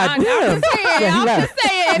saying. God I'm damn. just saying. Yeah, he I'm laughed. just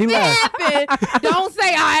saying. If He it laughed. happened, don't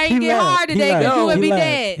say I ain't He get laughed. hard He today because laughed. you would He be laughed.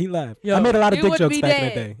 dead. He laughed. Yo. I made a lot of You dick would jokes be back in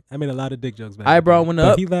the dead. day. I made a lot of dick jokes back. All right, in the bro, day. went But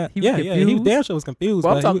up. He laughed. He was Yeah. He confused. damn sure was confused.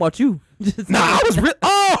 Bro, I'm but talking he about you. Nah, I was real.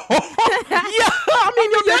 Oh, yeah. I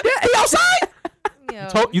mean, your dad. He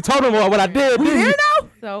outside. Yo, You told him what I did. We there now?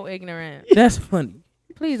 so ignorant. That's funny.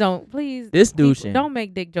 Please don't. Please. This dude people, shit. don't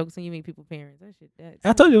make dick jokes when you meet people's parents. That shit.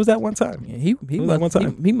 I told you it was that one time. Yeah, he Was that one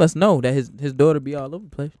time? he must know that his daughter be all over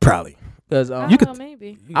the place. Probably. Cause I You don't could- know,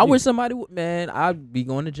 maybe. I wish somebody would. Man, I'd be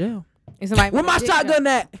going to jail. And somebody Where made my a dick shotgun joke.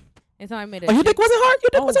 at? And somebody made a Oh, your dick- dick wasn't hard. Your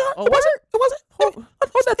dick Oh, wasn't hard. oh, It wasn't. It wasn't. Hold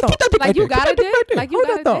that Keep thought. that dick Like right you there. got a Keep that dick? right there. Like you Hold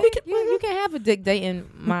got that a thought. dick? You can't have a dick dating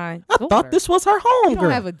my I daughter. thought this was her home You don't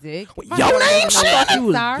girl. have a dick. Well, My your daughter name doesn't know shit. what He dicks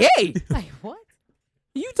was are. gay. Like what?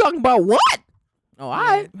 You talking about what? Oh, all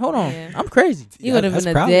right. Hold on. Yeah. I'm crazy. You would have that's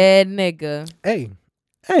been a probably- dead nigga. Hey,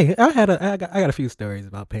 I got a few stories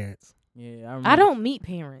about parents. Yeah, I don't meet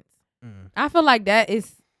parents. Mm. I feel like that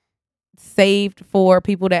is saved for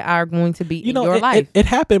people that are going to be You in know, your life. it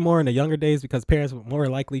happened more in the younger days because parents would more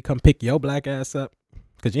likely come pick your black ass up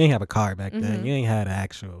because you ain't have a car back then. Mhm. You ain't had an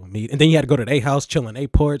actual meet, and then you had to go to their house, chill on their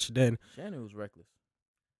porch. Then Shannon was reckless.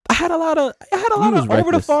 I had a lot of was over the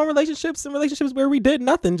reckless. phone relationships and relationships where we did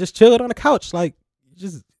nothing, just chilled on the couch, like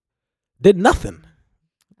just did nothing.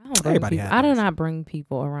 I don't bring Everybody people, had I do those. not bring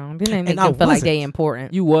people around. Then they And make I them feel like they wasn't.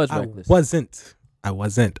 important. You was I reckless.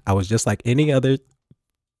 wasn't. I was just like any other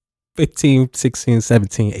 15, 16,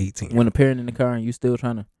 17, 18. When a parent in the car and you still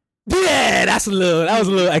trying to. Yeah, that was a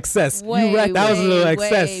little excess. Wait, that was a little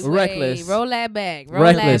excess. wait, Reckless. Roll that back. Roll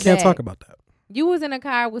Reckless. that Can't back. talk about that. You was in a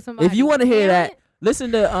car with somebody. If you want to hear that, parent?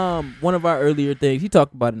 listen to one of our earlier things. He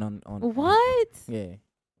talked about it on What? Yeah.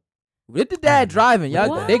 With the dad driving, y'all.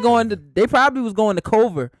 What? They probably was going to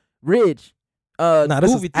Culver Ridge. Nah, this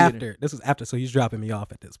was movie theater. after. This was after. So he's dropping me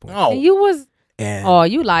off at this point. Oh, And you was. And Oh,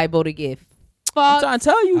 you liable to get I'm fucked. trying to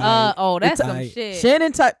tell you. That's some I- shit.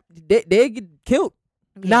 Shannon type. They get killed.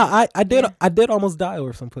 nah, I did. Yeah. I did almost die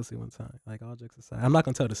over some pussy one time. Like all jokes aside, I'm not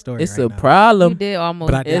gonna tell the story. It's right a now. You problem. did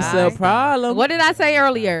almost. But I did. It's die. a problem. What did I say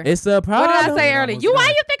earlier? It's a What problem. did I say earlier? almost You why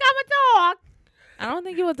died. you think I'm a dog? I don't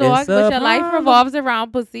think you a dog, It's but a your life problem. revolves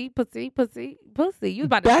around pussy. You was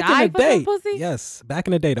about to Back die in the for day, some pussy? yes, back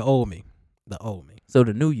in the day, the old me. So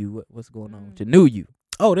the new you, what's going on with the new you?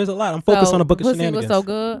 Oh, there's a lot. I'm focused So on a book of pussy shenanigans. was so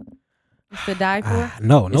good to die for?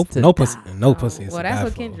 No It's to pussy, die. no pussy. is Well, to that's die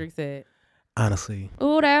what for. Kendrick said. Honestly,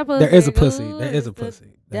 Ooh, that pussy. there is a pussy. good There is a to pussy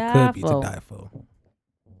that die could be to for. die for,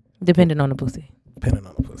 Depending on the pussy. depending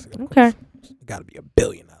on the pussy. of Okay. course. Got to be $1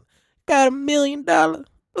 billion. Got $1 million.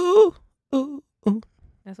 Ooh, ooh, ooh.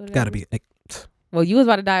 That's what it Got to is. be. Like, Well, you was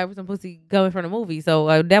about to die over some pussy coming from the movie, so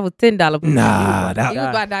that was $10 pussy. Nah, that- you was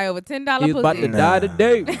about to die over $10 He was about pussy. to die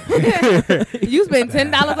today. You spent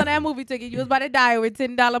 $10 on that movie ticket. You was about to die over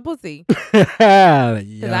 $10 pussy.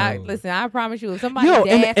 Yo. Cause I promise you, if somebody Yo,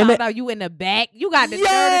 dad and found it- out you in the back, you got the Yo,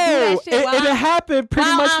 nerve to do that shit. it happened pretty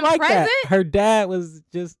while much I'm like that. present? Her dad was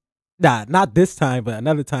just not this time, but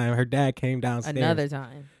another time. Her dad came downstairs. Another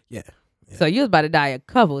time. Yeah. So you was about to die a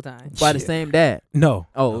couple times. By the Shit. same dad. No.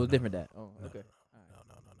 Oh, it was different dad. Oh, okay.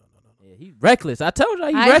 Yeah, he's reckless. I told you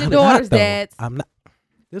he's I reckless. adore- Not daughters, though. dads. I'm not.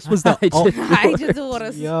 This was the. I oh, just- I ain't your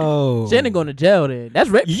daughters. yo. Shannon going to jail then. That's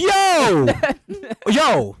rape. Yo.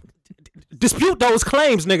 Yo. Dispute those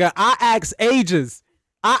claims, nigga. I ask ages,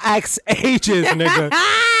 nigga.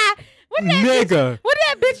 What that Nigga. What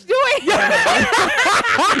that bitch doing?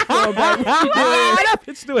 That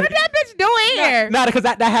bitch doing. What that bitch doing here? Nah, because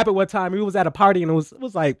that happened one time. We was at a party and it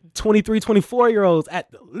was like 23, 24-year-olds at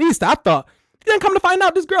least. I thought. Then come to find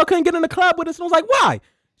out, this girl couldn't get in the club with us. And I was like, why?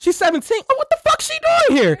 She's 17. Oh, what the fuck she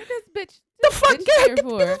doing here? What this bitch? The This fuck? bitch Get, here get,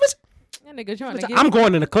 for? get this bitch. That nigga trying to get. I'm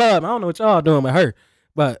going in the club. I don't know what y'all doing with her.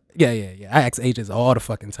 But yeah. I ask ages all the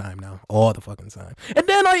fucking time now. All the fucking time. And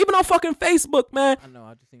then even on fucking Facebook, man. I know.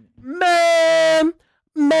 I just seen it.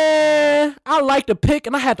 Man. I like to pick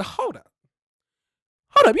and I had to hold up.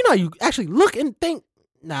 You know how you actually look and think,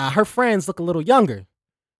 nah, her friends look a little younger.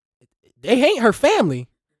 They ain't her family.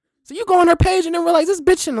 So you go on her page and then realize this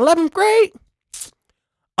bitch in 11th grade?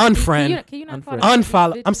 Unfriend. Can you not Unfriend. call the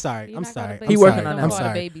Unfollow. bitches? I'm sorry. Can you I'm not call sorry. the I'm He babies working bitches? on Don't that. call I'm the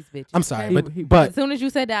sorry. babies bitches. I'm sorry. Okay? But As soon as you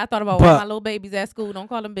said that, I thought about but- one of my little babies at school. Don't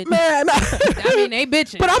call them bitches. man, I mean, they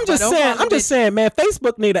bitches. but I'm just don't saying, call them I'm just bitches. saying, man,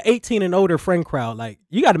 Facebook need an 18 and older friend crowd. Like,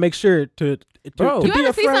 you got to make sure to Bro. to You be ever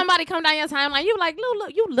a see friend. somebody come down your timeline? You like,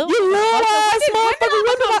 look, you little You little ass When did motherfucker.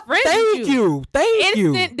 I become friends with Thank you. Thank And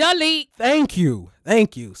you. Instant delete. Thank you.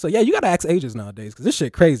 So yeah, you gotta ask ages nowadays because this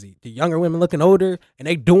shit crazy. The younger women looking older and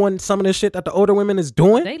they doing some of the shit that the older women is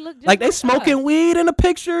doing. They look just like they like smoking us. weed in the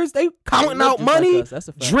pictures. They counting look out just like money, us. That's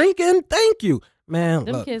a fact. drinking. Thank you, man.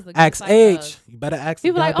 Them Look, kids look ask just like age. us. You better ask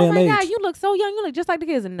People the like, oh goddamn my age. God, you look so young. You look just like the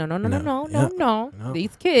kids. No. No. No.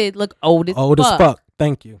 These kids look old as Old fuck. as fuck.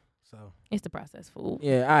 Thank you. So It's the processed food.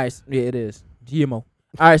 Yeah, all right. Yeah, it is. GMO. All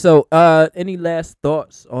right, so any last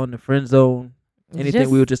thoughts on the friend zone? Anything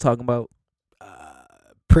Just- we were just talking about?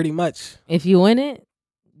 pretty much, If you in it,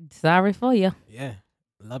 sorry for you. yeah.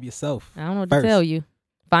 Love yourself. I don't know what First. to tell you.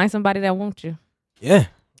 Find somebody that wants you Yeah.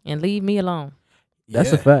 and leave me alone. That's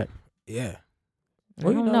yeah. a fact. Yeah. Well, I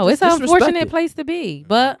you don't know, know. It's just an disrespect unfortunate it. place to be,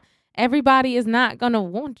 but everybody is not gonna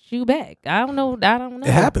want you back. I don't know. It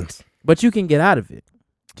happens But you can get out of it.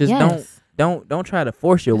 Just Yes. don't try to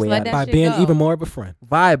force your Just way let out of that it. by shit being go. even more of a friend.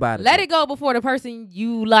 Vibe out of Let it go before the person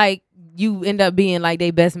you like, you end up being like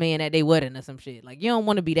they best man at their wedding or some shit. Like, you don't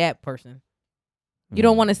want to be that person. You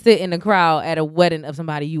don't want to sit in the crowd at a wedding of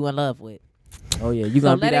somebody you in love with. Oh yeah, you So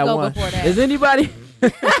gonna be let it that go one. before that. Is anybody?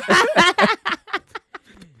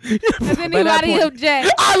 Does anybody point-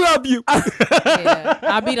 object? I love you. Yeah.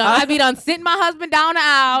 I be done sitting my husband down the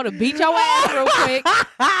aisle to beat your ass real quick.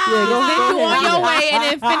 Yeah, go Send you ahead. on your way and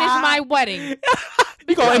then finish my wedding.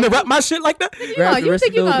 You gonna interrupt my shit like that? Grab the You wrist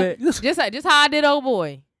think a you little gonna bit. just how I did old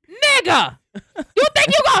boy, nigga? You think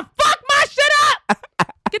you gonna fuck my shit up?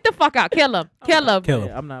 Get the fuck out! Kill him! Kill him! Kill him.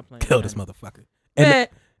 Yeah, I'm not playing. Kill with this that. motherfucker. And Man,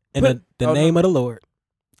 in put- the oh, name no. of the Lord,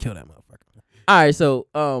 kill that motherfucker. All right, so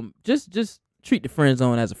just treat the friend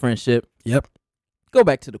zone as a friendship. Yep. Go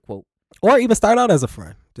back to the quote. Or even start out as a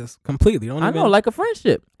friend. Just completely. Don't I even, know, like a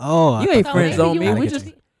friendship. oh, I You ain't thought- friend zone maybe me. you We I get just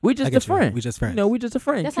you. we I just a get you. friend. We just friends. You know, we just a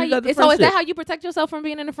friend. That's how Treat you. it as a So is that friendship. how you protect yourself from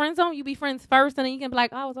being in the friend zone? You be friends first, and then you can be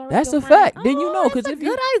like, "Oh, I was already." That's your a friend. fact. Then you know, 'cause that's if a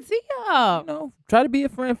you- good idea. You know, try to be a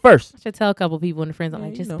friend first. I should tell a couple people in the friend zone, Yeah,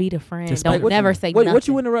 like, you just know. be the friend. Just Don't like, what never you- say What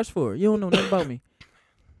nothing. you in a rush for? You don't know nothing about me.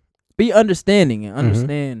 Be understanding and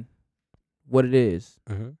understand what it is.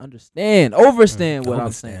 Mhm. Understand, overstand what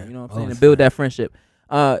I'm saying. Overstand. You know what I'm saying? And build that friendship.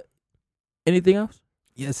 Anything else?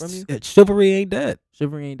 Yes, From you? chivalry ain't dead.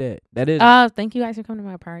 Chivalry ain't dead. That is. Thank you guys for coming to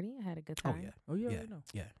my party. I had a good Oh time. yeah, oh yeah, yeah, I know.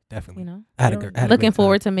 yeah, definitely. You know, I had a Yeah. good. I had a looking great time.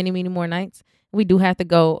 forward to many more nights. We do have to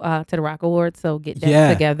go to the Rock Awards, so get that Yeah.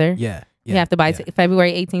 together. Yeah, We have to buy yeah.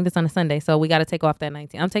 February 18th. It's on a Sunday, so we got to take off that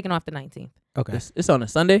 19th. I'm taking off the 19th. Okay. It's on a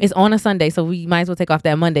Sunday. It's on a Sunday, so we might as well take off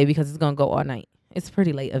that Monday because it's gonna go all night. It's a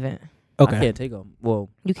pretty late event. I Okay. can't take them. Well,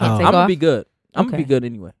 You can't Oh. take I'm gonna off. be good. I'm gonna Okay. be good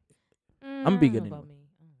anyway. I'ma be good anyway.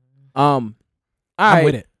 All I'm right.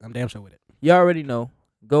 with it. I'm damn sure with it. You already know.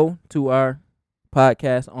 Go to our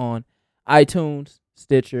podcast on iTunes,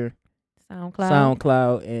 Stitcher,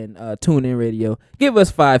 SoundCloud, and TuneIn Radio. Give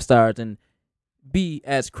us 5 stars and be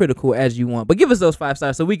as critical as you want. But give us those 5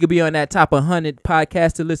 stars so we could be on that top 100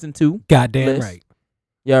 podcast to listen to. Goddamn List. right.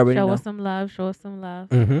 You already Show know. us some love. Show us some love.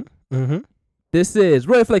 Mm-hmm. Mm-hmm. This is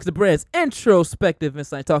Roy Flex the Brand's introspective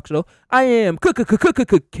insight talk show. I am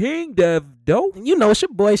King Dev Doe. You know, it's your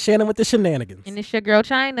boy Shannon with the shenanigans. And it's your girl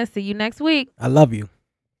China. See you next week. I love you.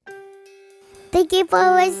 Thank you for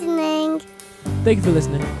listening. Thank you for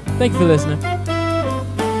listening. Thank you for listening.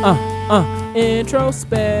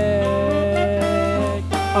 Introspect.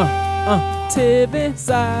 Tiv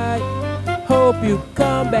inside. Hope you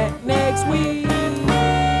come back next week.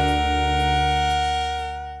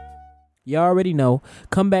 You already know.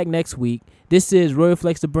 Come back next week. This is Royal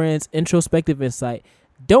Flex the Brand's introspective insight.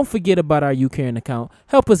 Don't forget about our UCaring account.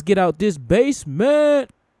 Help us get out this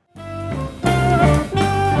basement.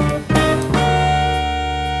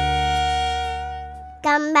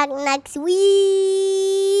 Come back next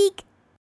week.